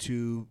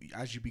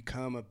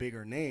become a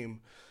bigger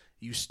name,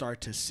 you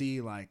start to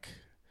see like,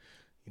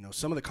 you know,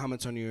 some of the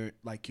comments on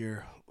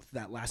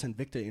that last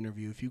Invicta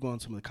interview, if you go on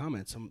some of the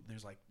comments,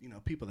 there's like, you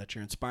know, people that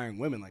you're inspiring,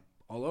 women like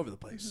all over the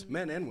place,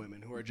 men and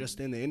women who are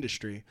just in the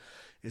industry.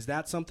 Is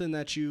that something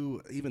that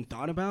you even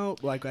thought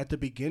about like at the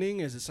beginning?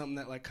 Is it something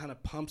that like kind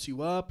of pumps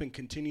you up and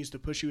continues to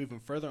push you even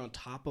further on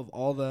top of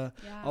all the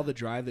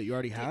drive that you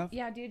already have?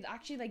 Yeah, dude,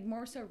 actually like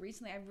more so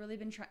recently I've really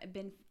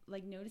been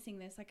like noticing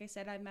this. Like I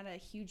said, I'm at a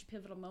huge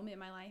pivotal moment in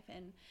my life,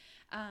 and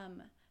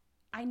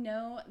I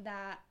know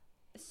that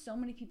so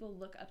many people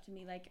look up to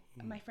me. Like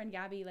my friend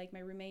Gabby, like my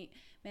roommate,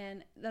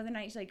 man, the other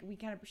night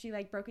she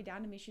like broke it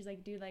down to me. She's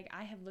like, dude, like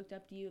I have looked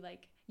up to you,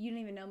 like you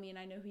didn't even know me and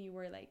I know who you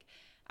were. Like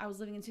I was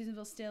living in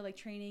Susanville still, like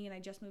training, and I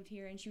just moved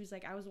here. And she was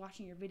like, I was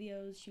watching your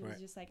videos. She was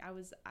just like, I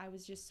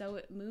was just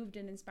so moved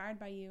and inspired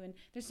by you. And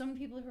there's so many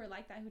people who are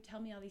like that, who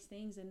tell me all these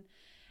things.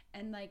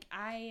 And like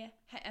I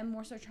am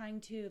more so trying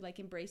to like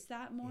embrace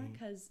that more,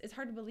 because it's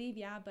hard to believe,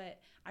 but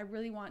I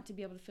really want to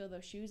be able to fill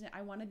those shoes, and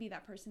I want to be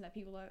that person that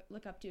people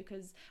look up to,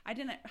 because I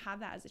didn't have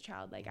that as a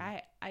child. Like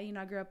I you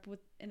know, I grew up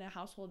in a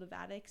household of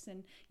addicts,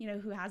 and you know,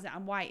 who has it?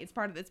 I'm white. It's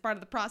part of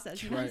the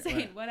process. You know what I'm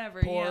saying?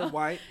 Whatever. Poor, you know?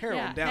 white,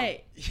 heroin down.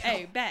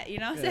 Hey, bet. You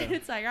know what I'm saying?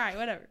 It's like, all right,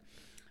 whatever.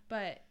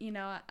 But you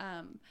know,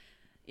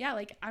 yeah,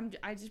 like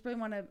I just really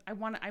want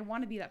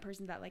to be that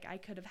person that like I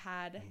could have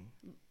had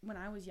when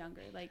I was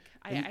younger. Like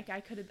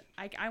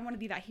I want to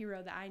be that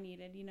hero that I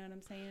needed. You know what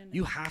I'm saying?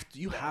 You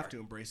have to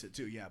embrace it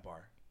too. Yeah,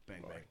 bar,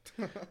 bang,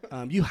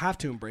 bang. You have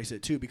to embrace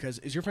it too, because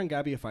is your friend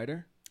Gabby a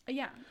fighter?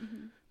 Yeah.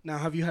 Now,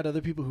 have you had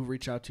other people who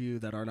reach out to you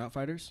that are not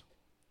fighters?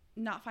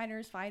 Not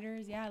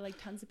fighters, yeah,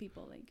 like tons of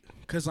people. Like,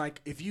 because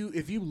like if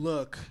you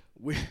look,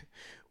 we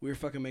were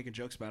fucking making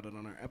jokes about it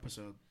on our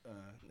episode,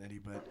 Eddie,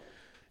 but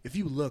if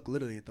you look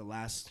literally at the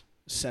last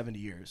 70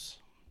 years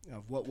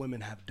of what women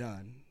have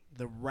done,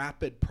 the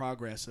rapid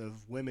progress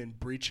of women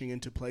breaching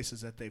into places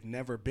that they've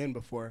never been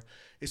before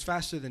is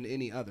faster than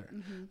any other.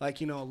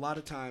 Like, you know, a lot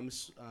of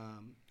times,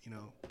 you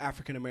know,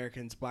 African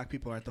Americans, black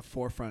people are at the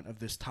forefront of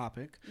this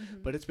topic,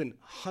 but it's been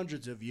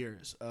hundreds of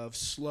years of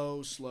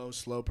slow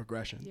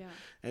progression. Yeah.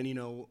 And, you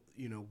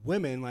know,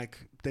 women, like,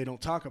 they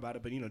don't talk about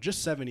it, but, you know,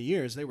 just 70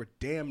 years, they were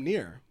damn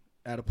near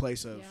at a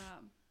place of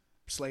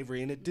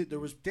slavery, and there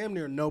was damn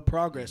near no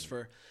progress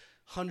for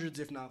hundreds,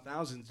 if not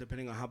thousands,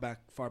 depending on how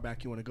far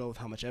back you want to go with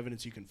how much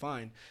evidence you can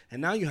find. And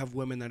now you have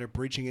women that are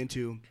breaching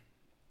into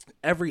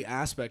every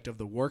aspect of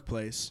the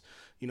workplace.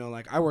 You know,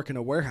 like I work in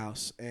a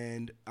warehouse,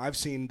 and I've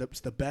seen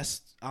the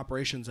best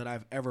operations that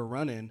I've ever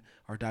run in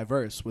are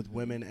diverse with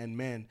women and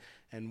men,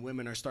 and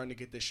women are starting to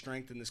get this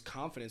strength and this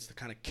confidence to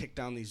kind of kick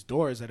down these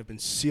doors that have been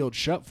sealed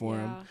shut for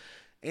them.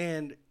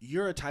 And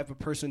you're a type of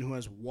person who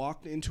has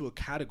walked into a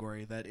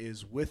category that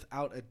is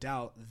without a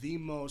doubt the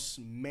most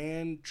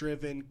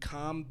man-driven,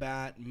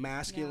 combat,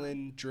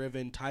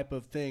 masculine-driven type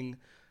of thing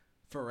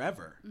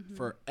forever.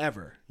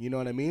 You know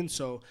what I mean?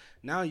 So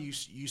now you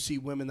see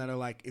women that are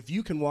like, if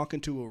you can walk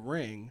into a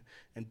ring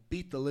and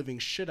beat the living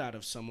shit out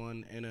of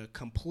someone in a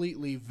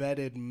completely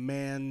vetted,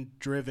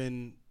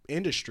 man-driven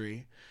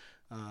industry,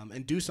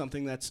 and do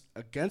something that's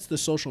against the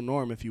social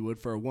norm, if you would,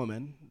 for a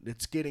woman.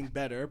 It's getting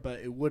better, but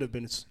it would have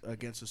been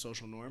against the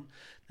social norm.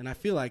 And I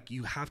feel like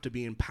you have to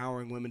be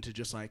empowering women to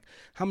just like,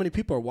 how many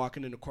people are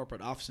walking into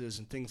corporate offices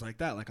and things like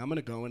that? Like, I'm going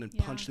to go in and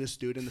punch this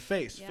dude in the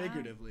face,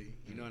 figuratively.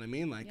 You know what I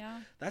mean? Like,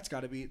 that's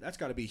got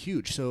to be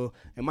huge. So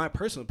in my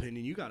personal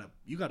opinion, you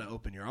gotta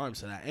open your arms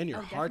to that and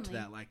your heart to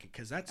that, like,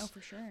 because that's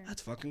for sure.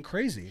 That's fucking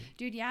crazy.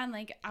 Dude, yeah. And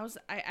like,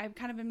 I've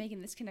kind of been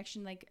making this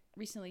connection like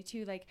recently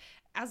too. Like,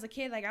 as a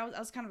kid, like I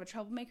was kind of a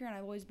troublemaker, and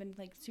I've always been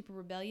like super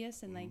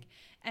rebellious, and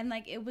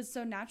like it was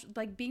so natural.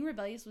 Like being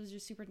rebellious was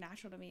just super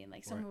natural to me, and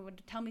like someone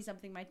would tell me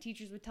something, my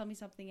teachers would tell me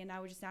something, and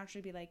I would just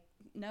naturally be like,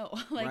 no,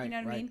 like you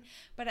know what I mean.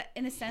 But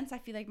in a sense, I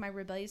feel like my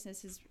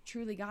rebelliousness has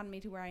truly gotten me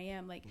to where I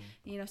am. Like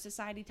you know,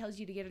 society tells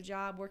you to get a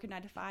job, work a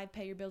 9 to 5,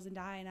 pay your bills, and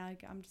die, and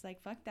I'm just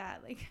like, fuck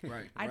that. Like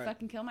I'd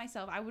fucking kill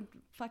myself. I would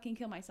fucking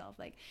kill myself.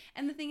 Like,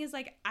 and the thing is,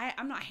 like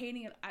I'm not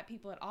hating at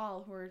people at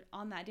all who are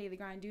on that daily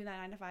grind doing that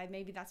 9 to 5.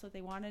 Maybe that's what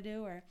they want to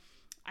do, or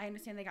I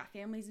understand they got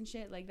families and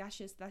shit. Like that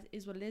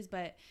is what it is.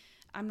 But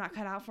I'm not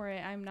cut out for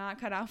it. I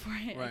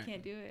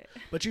can't do it.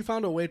 But you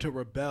found a way to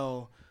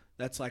rebel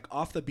that's like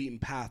off the beaten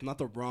path, not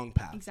the wrong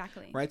path.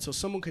 Exactly. Right? So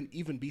someone can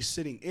even be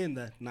sitting in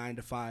the 9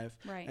 to 5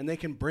 right. and they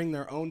can bring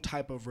their own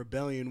type of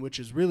rebellion, which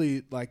is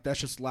really like, that's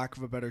just lack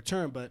of a better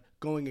term, but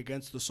going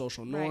against the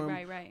social norm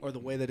right. or the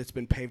way that it's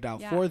been paved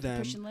out for them,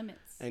 pushing limits.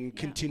 And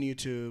continue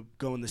to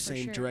go in the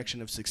same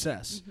direction of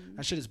success.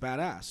 That shit is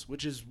badass,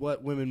 which is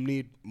what women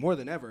need more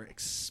than ever,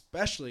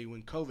 especially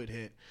when COVID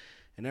hit.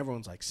 And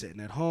everyone's like sitting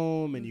at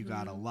home, and you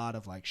got a lot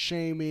of like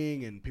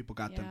shaming, and people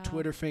got them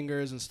Twitter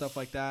fingers and stuff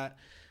like that.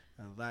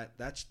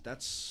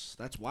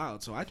 That's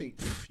wild. So I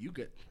think you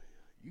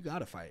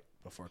gotta fight.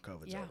 before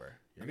COVID's Yeah. over.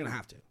 You're gonna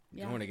have to.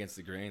 Yeah. Going against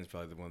the grain is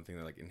probably the one thing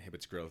that like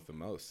inhibits growth the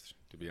most,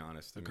 to be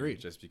honest. I mean, Agreed.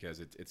 just because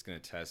it's going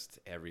to test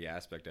every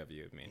aspect of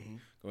you. I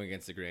mean, going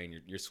against the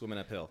grain, you're swimming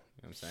uphill.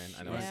 You know what I'm saying?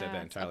 I know I said Yeah,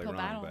 that it's entirely uphill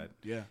wrong, battle.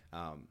 but Yeah.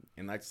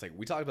 and that's like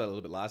we talked about it a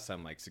little bit last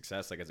time. Like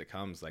success, like as it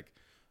comes, like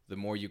the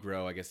more you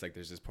grow, I guess like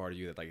there's this part of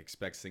you that like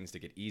expects things to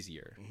get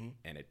easier,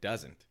 and it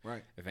doesn't.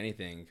 Right. If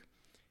anything,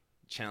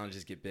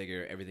 challenges get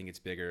bigger, everything gets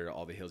bigger,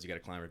 all the hills you got to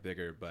climb are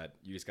bigger, but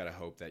you just got to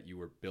hope that you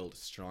were built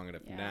strong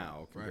enough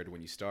now compared to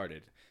when you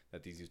started,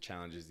 that these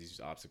challenges,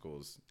 these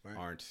obstacles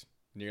aren't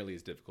nearly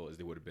as difficult as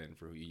they would have been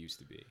for who you used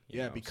to be. You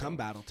know? Become So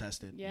battle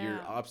tested. Yeah.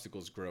 your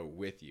obstacles grow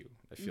with you.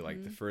 I feel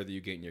like the further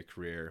you get in your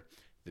career,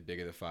 the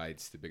bigger the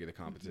fights, the bigger the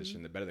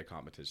competition, the better the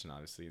competition,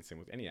 obviously, and same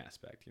with any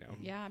aspect, you know?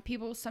 Yeah,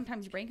 people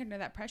sometimes break under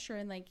that pressure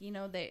and like, you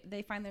know,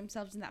 they find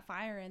themselves in that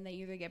fire and they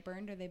either get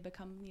burned or they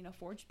become, you know,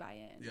 forged by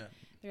it. And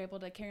they're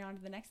able to carry on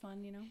to the next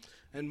one, you know?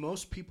 And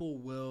most people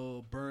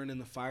will burn in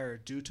the fire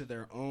due to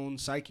their own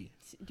psyche.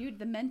 Dude,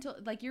 the mental,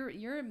 like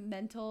your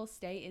mental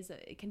state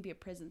it can be a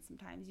prison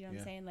sometimes, you know what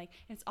I'm saying? Like,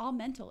 it's all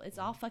mental. It's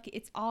all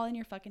it's all in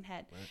your fucking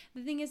head. Right.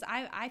 The thing is,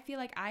 I feel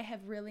like I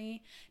have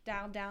really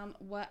dialed down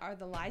what are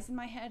the lies in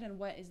my head and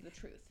what is the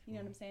truth. You know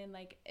what I'm saying?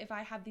 Like, if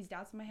I have these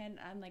doubts in my head,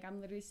 I'm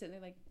literally sitting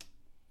there like,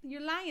 you're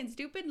lying,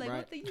 stupid. Like,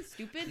 what are you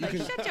stupid? Like,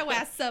 shut your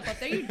ass up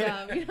there, you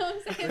dumb. You know what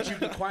I'm saying? But you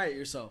can quiet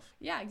yourself.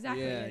 Yeah,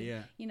 exactly. Yeah, and,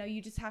 yeah. You know,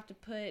 you just have to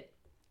put,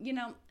 you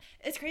know,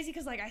 it's crazy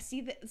because, like, I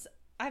see this,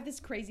 I have this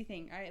crazy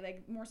thing, all right?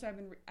 Like, more so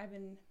I've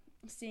been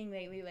seeing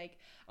lately, like,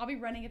 I'll be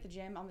running at the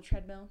gym on the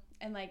treadmill,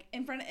 and, like,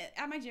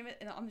 at my gym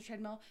on the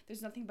treadmill,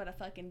 there's nothing but a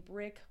fucking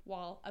brick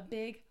wall, a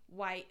big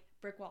white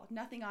brick wall,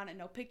 nothing on it,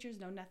 no pictures,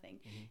 no nothing,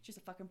 just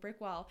a fucking brick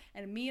wall,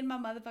 and me and my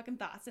motherfucking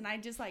thoughts, and I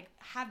just like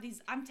have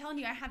these, I'm telling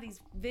you, I have these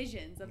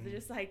visions of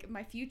just like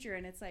my future,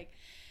 and it's like,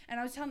 and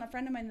I was telling a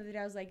friend of mine the other day,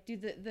 I was like,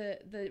 dude,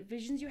 the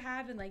visions you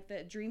have and like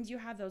the dreams you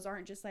have, those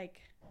aren't just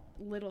like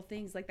little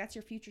things, like that's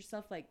your future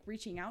self like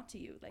reaching out to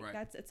you, like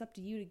it's up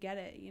to you to get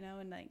it, you know,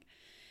 and like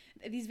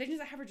these visions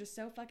I have are just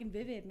so fucking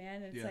vivid,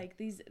 man. It's like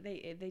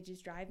they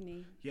just drive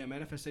me. Yeah,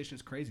 manifestation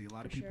is crazy. A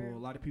lot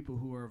of people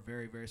who are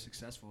very, very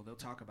successful, they'll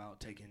talk about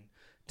taking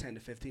 10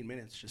 to 15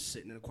 minutes just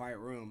sitting in a quiet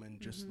room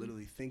and just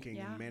literally thinking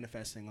and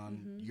manifesting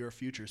on your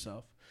future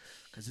self,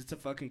 because it's a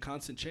fucking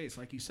constant chase.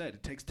 Like you said,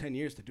 it takes 10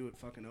 years to do it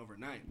fucking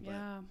overnight,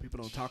 but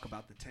people don't talk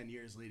about the 10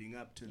 years leading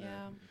up to the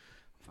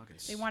fucking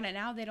they want it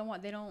now. They don't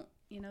want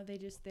you know, they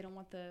don't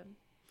want the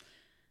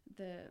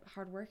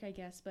hard work, I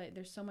guess, but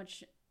there's so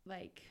much,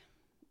 like,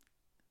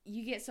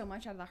 you get so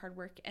much out of the hard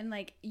work, and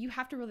like you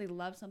have to really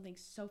love something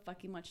so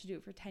fucking much to do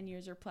it for 10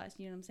 years or plus,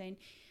 you know what I'm saying?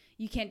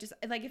 You can't just,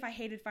 like, if I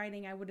hated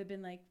fighting, I would have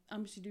been like,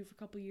 I'm just gonna do it for a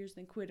couple of years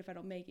then quit if I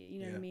don't make it, you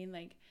know what I mean?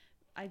 Like,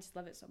 I just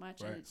love it so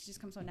much, and it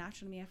just comes so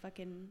natural to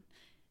me.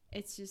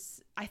 It's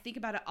just, I think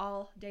about it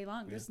all day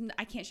long.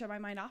 I can't shut my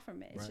mind off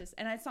from it. It's just,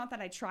 and it's not that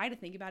I try to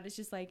think about it. It's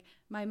just like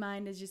my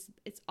mind is just,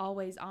 it's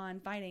always on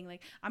fighting.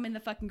 Like, I'm in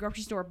the fucking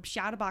grocery store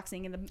shadow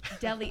boxing in the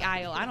deli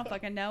aisle. I don't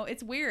fucking know.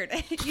 It's weird.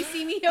 You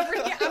see me over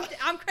here.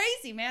 I'm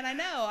crazy, man. I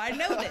know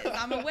this.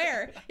 I'm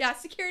aware. Yeah,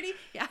 security.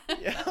 Yeah.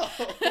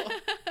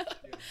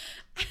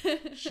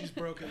 She's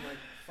broken like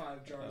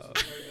 5 jars of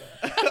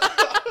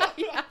Play-Doh.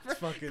 Yeah, for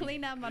fucking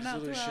clean up my there's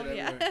mouth. literally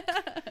shit 12,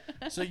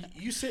 yeah. So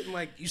you sit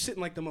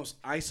in like the most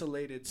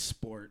isolated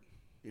sport,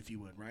 if you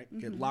would, right?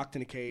 Get locked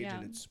in a cage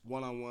and it's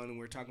one-on-one, and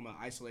we're talking about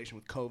isolation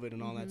with COVID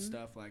and all that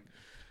stuff. Like,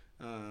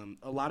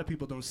 a lot of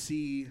people don't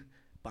see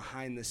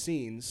behind the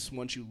scenes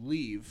once you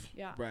leave,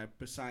 right?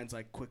 Besides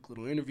like quick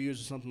little interviews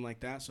or something like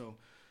that. So,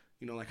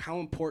 you know, like how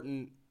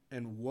important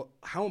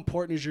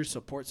is your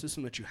support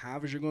system that you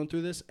have as you're going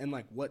through this, and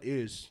like what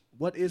is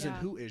and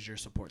who is your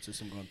support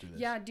system going through this?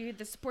 Yeah, dude,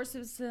 the support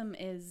system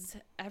is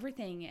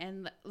everything.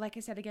 And like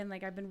I said, again,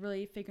 like I've been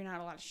really figuring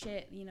out a lot of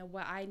shit, you know,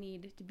 what I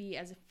need to be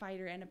as a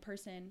fighter and a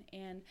person.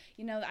 And,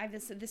 you know, I have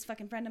this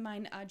fucking friend of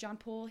mine, John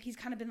Poole, he's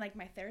kind of been like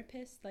my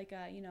therapist, like,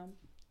 you know,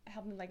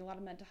 helping me like a lot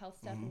of mental health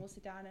stuff, and we'll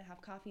sit down and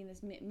have coffee,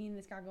 and me and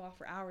this guy go off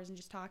for hours and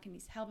just talk, and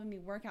he's helping me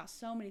work out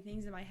so many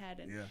things in my head,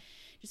 and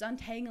just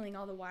untangling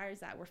all the wires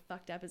that were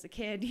fucked up as a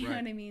kid, you know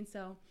what I mean?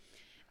 So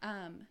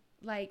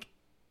like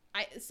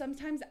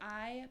sometimes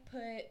I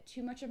put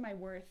too much of my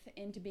worth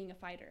into being a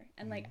fighter,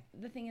 and like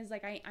the thing is,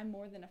 like I'm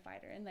more than a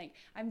fighter, and like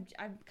I'm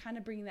kind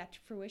of bringing that to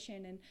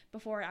fruition. And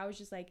before I was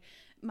just like,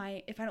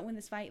 if I don't win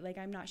this fight, like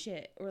I'm not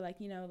shit, or like,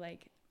 you know,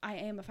 like I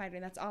am a fighter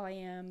and that's all I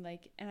am,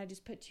 like, and I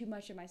just put too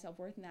much of my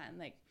self-worth in that, and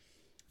like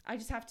I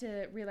just have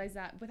to realize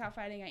that without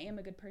fighting I am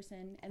a good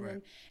person. And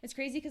then it's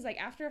crazy because like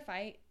after a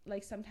fight,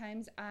 like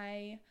sometimes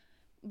I'm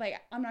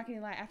not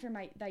gonna lie, after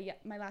my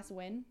last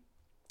win,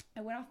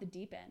 I went off the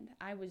deep end.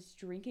 I was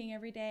drinking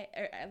every day,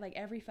 like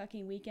every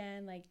fucking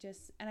weekend, like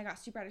just, and I got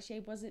super out of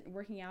shape, wasn't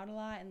working out a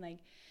lot, and like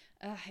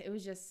it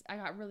was just, I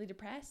got really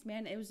depressed,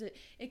 man.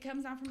 It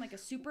comes down from like a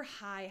super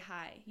high.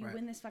 You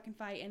win this fucking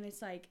fight, and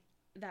it's like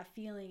that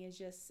feeling is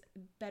just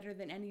better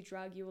than any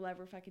drug you will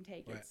ever fucking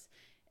take. It's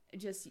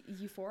just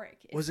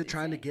euphoric. Was it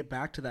trying to get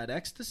back to that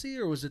ecstasy,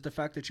 or was it the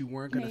fact that you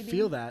weren't going to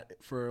feel that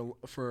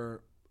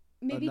for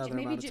maybe another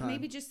amount of time.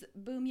 maybe just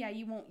boom, yeah,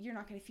 you're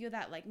not gonna feel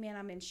that like, man,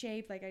 I'm in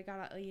shape, like I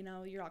got,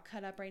 you're all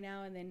cut up right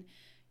now, and then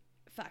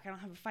fuck, I don't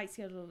have a fight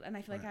scheduled, and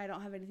I feel like I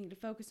don't have anything to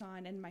focus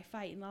on in my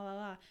fight, and la la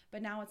la.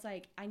 But now it's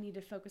like I need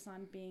to focus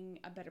on being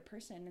a better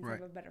person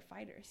instead of a better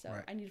fighter. So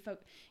I need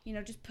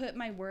to just put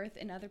my worth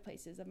in other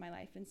places of my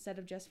life instead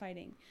of just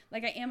fighting.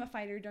 Like, I am a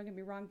fighter, don't get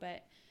me wrong,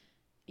 but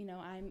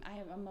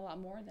I'm a lot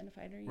more than a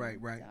fighter. Right.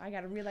 So I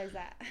got to realize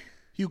that.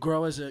 You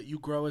grow as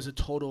a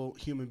total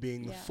human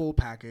being, the full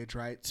package,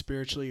 right?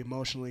 Spiritually,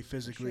 emotionally,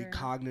 physically,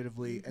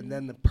 cognitively, and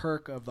then the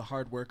perk of the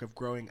hard work of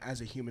growing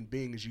as a human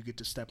being is you get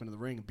to step into the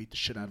ring and beat the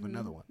shit out of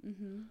another one.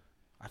 Mm-hmm.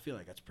 I feel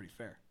like that's pretty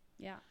fair.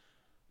 Yeah.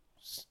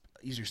 It's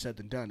easier said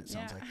than done, it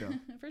sounds like, though.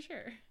 For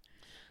sure.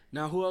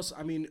 Now, who else?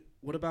 I mean,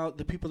 what about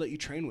the people that you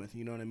train with?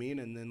 You know what I mean?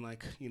 And then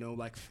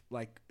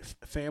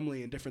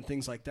family and different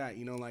things like that.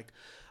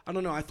 I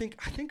don't know. I think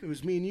it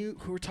was me and you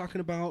who were talking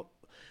about.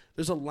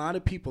 There's a lot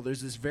of people.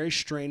 There's this very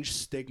strange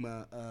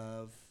stigma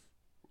of,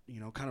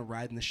 kind of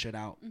riding the shit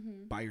out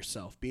by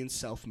yourself, being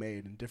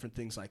self-made and different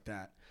things like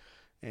that.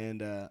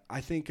 And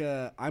I think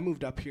I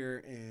moved up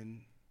here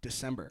in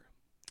December,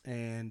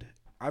 and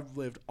I've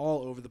lived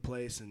all over the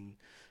place and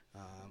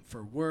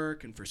for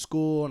work and for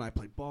school, and I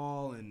played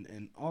ball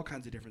and all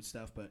kinds of different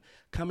stuff. But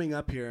coming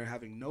up here,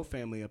 having no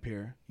family up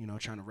here,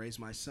 trying to raise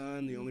my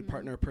son, the only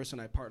person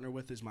I partner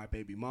with is my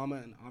baby mama.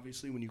 And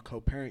obviously when you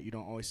co-parent, you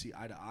don't always see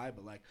eye to eye,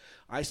 but like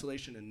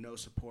isolation and no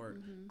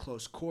support,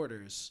 close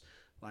quarters,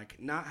 like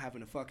not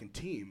having a fucking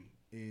team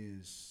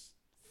is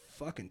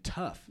fucking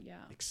tough. Yeah.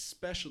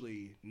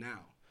 Especially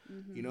now.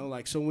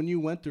 So when you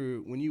went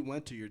to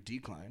your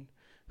decline,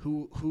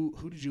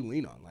 who did you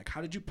lean on? Like,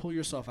 how did you pull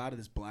yourself out of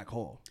this black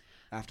hole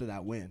after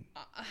that win?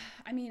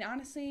 I mean,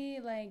 honestly,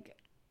 like,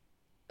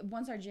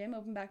 once our gym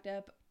opened back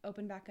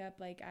up,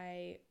 like,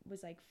 I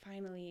was like,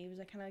 finally, it was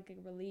like kind of like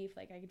a relief.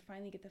 Like, I could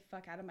finally get the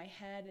fuck out of my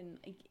head and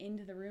like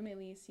into the room at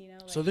least,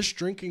 Like, so this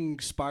drinking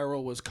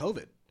spiral was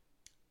COVID.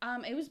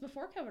 It was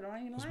before COVID. I'm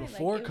not even lying.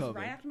 Before COVID. It was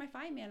right after my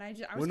fight, man. I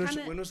was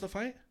when was the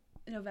fight?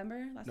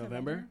 November. Last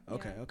November.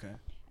 Okay. Yeah. Okay.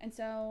 And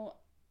so.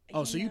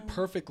 So you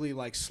perfectly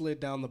like slid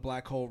down the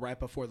black hole right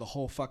before the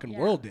whole fucking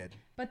world did.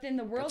 But then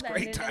the world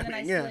ended, and then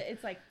I slid.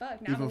 It's like, fuck,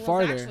 now even the world's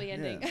farther. actually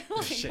ending. Yeah.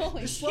 Like,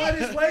 holy the shit. slide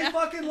is way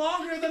fucking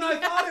longer than I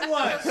thought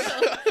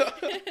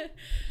it was.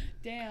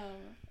 Damn.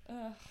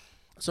 Ugh.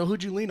 So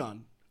who'd you lean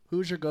on?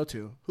 Who's your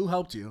go-to? Who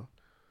helped you?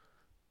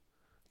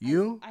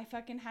 You? I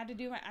fucking had to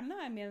do my. I don't know.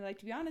 I mean, like,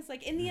 to be honest,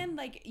 like in the end,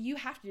 like you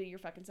have to do your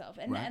fucking self,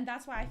 and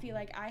that's why I feel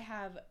like I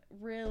have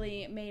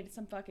really made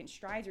some fucking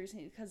strides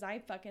recently because I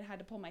fucking had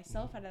to pull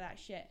myself out of that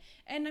shit.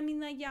 And I mean,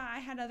 like, yeah, I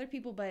had other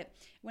people, but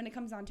when it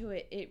comes down to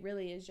it, it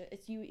really is just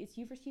it's you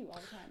versus you all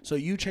the time. So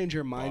you change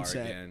your mindset.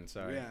 Bar again.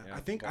 Sorry. Yeah,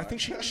 I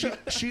think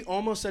she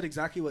almost said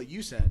exactly what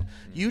you said.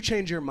 You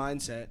change your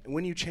mindset.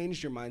 When you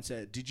changed your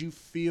mindset, did you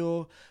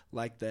feel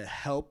like the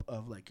help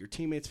of like your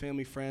teammates,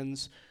 family,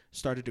 friends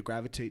started to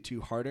gravitate to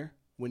you harder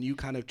when you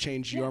kind of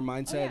changed your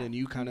mindset and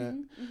you kind of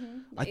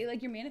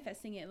like you're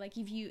manifesting it. Like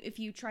if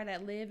you try to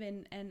live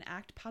and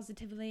act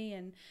positively,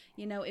 and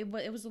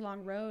it was a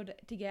long road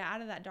to get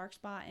out of that dark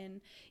spot,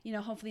 and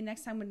hopefully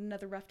next time when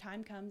another rough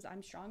time comes,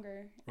 I'm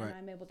stronger and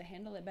I'm able to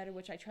handle it better,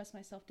 which I trust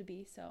myself to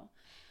be. So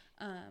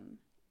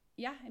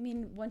yeah, I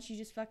mean, once you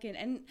just fucking,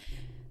 and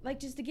like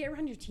just to get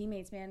around your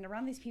teammates, man,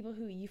 around these people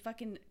who you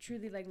fucking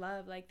truly like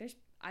love, like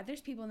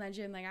there's people in that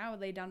gym like I would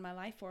lay down my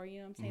life for, you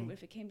know what I'm saying? But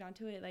if it came down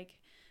to it, like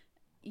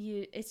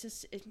it's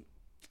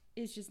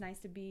just nice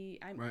to be.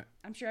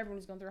 I'm sure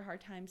everyone's going through a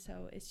hard time,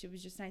 so it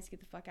was just nice to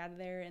get the fuck out of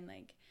there and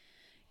like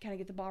kind of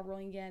get the ball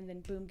rolling again. Then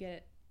boom,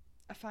 get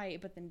a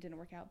fight, but then it didn't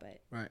work out.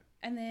 But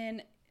and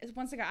then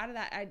once I got out of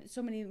that,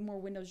 so many more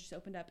windows just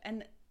opened up,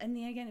 and then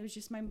again, it was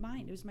just my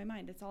mind. It was my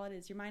mind. That's all it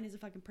is. Your mind is a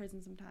fucking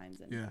prison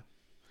sometimes. And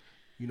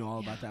you know all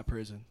about that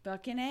prison.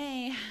 Fucking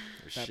A.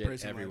 There's shit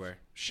prison everywhere.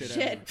 Shit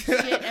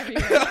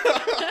everywhere.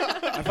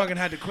 I fucking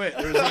had to quit.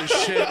 There was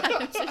shit.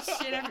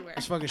 Just shit everywhere.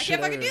 There's fucking I shit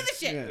can't fucking do this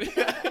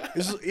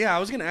shit. Yeah. I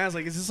was gonna ask,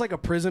 like, is this like a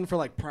prison for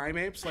like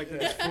primates, like they're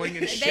just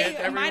flinging shit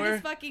everywhere? Mine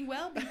is fucking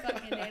be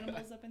fucking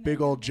animals up in there. Big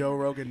old Joe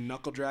Rogan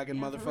knuckle dragging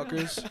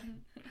motherfuckers.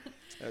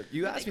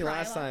 You asked me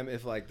last time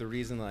if like the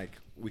reason like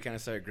we kind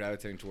of started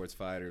gravitating towards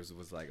fighters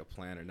was like a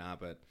plan or not,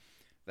 but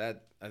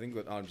that I think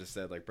what Autumn just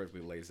said like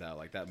perfectly lays out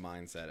like that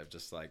mindset of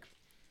just like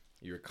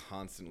you're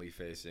constantly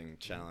facing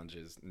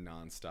challenges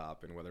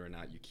nonstop, and whether or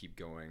not you keep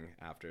going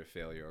after a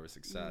failure or a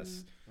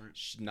success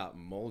should not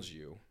mold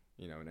you,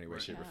 in any way,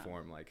 shape, or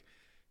form. Like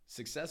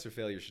success or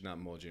failure should not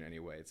mold you in any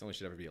way. It only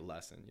should ever be a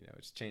lesson.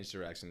 Just change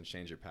direction,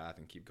 change your path,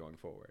 and keep going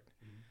forward.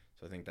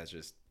 So I think that's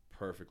just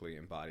perfectly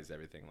embodies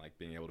everything, like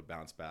being able to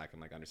bounce back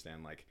and like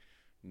understand like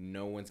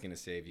no one's gonna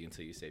save you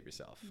until you save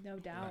yourself. No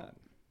doubt.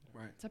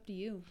 Right. It's up to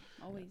you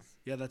always.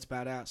 Yeah, that's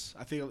badass.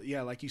 I feel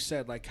like you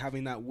said, like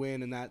having that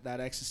win and that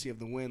ecstasy of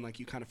the win, like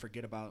you kind of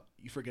forget about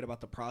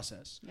the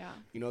process. Yeah.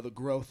 The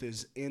growth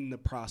is in the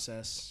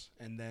process,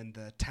 and then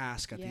the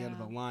task at the end of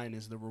the line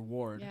is the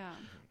reward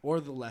or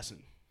the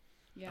lesson.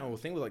 Yeah. Oh, well,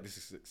 the thing with like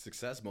the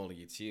success molding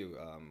you too.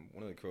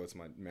 One of the quotes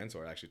my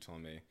mentor actually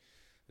told me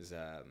is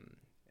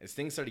as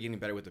things started getting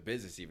better with the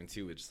business, even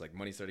too, it's just like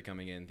money started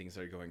coming in, things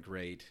started going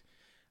great.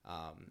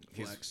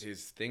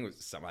 His thing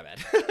was my bad.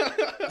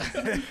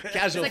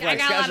 Casual like,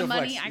 flex. I got a lot Casual of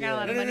money. flex. I got a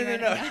lot of money.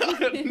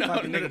 No.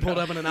 Fucking nigga pulled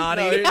up in an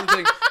Audi. No, here's the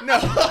thing. No.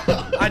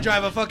 I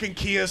drive a fucking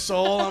Kia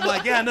Soul. I'm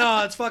like, yeah,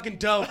 no, it's fucking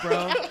dope,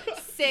 bro.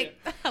 Sick.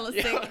 Hella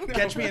sick.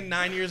 Catch me in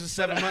 9 years and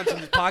 7 months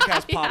and this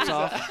podcast pops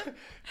off.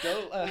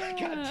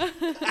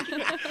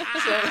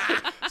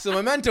 So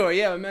my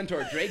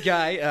mentor, great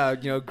guy,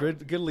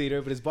 good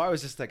leader, but his bar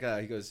was just like,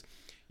 he goes,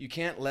 you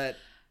can't let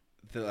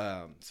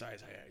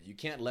you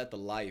can't let the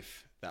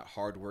life that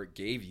hard work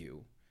gave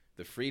you,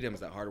 the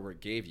freedoms that hard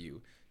work gave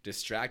you,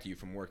 distract you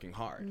from working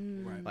hard.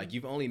 Right. Like,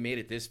 you've only made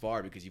it this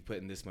far because you put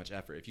in this much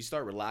effort. If you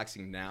start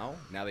relaxing now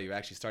that you've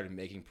actually started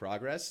making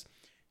progress,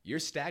 you're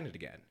stagnant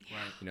again.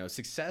 Right.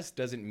 Success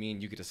doesn't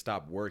mean you get to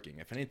stop working.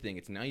 If anything,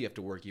 it's now you have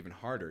to work even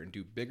harder and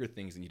do bigger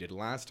things than you did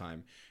last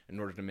time in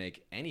order to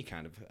make any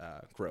kind of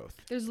growth.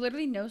 There's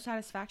literally no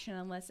satisfaction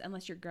unless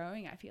you're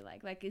growing, I feel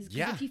like.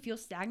 If you feel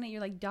stagnant,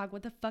 you're like, dog,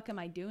 what the fuck am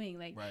I doing?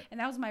 Like, right. And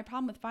that was my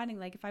problem with fighting.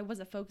 Like, if I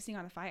wasn't focusing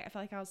on a fight, I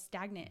felt like I was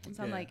stagnant. And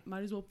so I'm like,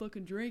 might as well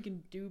fucking drink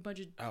and do a bunch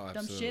of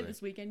dumb shit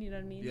this weekend. You know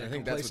what I mean? Yeah, I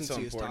think that's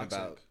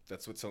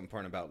what's so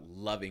important about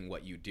loving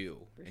what you do.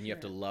 And you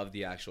have to love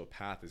the actual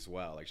path as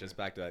well. Like, just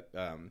back to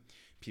that,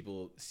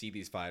 people see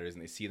these fighters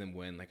and they see them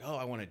win, like, oh,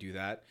 I want to do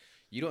that.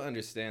 You don't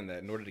understand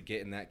that in order to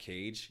get in that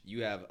cage,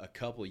 you have a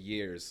couple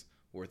years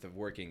worth of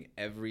working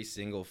every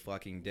single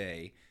fucking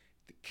day,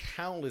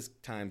 countless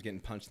times getting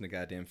punched in the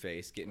goddamn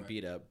face, getting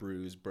beat up,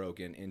 bruised,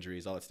 broken,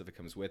 injuries, all that stuff that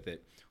comes with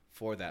it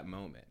for that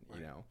moment.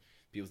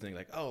 People think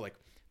like, oh, like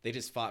they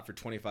just fought for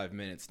 25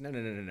 minutes.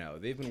 No.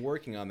 They've been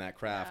working on that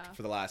craft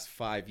for the last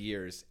 5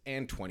 years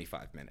and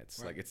 25 minutes.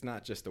 Right. Like, it's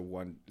not just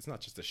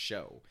a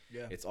show.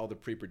 Yeah. It's all the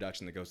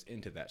pre-production that goes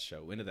into that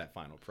show, into that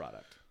final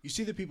product. You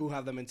see the people who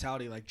have the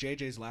mentality, like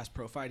JJ's last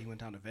pro fight, he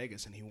went down to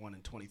Vegas and he won in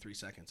 23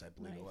 seconds, I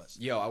believe it was.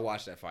 Yo, I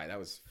watched that fight. That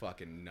was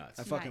fucking nuts.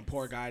 That fucking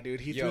poor guy, dude.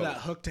 He threw that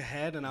hook to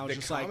head and I was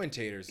just like... The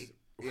commentators...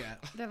 Yeah,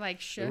 they're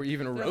like, sure. We're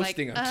even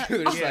roasting him too.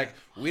 They're just like,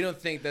 we don't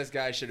think this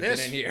guy should have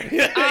been in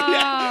here.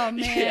 Oh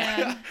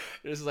man,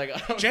 This is like,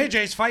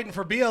 JJ's fighting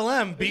for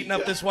BLM, beating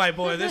up this white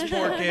boy, this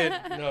poor kid.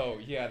 No,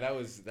 yeah, that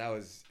was.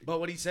 But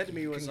what he said to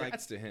me was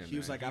congrats like, to him, he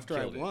was man. like, after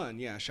I won,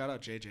 shout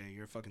out JJ,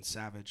 you're a fucking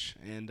savage,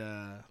 and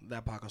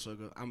that podcast will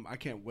go. I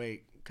can't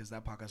wait because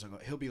that podcast will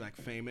go. He'll be like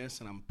famous,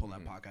 and I'm gonna pull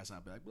that podcast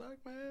out, and be like, Black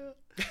man.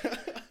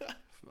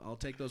 I'll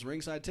take those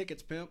ringside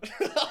tickets, pimp.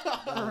 For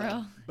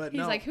real. But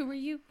he's like, who are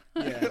you?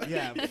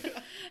 Yeah.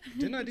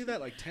 Didn't I do that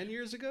like 10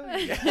 years ago?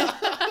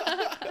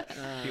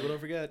 People don't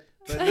forget.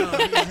 But no,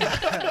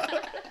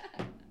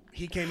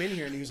 he came in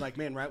here and he was like,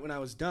 man, right when I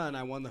was done,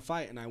 I won the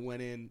fight, and I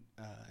went in,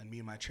 and me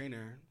and my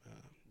trainer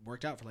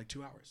worked out for like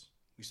 2 hours.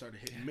 We started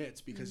hitting mitts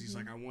because he's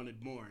like, I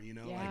wanted more,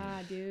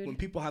 like, dude. When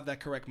people have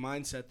that correct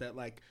mindset that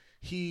like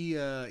he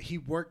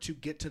worked to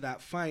get to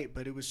that fight,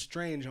 but it was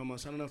strange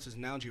almost. I don't know if it's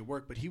an analogy at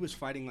work, but he was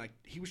fighting like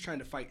he was trying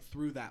to fight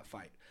through that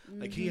fight.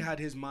 Like he had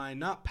his mind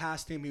not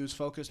past him, he was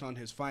focused on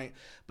his fight,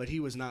 but he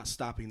was not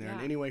stopping there in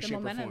any way, shape,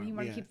 or form. He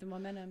wanted to keep the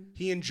momentum.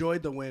 He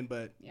enjoyed the win,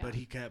 but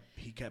he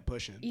kept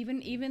pushing.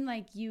 Even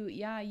like you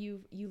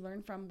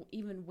learn from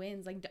even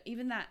wins, like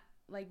even that.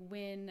 Like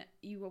when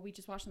we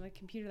just watched on the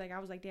computer, like I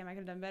was like, damn, I could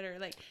have done better.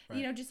 Like,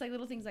 just like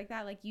little things like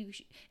that. Like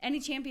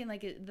any champion,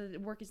 like the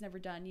work is never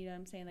done. You know what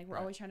I'm saying? Like we're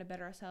always trying to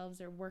better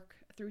ourselves or work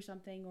through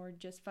something or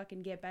just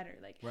fucking get better.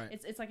 Like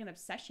it's like an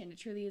obsession. It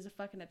truly is a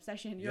fucking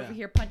obsession. You're over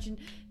here punch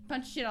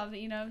shit on it.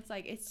 It's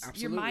like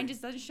your mind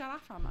just doesn't shut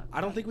off from it. I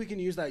don't think we can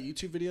use that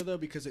YouTube video though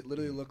because it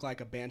literally looked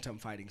like a bantam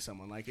fighting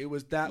someone. Like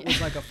was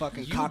like a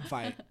fucking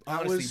cockfight.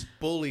 Honestly,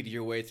 bullied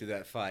your way through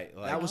that fight.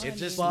 Like, that was it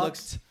just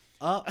looks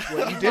up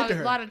what you did to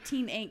her. A lot of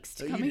teen angst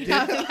coming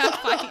out of that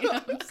fight. You know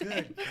what I'm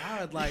saying? Good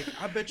God, like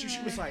I bet you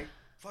she was like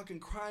fucking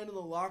crying in the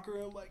locker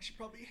room, like she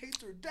probably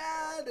hates her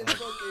dad and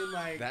fucking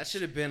like. That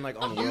should have been like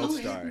on World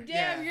Star.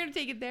 Damn, you're gonna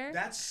take it there.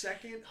 That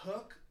second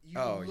hook, you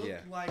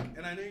look like,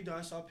 and I know you don't.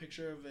 I saw a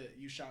picture of it.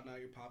 You shouting out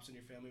your pops and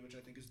your family, which I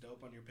think is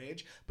dope on your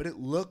page. But it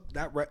looked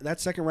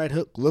that second right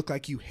hook looked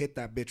like you hit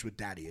that bitch with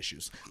daddy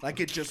issues. Like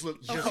it just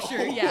looked.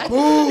 Sure, yeah.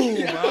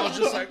 Boom! I was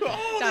just like,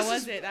 oh, that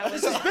was it.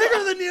 This is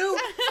bigger than you.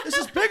 This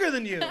is bigger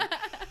than you.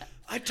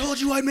 I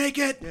told you I'd make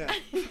it. Yeah.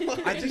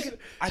 I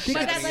think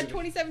my dad left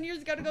 27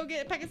 years ago to go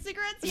get a pack of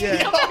cigarettes.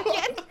 Yeah.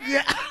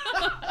 Yeah.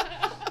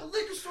 The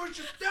liquor store's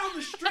just down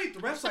the street. The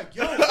ref's like,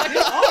 yo, get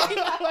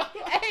off.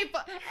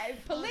 Hey,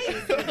 police.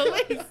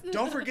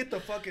 Don't forget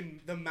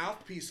the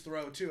mouthpiece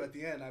throw too at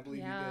the end. I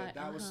believe you did.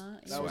 That was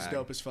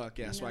dope as fuck.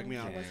 Yeah, swag me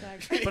out.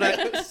 But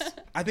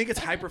I think it's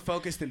hyper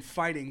focused in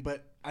fighting.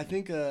 But I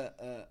think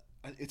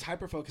it's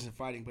hyper focused in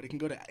fighting. But it can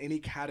go to any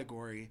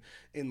category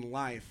in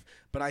life.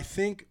 But I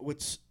think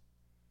what's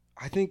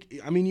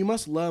you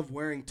must love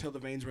wearing till the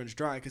veins runs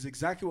dry, because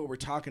exactly what we're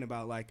talking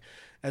about, like,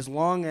 as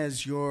long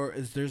as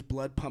there's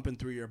blood pumping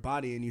through your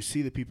body and you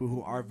see the people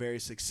who are very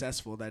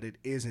successful, that it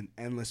is an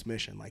endless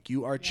mission. Like,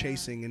 you are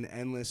chasing an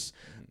endless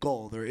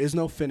goal. There is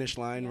no finish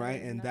line,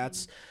 right? And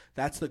that's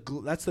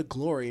the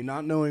glory.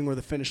 Not knowing where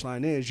the finish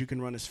line is, you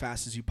can run as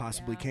fast as you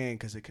possibly can,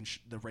 because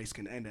the race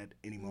can end at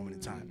any moment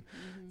in time.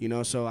 You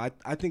know, so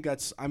I think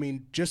that's, I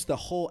mean, just the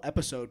whole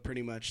episode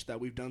pretty much that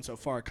we've done so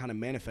far kind of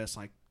manifests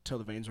like till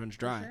the veins runs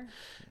dry. Sure.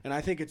 And I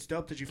think it's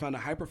dope that you found a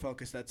hyper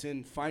focus that's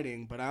in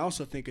fighting, but I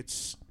also think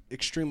it's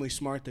extremely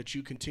smart that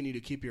you continue to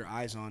keep your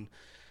eyes on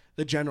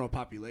the general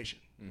population.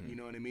 You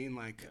know what I mean?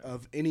 Like,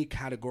 of any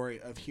category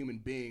of human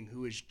being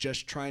who is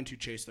just trying to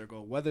chase their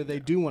goal, whether they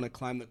do want to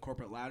climb the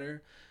corporate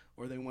ladder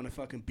or they want to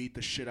fucking beat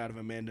the shit out of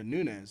Amanda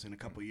Nunes in a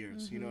couple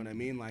years. You know what I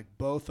mean? Like,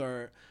 both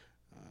are,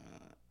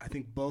 I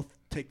think both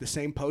take the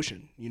same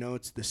potion. You know,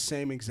 it's the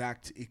same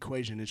exact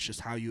equation. It's just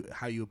how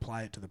you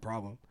apply it to the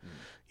problem.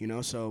 You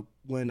know, so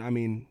other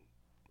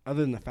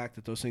than the fact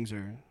that those things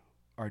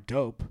are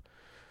dope,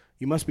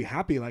 you must be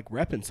happy, like,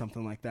 repping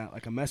something like that,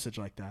 like a message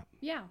like that.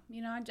 Yeah,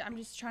 you know, I'm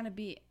just trying to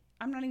be,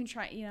 I'm not even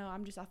trying, you know,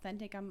 I'm just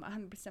authentic. I'm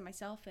 100%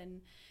 myself.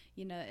 And,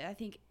 you know, I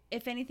think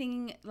if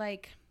anything,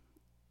 like,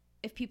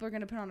 if people are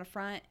going to put on a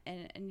front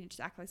and you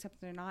just act like something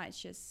they're not, it's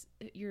just,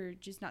 you're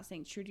just not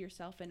staying true to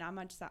yourself. And I'm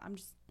just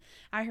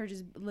out here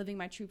just living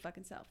my true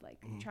fucking self, like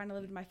trying to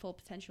live to my full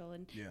potential.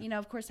 And, you know,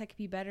 of course I could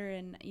be better,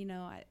 and, you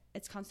know,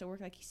 it's constant work,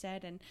 like you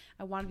said, and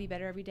I want to be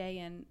better every day,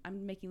 and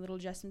I'm making little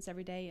adjustments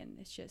every day. And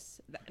it's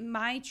just,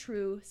 my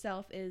true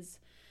self is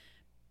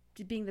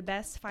being the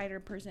best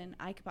fighter person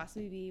I could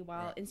possibly be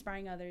while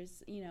inspiring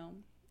others, you know.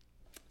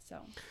 So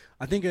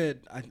I think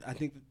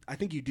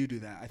you do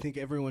that. I think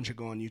everyone should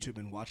go on YouTube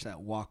and watch that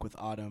Walk with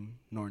Auttumn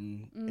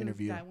Norton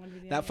interview.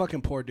 That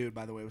fucking poor dude,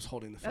 by the way, was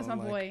holding the phone. That's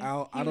my boy.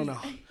 I don't know.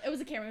 It was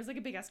a camera. It was like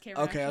a big ass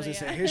camera. Okay, actually, I was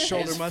gonna say his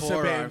shoulder must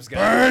have been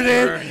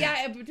burning.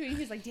 Yeah, between,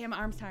 he was like, "Damn, my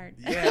arm's tired."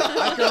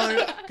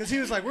 Yeah, because he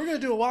was like, "We're gonna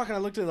do a walk," and I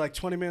looked at it like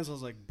 20 minutes. I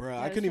was like, "Bruh,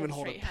 I couldn't even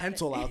hold a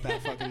pencil out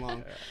that fucking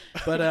long."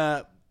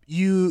 But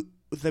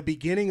the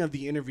beginning of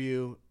the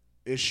interview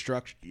there's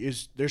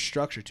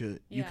structure to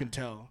it. You can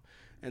tell.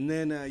 And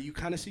then you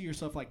kind of see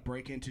yourself like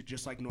break into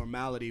just like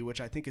normality, which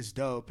I think is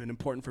dope and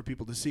important for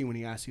people to see when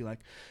he asks you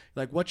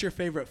like what's your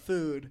favorite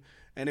food,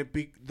 and it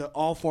be the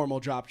all formal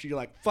drops. You're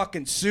like,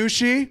 fucking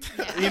sushi,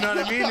 you know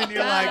what I mean? And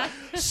you're like,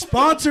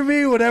 sponsor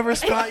me, whatever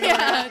spot you're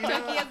at. You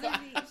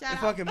know? It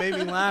fucking made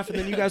me laugh. And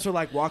then you guys were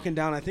like walking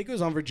down. I think it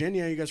was on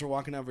Virginia. You guys were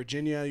walking down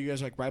Virginia. You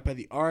guys were like right by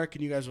the Arc,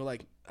 and you guys were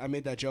like, I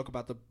made that joke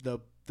about the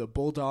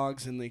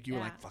bulldogs, and like you were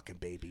like, fucking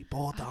baby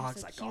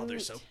bulldogs, like, oh, they're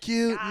so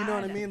cute. God. You know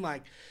what I mean?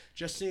 Like,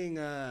 just seeing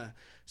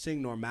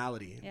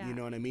normality. You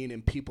know what I mean?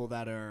 And people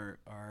that are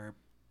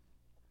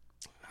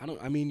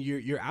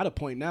you're at a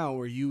point now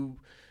where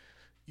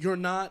you're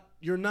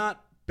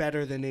not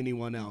better than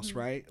anyone else,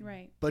 right?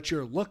 But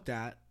you're looked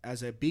at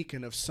as a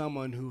beacon of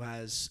someone who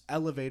has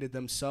elevated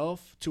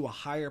themselves to a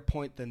higher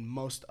point than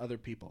most other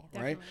people,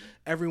 right?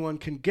 Everyone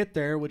can get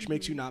there, which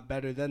makes you not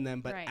better than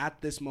them, but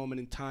at this moment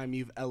in time,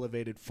 you've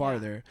elevated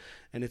farther,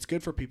 and it's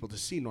good for people to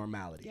see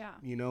normality.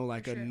 You know,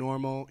 like a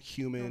normal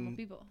human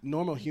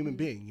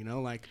being. You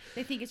know, like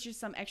they think it's just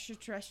some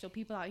extraterrestrial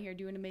people out here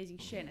doing amazing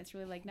shit, and it's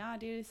really like, nah,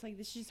 dude, it's like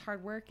this is just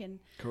hard work and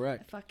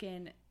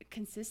fucking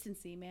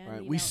consistency,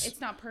 man. You know, it's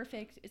not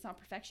perfect, it's not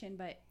perfection,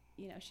 but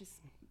you know, it's just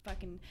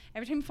fucking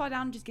every time you fall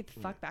down, just get the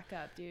fuck back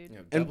up, dude. You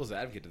know, devil's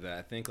advocate to that,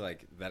 I think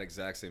like that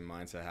exact same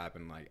mindset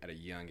happened like at a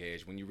young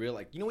age when you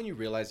realize, you know, when you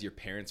realize your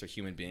parents are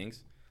human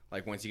beings,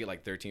 like once you get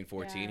like 13,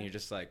 14, you're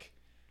just like,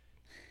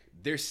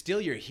 they're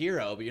still your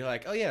hero, but you're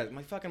like, oh yeah,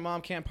 my fucking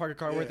mom can't park a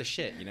car worth of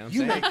shit, you know what I'm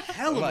saying? You make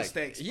hella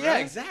mistakes, bro. Yeah,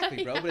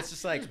 exactly, bro, but it's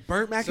just like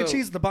burnt mac and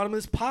cheese at the bottom of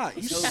this pot.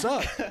 You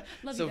suck.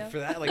 So for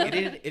that, like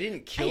it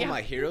didn't kill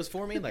my heroes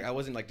for me. Like I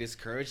wasn't like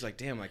discouraged, like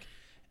damn, like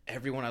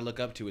everyone I look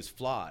up to is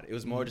flawed. It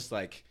was more just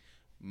like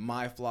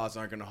my flaws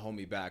aren't going to hold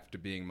me back to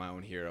being my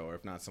own hero, or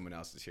if not someone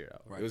else's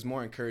hero. It was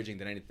more encouraging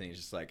than anything. It's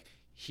just like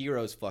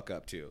heroes fuck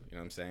up too. You know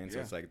what I'm saying? So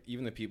it's like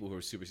even the people who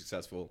are super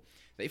successful,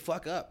 they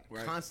fuck up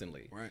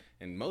constantly.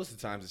 And most of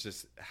the times it's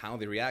just how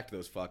they react to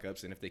those fuck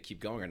ups, and if they keep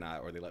going or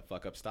not, or they let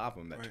fuck up stop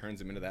them, that turns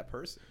them into that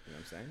person. You know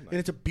what I'm saying? Like, and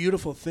it's a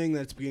beautiful thing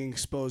that's being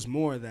exposed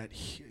more, that,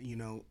 you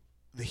know,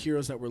 the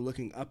heroes that we're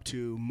looking up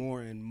to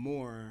more and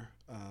more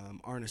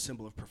aren't a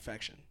symbol of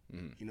perfection,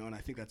 you know, and I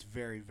think that's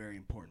very, very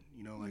important.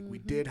 You know, like we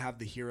did have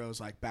the heroes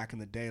like back in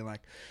the day.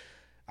 Like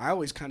I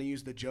always kind of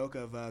use the joke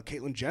of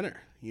Caitlyn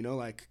Jenner. You know,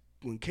 like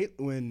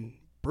when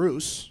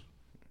Bruce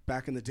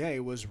back in the day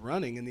was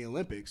running in the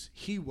Olympics,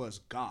 he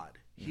was God.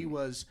 He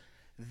was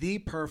the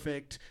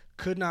perfect,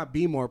 could not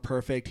be more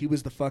perfect. He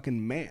was the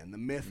fucking man, the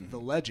myth, the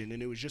legend,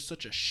 and it was just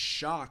such a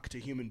shock to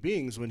human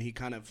beings when he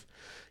kind of,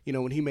 you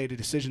know, when he made a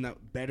decision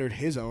that bettered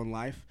his own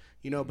life.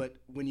 You know, but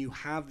when you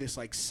have this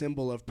like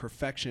symbol of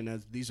perfection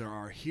as these are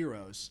our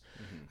heroes,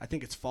 I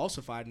think it's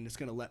falsified, and it's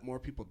going to let more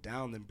people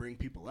down than bring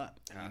people up.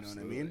 You know what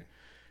I mean?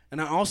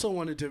 And I also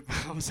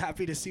I was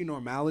happy to see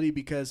normality,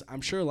 because I'm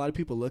sure a lot of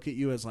people look at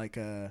you as like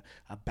a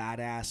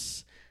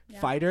badass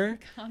fighter.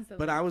 Constantly.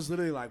 But I was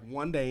literally like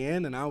one day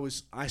in, and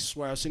I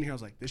swear I was sitting here, I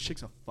was like, this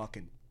chick's a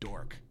fucking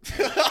dork.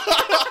 No,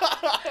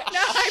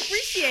 I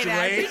appreciate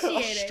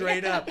it.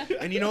 Straight up.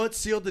 And you know what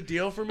sealed the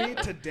deal for me?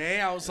 Today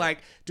I was like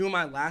doing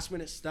my last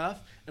minute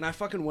stuff, and I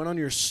fucking went on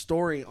your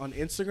story on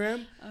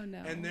Instagram. Oh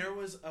no. And there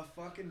was a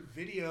fucking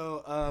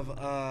video of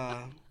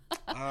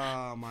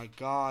oh my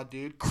god,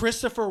 dude,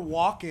 Christopher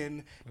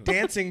Walken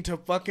dancing to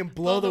fucking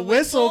Blow the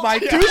Whistle by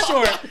Too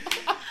Short.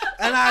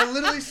 And I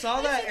literally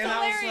saw that, and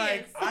I was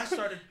like, I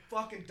started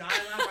fucking dying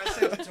laughing. I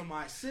sent it to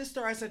my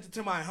sister, I sent it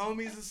to my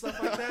homies and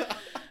stuff like that.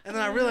 And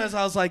then I realized,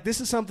 I was like, this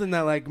is something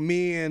that like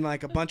me and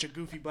like a bunch of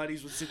goofy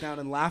buddies would sit down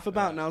and laugh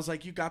about. And I was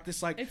like, you got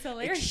this like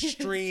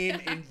extreme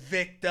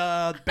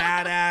Invicta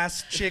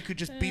badass chick who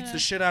just beats the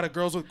shit out of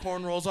girls with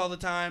cornrows all the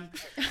time.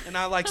 And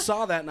I like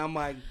saw that, and I'm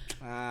like,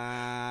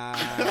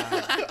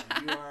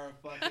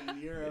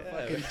 you're a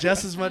fucking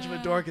just as much of a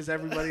dork as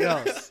everybody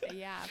else.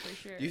 Yeah, for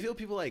sure. Do you feel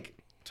people like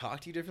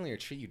talk to you differently or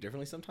treat you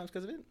differently sometimes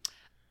because of it?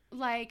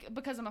 Like,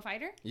 because I'm a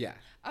fighter? Yeah.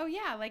 Oh,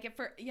 yeah. Like,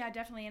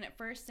 definitely. And at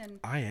first, and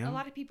I am. a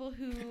lot of people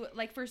who,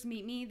 like, first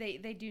meet me,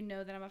 they do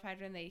know that I'm a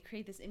fighter, and they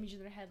create this image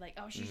in their head, like,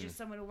 oh, she's just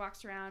someone who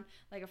walks around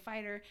like a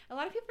fighter. A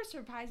lot of people are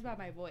surprised by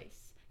my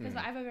voice. Because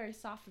I have a very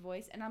soft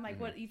voice, and I'm like,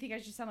 what, you think I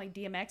just sound like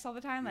DMX all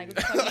the time? Like, what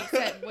the fuck you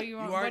said? What do you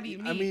want? What do you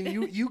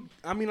mean?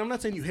 I mean, I'm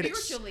not saying you hit it.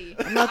 Spiritually,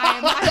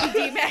 I be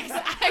DMX.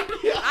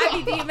 I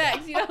be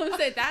DMX. You know what I'm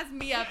saying? That's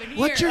me up in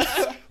here.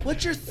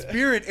 What's your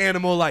spirit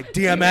animal like?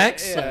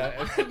 DMX?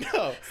 Yeah.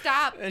 No.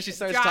 Stop. And she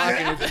starts Drop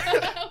talking.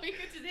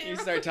 it. You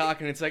start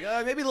talking. It's like,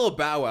 maybe a little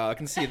Bow Wow. I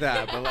can see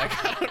that, but like,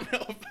 I don't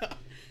know about.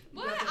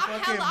 What?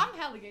 I'm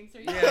hella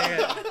gangster.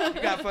 Yeah. You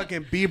got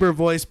fucking Bieber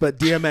voice, but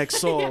DMX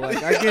soul.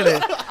 Like, I get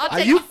it. I'll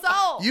take your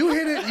soul. You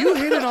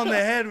hit it on the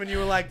head when you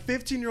were like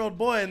 15-year-old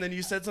boy, and then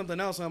you said something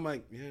else. And I'm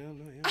like, yeah.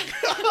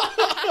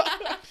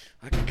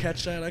 I can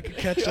catch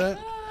that.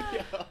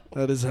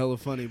 That is hella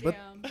funny. But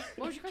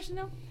what was your question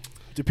though?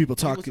 do people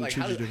talk and like,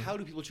 treat you differently? how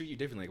do people treat you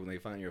differently when they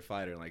find you're a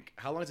fighter? Like,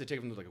 how long does it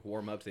take them to like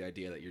warm up to the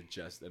idea that you're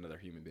just another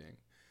human being?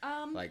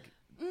 Like.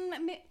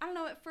 I don't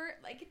know. At first,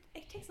 like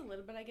it takes a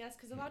little bit, I guess,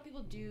 because a lot of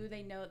people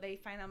they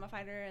find out I'm a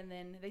fighter, and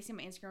then they see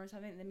my Instagram or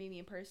something, and they meet me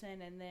in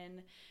person, and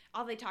then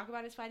all they talk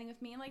about is fighting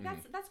with me, and like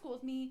that's cool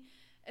with me.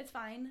 It's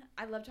fine.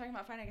 I love talking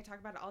about fighting. I can talk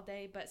about it all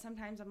day, but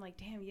sometimes I'm like,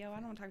 damn, I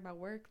don't want to talk about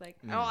work. Like,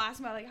 I'll ask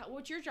them about like,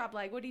 what's your job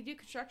like? What do you do?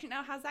 Construction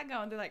now? How's that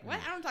going? They're like, what?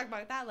 I don't talk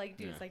about that. Like,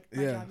 dude, it's like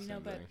my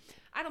job, but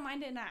I don't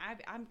mind it, and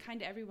I'm kind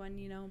to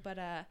everyone, but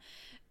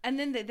and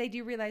then they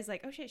do realize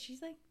like, oh shit,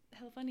 she's like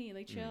hella funny,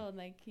 like chill, and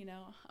like,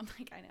 I'm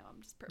like, I know,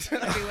 I'm just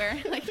perfect everywhere,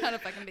 like not a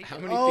fucking big deal.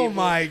 Oh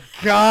my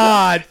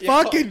god,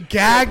 fucking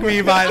gag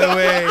me, by the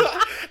way.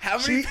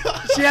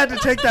 She had to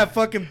take that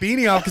fucking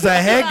beanie off because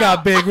her head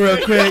got big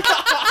real quick.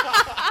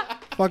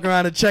 Fuck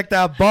around and check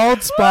that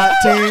bald spot,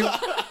 team.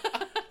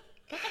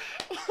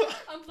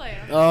 I'm playing.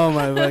 Oh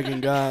my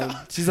fucking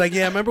god. She's like,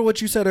 yeah, remember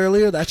what you said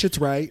earlier? That shit's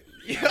right.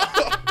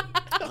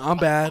 I'm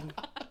bad.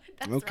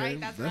 Okay,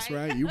 that's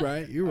right. You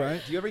right.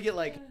 Do you ever get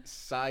like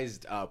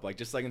sized up, like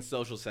just like in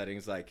social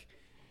settings, like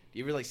do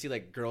you ever like see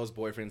like girls'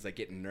 boyfriends like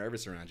getting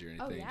nervous around you or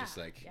anything? Just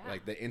like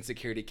the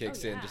insecurity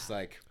kicks in, just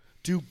like,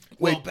 dude.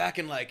 Well, back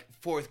in like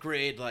 4th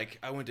grade, like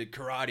I went to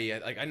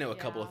karate. I know a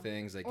couple of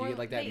things. Like, do you get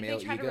like that male ego?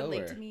 They try to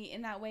relate to me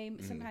in that way.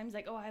 Sometimes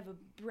like, oh, I have a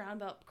brown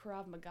belt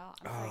Krav Maga.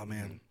 Oh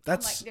man,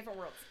 that's like different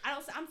worlds.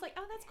 I'm like,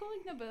 oh, that's cool.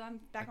 But I'm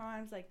back on. I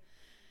was like.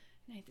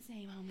 Ain't the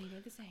same, homie.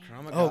 Ain't the same.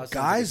 Oh,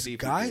 guys do that.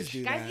 Guys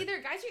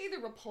are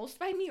either repulsed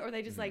by me or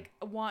they just like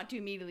want to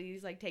immediately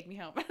just like take me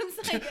home. I'm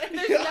just like,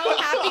 there's no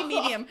happy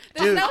medium.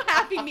 There's no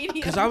happy medium.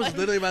 Because I was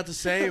literally about to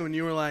say when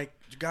you were like,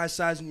 guys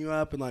sizing you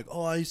up and like,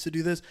 oh, I used to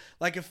do this.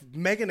 Like if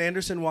Megan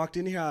Anderson walked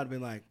in here, I'd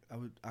been like,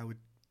 I would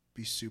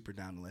be super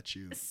down to let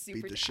you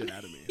beat the shit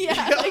out of me.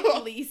 Yeah, like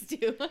please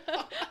do.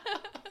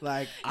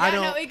 Like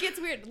no, it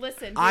gets weird.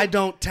 Listen, dude. I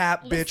don't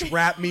tap, bitch.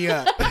 Wrap me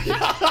up.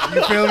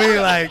 You feel me?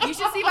 Like you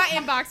should see my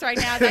inbox right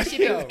now. That shit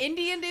be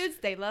Indian dudes.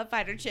 They love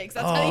fighter chicks.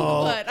 I'll tell you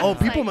what.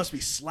 People must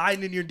be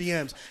sliding in your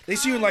DMs. They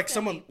see you like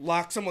someone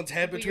lock someone's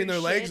head between their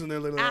legs and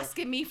they're literally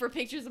asking me for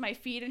pictures of my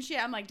feet and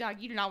shit. I'm like, dog,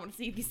 you do not want to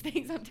see these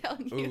things. I'm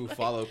telling you. Ooh,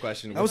 follow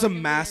question. That was a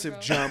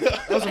massive jump.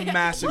 That was a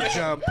massive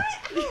jump.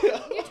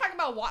 You're talking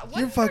about what?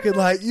 You're fucking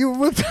like you.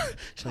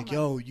 She's like,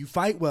 yo, you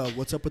fight well.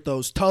 What's up with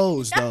those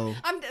toes though?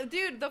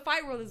 Dude, the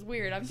fight world is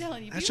weird. I'm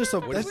telling you. That's just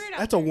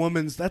that's a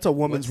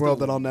woman's world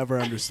that I'll never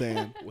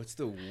understand. What's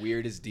the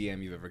weirdest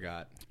DM you've ever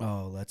got?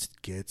 Oh, let's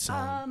get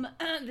some.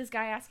 This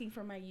guy asking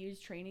for my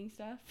used training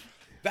stuff.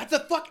 That's a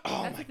fuck.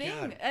 Oh That's my the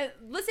thing. god.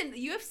 Listen,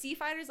 UFC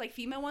fighters, like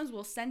female ones,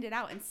 will send it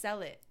out and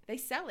sell it. They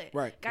sell it.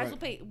 Right. Guys will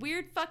pay.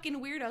 Weird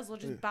fucking weirdos will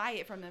just buy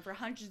it from them for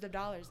hundreds of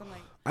dollars. I'm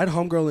like. I had a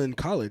homegirl in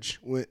college.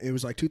 It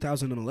was like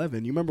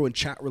 2011. You remember when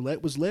Chat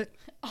Roulette was lit?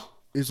 Oh.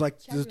 It was like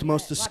the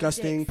most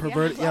disgusting,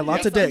 perverted. Yeah,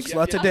 lots of dicks.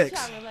 Chat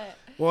roulette.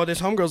 Well,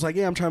 this homegirl's like,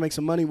 yeah, I'm trying to make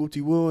some money,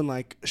 whoop-de-woo, and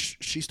like,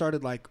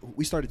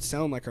 we started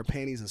selling like our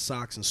panties and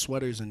socks and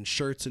sweaters and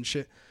shirts and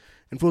shit,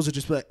 and fools would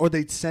just be like, or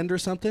they'd send her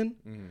something,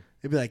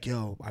 they'd be like,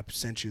 yo, I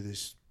sent you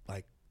this,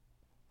 like,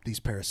 these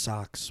pair of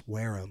socks,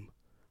 wear them.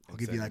 I'll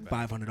give you like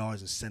 $500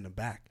 and send them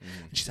back.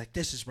 And she's like,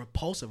 this is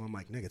repulsive. I'm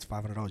like, nigga, it's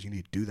 $500. You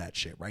need to do that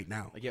shit right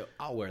now. Like, yo,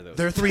 I'll wear those.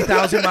 They're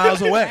 3,000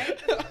 miles away.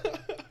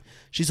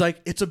 She's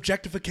like, it's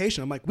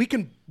objectification. I'm like, we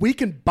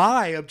can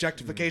buy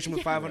objectification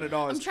with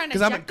 $500.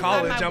 Because I'm in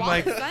college. I'm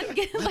like,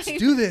 let's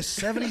do this.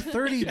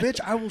 70-30,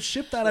 bitch. I will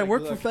ship that. I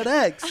work for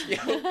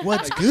FedEx.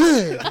 What's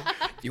good?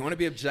 Do you want to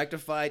be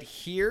objectified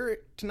here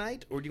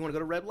tonight, or do you want to go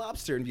to Red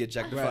Lobster and be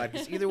objectified?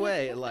 Because either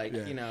way, like,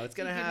 you know, it's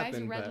gonna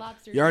happen. Nice Red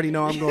Lobster. You already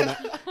know I'm going.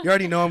 You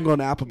already know I'm going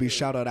to Applebee's.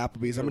 Shout out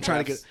Applebee's. I've been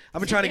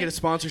trying to get a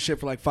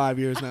sponsorship for like 5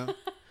 years now.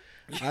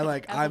 I'm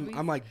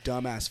like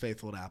dumbass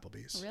faithful to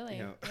Applebee's. Really?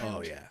 Yeah.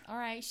 Oh yeah. All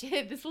right,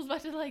 shit. This was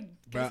about to like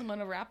get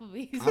someone over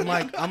Applebee's.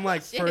 I'm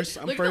like Shit.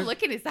 first. Look at the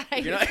look in his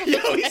eyes. You're not,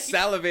 yo, he's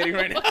salivating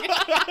right now.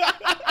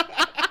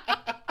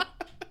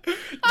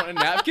 Want a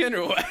napkin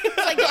or what? It's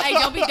like, hey,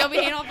 don't be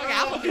hating on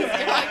fucking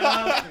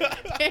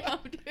Applebee's. Damn,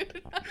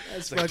 dude.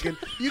 That's fucking.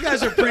 You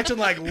guys are preaching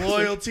like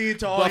loyalty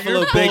to all Buffalo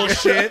your bacon.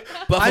 bullshit.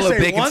 Buffalo I say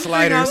bacon one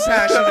sliders. thing I'm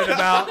passionate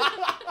about.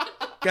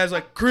 Guys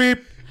like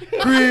creep.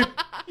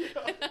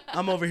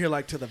 I'm over here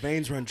like till the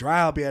veins run dry.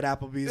 I'll be at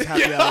Applebee's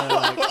happy hour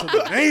like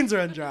till the veins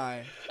run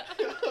dry.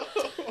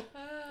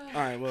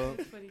 All right, well,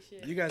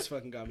 you guys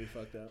fucking got me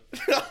fucked up.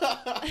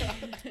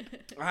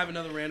 I have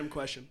another random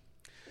question.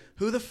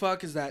 Who the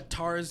fuck is that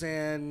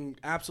Tarzan,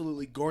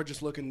 absolutely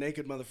gorgeous looking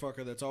naked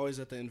motherfucker that's always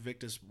at the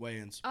Invictus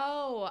weigh-ins?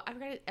 Oh, I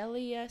forgot it.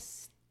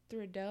 Elias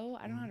Trudeau.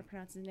 I don't know how to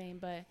pronounce his name,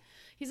 but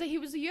he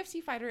was a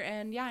UFC fighter,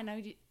 and yeah, I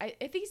know. I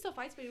think he still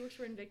fights, but he works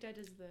for Invicta,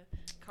 does the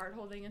card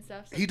holding and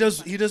stuff. So He does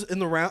in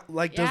the round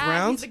does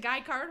rounds. He's the guy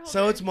card holder.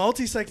 So it's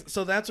multi-sex.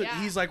 So that's what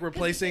he's like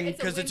replacing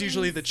because it's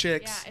usually the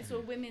chicks. Yeah, it's a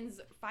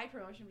women's fight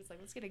promotion. But it's like,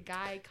 let's get a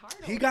guy card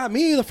holder. He got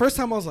me the first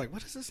time. I was like,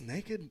 what is this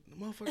naked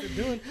motherfucker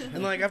doing?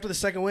 And like after the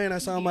second win, I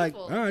saw him like,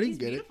 all right, he can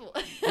get it. You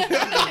can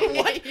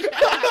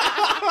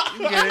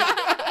get it.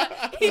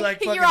 He's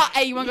like, you're all,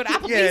 hey, you want to go to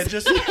Applebee's? Yeah,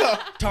 just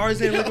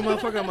Tarzan looking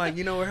motherfucker. I'm like,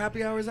 you know where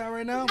happy hour's at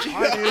right now? All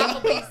right, dude.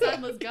 Applebee's,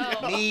 son, let's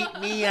go. Meet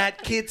me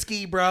at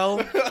Kitski,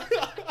 bro.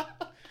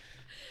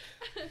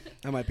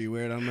 That might be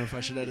weird. I don't know if I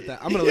should edit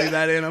that. I'm gonna leave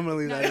that in.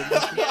 Leave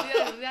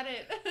that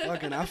in.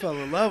 Fucking, I fell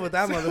in love with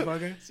that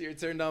motherfucker. So you're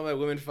turned on by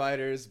women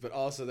fighters, but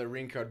also the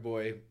ring card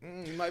boy.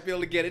 You might be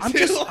able to get it I'm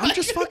too.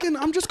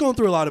 I'm just going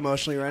through a lot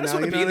emotionally right now. I just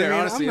want to be there,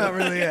 honestly. I'm not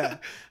really, I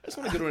just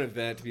want to go to an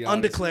event, to be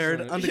honest.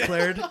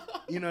 Undeclared.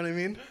 You know what I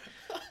mean?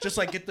 Just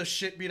like get the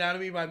shit beat out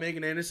of me by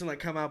Megan Anderson, like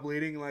come out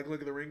bleeding, and like look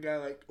at the ring guy,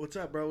 like, what's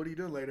up, bro? What are you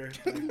doing later?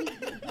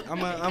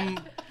 Like,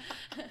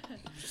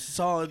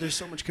 solid. There's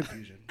so much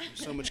confusion.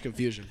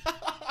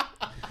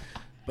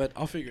 But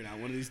I'll figure it out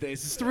one of these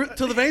days.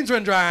 Till the veins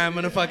run dry, I'm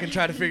gonna fucking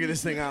try to figure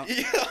this thing out.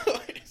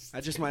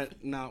 I just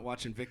might not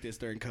watch Invictus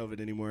during COVID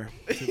anymore,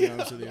 to be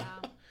honest with you.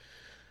 Wow.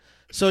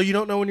 So you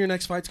don't know when your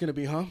next fight's gonna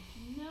be, huh?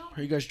 No.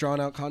 Are you guys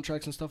drawing out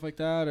contracts and stuff like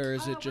that, or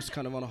is it just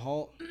kind of on a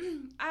halt?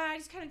 I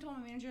just kind of told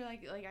my manager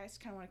like I just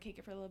kind of want to kick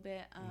it for a little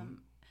bit.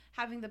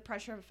 Having the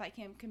pressure of a fight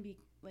camp can be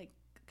like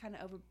kind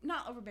of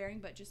not overbearing,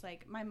 but just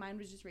like my mind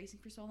was just racing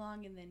for so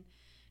long, and then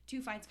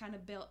 2 fights kind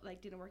of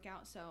didn't work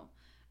out. So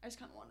I just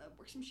kind of want to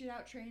work some shit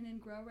out, train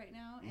and grow right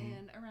now.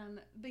 And around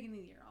the beginning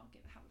of the year, I'll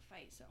have a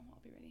fight, so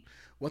I'll be ready.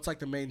 What's like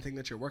the main thing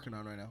that you're working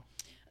on right now?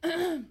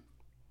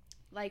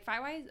 Like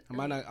fight wise?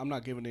 I'm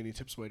not giving any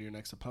tips away to your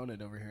next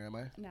opponent over here, am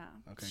I? No.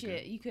 Okay,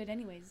 shit, good. You could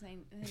anyways.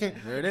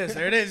 There it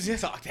is. Yeah.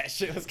 Talk that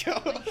shit. Let's go.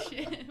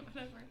 Shit,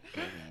 whatever.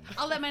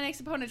 I'll let my next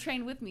opponent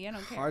train with me. I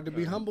don't care. Hard to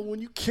be humble when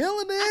you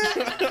killing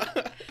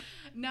it.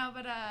 No,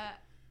 but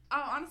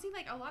honestly,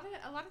 like a lot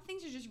of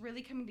things are just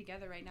really coming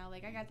together right now.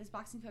 Like I got this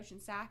boxing coach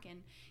in SAC,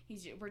 and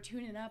we're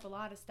tuning up a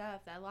lot of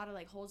stuff, a lot of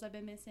like holes I've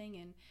been missing,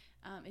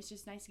 and it's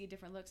just nice to get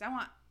different looks. I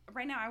want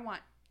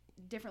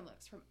different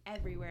looks from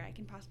everywhere I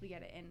can possibly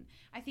get it, and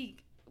I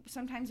think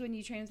sometimes when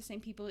you train with the same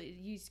people,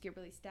 you just get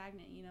really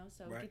stagnant, you know.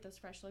 So get those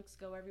fresh looks,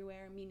 go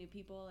everywhere, meet new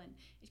people, and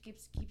it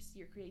keeps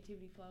your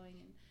creativity flowing.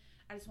 And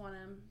I just want to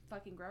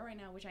fucking grow right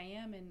now, which I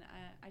am, and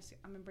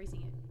I'm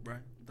embracing it.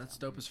 Right, that's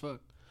dope as fuck.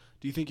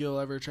 Do you think you'll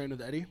ever train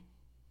with Eddie?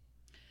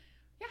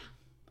 Yeah,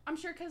 I'm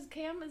sure because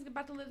Cam is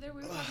about to live there.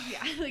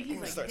 Like he's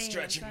like, start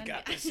stretching. Son. We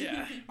got this.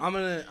 Yeah. I'm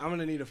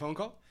gonna need a phone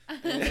call.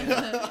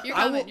 You're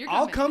coming.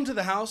 I'll come to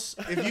the house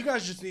if you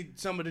guys just need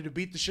somebody to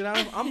beat the shit out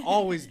of. I'm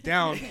always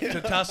down to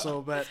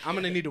tussle, but I'm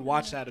gonna need to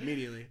watch that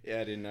immediately.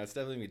 Yeah, dude, no, it's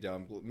definitely me.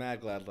 I'm mad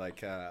glad.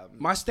 Like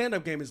my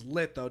stand-up game is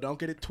lit though. Don't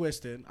get it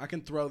twisted. I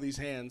can throw these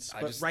hands,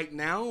 but right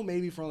now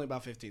maybe for only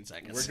about 15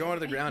 seconds. We're going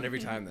to the ground every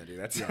time, then, dude.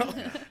 That's all.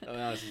 I'm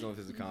honestly don't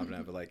feel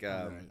confident, but like,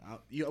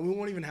 we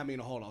won't even have me in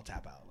a hold. I'll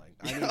tap out. Like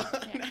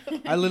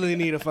I literally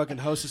need a fucking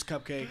Hostess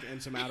cupcake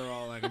and some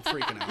Adderall. Like I'm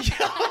freaking out.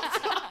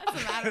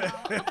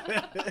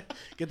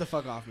 Get the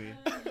fuck off me.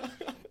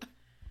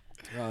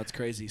 Oh, it's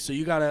crazy. So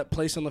you got a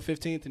place on the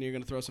 15th, and you're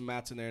gonna throw some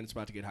mats in there, and it's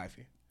about to get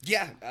hyphy.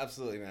 Yeah,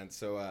 absolutely, man.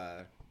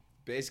 So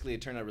basically,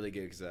 it turned out really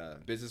good because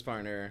business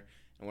partner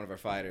and one of our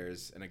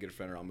fighters and a good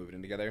friend are all moving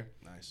in together.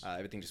 Nice.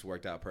 Everything just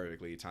worked out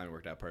perfectly. Timing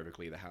worked out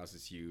perfectly. The house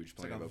is huge.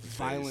 Plenty It's like of a open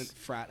violent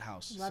space. frat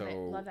house. Love it.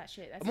 Love that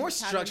shit. That's A more the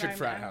type of structured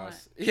frat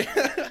environment I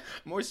house. Yeah,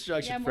 more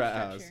structured more frat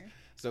structure. house.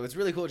 So it's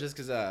really cool just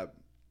because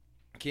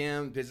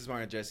Cam, Business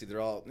Smart, and Jesse, they're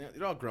all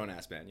grown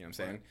ass men. You know what I'm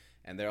saying? Right.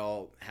 And they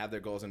all have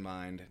their goals in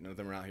mind. None of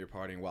them are out here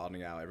partying,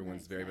 wilding out.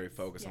 Everyone's very, very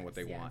focused on what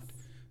they want.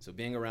 So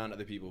being around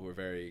other people who are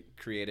very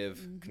creative,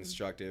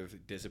 constructive,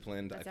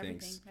 disciplined, That's I think.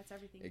 everything. That's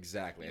everything.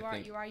 Exactly.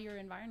 You are your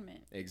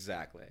environment.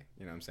 Exactly.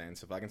 You know what I'm saying?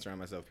 So if I can surround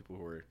myself with people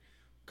who are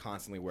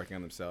constantly working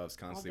on themselves,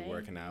 constantly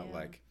working out,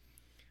 like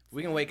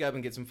we can wake up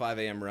and get some 5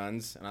 a.m.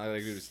 runs, and I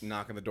like to just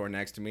knock on the door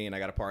next to me, and I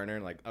got a partner,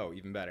 like, oh,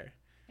 even better.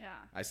 Yeah.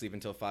 I sleep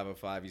until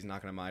 5:05. He's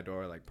knocking on my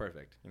door, like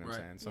perfect. You know what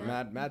I'm saying? So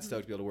Yeah. mad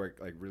stoked to be able to work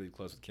like really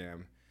close with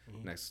Cam.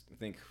 Next, I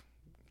think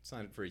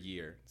signed for a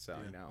year. So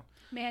you know.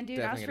 Man, dude,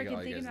 I was Definitely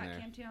freaking thinking gotta get all you guys about in there.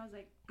 Cam too. I was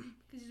like,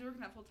 because he's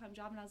working that full time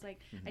job, and I was like,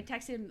 I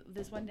texted him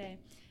this one day,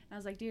 and I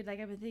was like, dude, like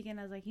I've been thinking,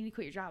 I was like, you need to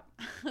quit your job.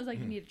 I was like,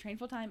 you need to train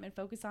full time and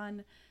focus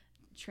on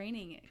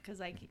training,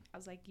 because like I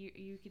was like,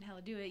 you can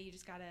hella do it. You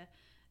just gotta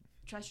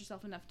trust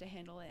yourself enough to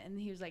handle it. And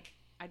he was like,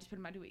 I just put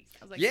in my 2 weeks.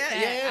 I was like,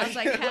 Yeah. I was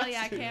like, hell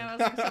yeah, I can. I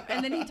was like, so,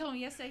 and then he told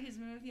me yesterday he's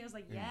moving with me. I was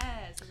like, yes.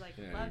 I was like,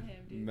 love him,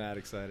 dude. Mad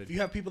excited. If you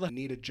have people that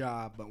need a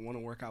job but want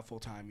to work out full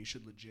time, you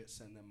should legit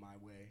send them my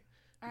way.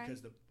 All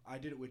Because I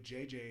did it with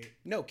JJ.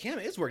 No, Cam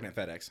is working at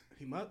FedEx.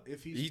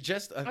 He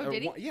just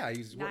did he? yeah,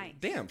 he's Nice.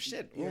 damn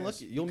shit. Well,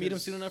 Yes, look, you'll meet him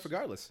because- soon enough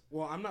regardless.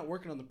 Well, I'm not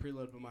working on the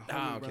preload, but my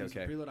homie runs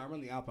okay. the preload. I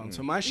run the outbound.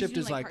 So my Is he shift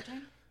doing, is like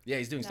part-time? Yeah,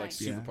 he's doing like Nice.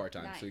 super Yeah. part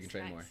time, so he can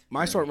train more.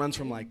 my sort runs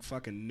from like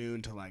fucking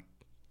noon to like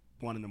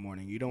 1 in the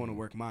morning. You don't want to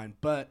work mine,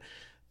 but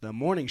the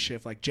morning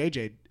shift, like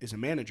JJ is a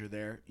manager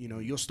there. You know,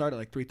 you'll start at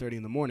like 3:30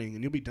 in the morning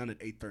and you'll be done at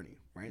 8:30,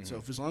 right? So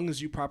if as long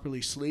as you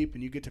properly sleep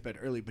and you get to bed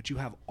early, but you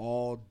have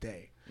all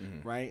day,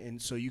 right?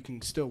 And so you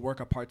can still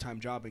work a part-time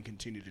job and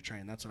continue to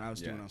train. That's what I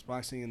was doing when I was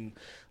boxing. And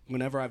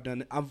whenever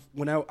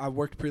I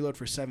worked preload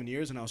for 7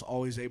 years, and I was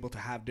always able to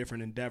have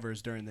different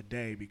endeavors during the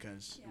day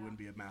because it wouldn't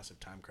be a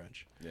massive time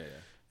crunch. Yeah.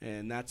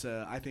 And that's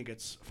I think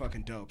it's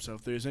fucking dope. So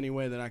if there's any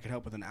way that I could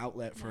help with an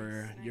outlet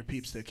for your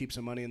peeps to keep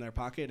some money in their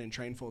pocket and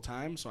train full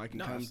time, so I can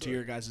come to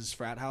your guys'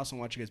 frat house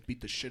and watch you guys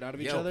beat the shit out of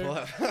each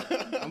other,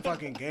 I'm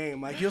fucking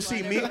game. Like you'll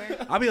see me,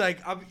 I'll be like,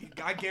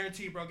 I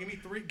guarantee, bro. Give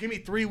me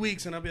 3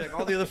 weeks, and I'll be like,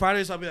 all the other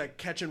fighters, I'll be like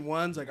catching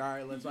ones, like all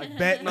right, let's like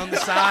betting on the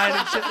side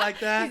and shit like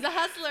that. He's a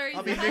hustler.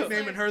 I'll be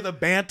nicknaming her the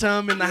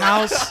Bantam in the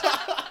house.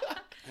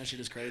 That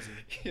shit is crazy.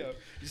 Yo,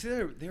 you see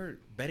they were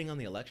betting on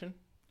the election?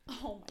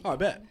 Oh my Oh, I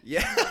bet.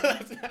 Yeah,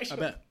 I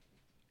bet.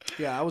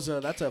 Yeah, I was.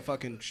 That's a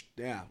fucking.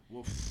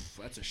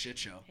 That's a shit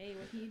show. Hey,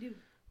 what can you do?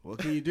 What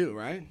can you do,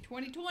 right?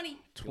 2020.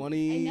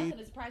 20. Ain't nothing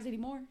a surprise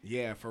anymore.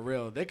 Yeah, for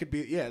real. They could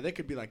be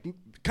like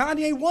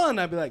Kanye won.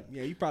 I'd be like,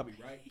 yeah, you probably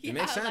right. It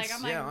makes sense. like,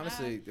 I'm like,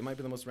 Honestly, it might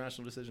be the most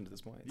rational decision at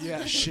this point.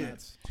 Yeah,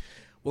 shit.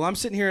 Well, I'm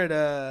sitting here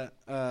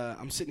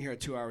at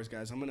 2 hours,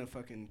 guys. I'm gonna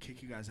fucking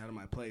kick you guys out of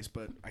my place,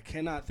 but I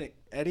cannot think.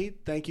 Eddie,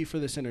 thank you for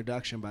this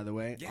introduction, by the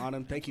way. Yeah,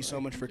 Autumn, thank you so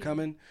much for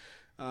coming.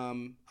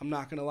 I'm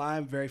not gonna lie,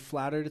 I'm very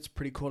flattered. It's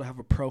pretty cool to have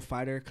a pro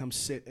fighter come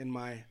sit in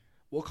my,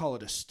 we'll call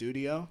it a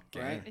studio,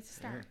 right? It's a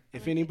start.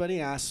 If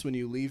anybody asks when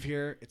you leave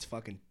here, it's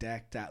fucking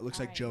decked out. It looks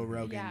like Joe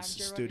Rogan's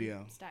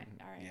studio. All right.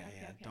 Yeah,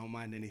 Okay. don't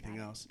mind anything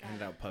else.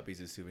 Handed out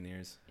puppies as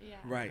souvenirs. Yeah.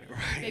 Right.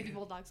 Baby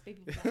bulldogs.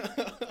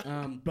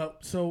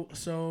 But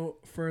so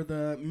for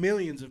the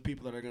millions of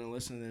people that are gonna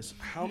listen to this,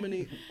 how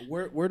many?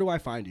 Where do I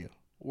find you?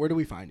 Where do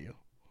we find you?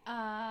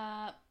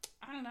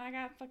 I don't know. I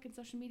got fucking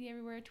social media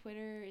everywhere: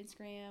 Twitter,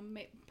 Instagram,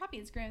 probably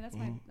Instagram. That's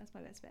my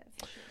best bet.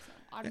 For sure.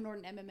 So, Auttumn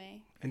Norton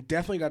MMA. And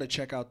definitely got to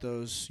check out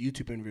those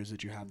YouTube interviews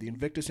that you have. The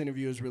Invictus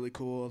interview is really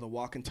cool. The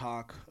walk and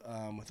talk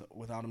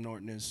with Auttumn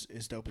Norton is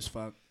dope as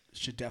fuck.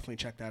 Should definitely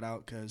check that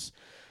out because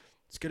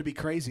it's gonna be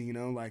crazy. You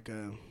know, like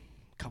a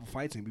couple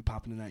fights gonna be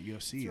popping in that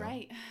UFC. That's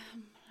right.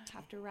 I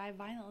have to arrive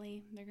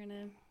violently. They're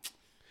gonna.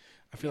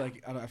 I feel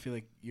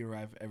like you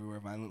arrive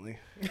everywhere violently.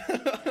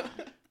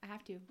 I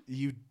have to.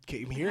 You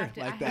came here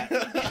like that.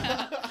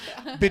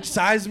 Yeah. Bitch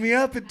sized me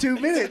up in 2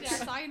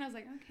 minutes. I saw you and I was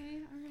like, okay,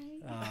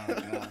 all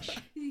right. Oh gosh.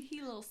 He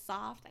a little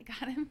soft. I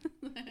got him.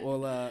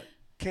 Well,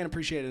 can't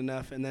appreciate it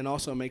enough. And then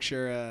also make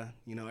sure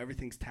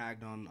everything's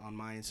tagged on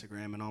my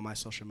Instagram and all my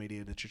social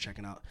media that you're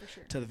checking out. For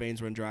sure. To the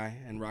Veins Run Dry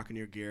and rocking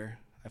your gear.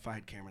 If I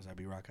had cameras, I'd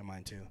be rocking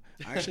mine too.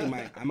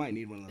 I might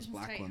need one of those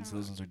black ones.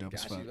 Those ones are dope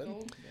as fuck.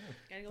 Gotta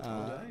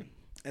go.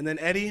 And then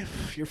Eddie,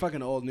 you're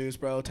fucking old news,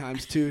 bro.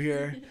 ×2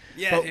 here.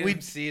 Yeah, but dude, we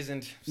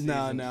seasoned.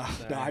 No.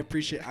 I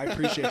appreciate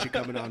you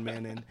coming on,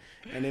 man.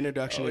 And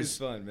introduction Always is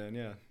fun, man.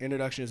 Yeah.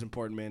 Introduction is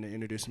important, man. And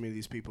introducing me to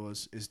these people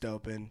is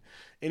dope. And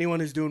anyone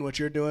who's doing what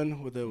you're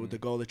doing with the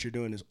goal that you're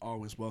doing is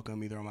always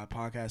welcome, either on my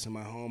podcast, in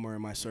my home, or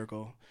in my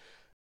circle.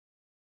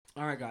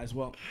 All right, guys.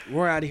 Well,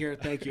 we're out of here.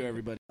 Thank you,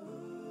 everybody.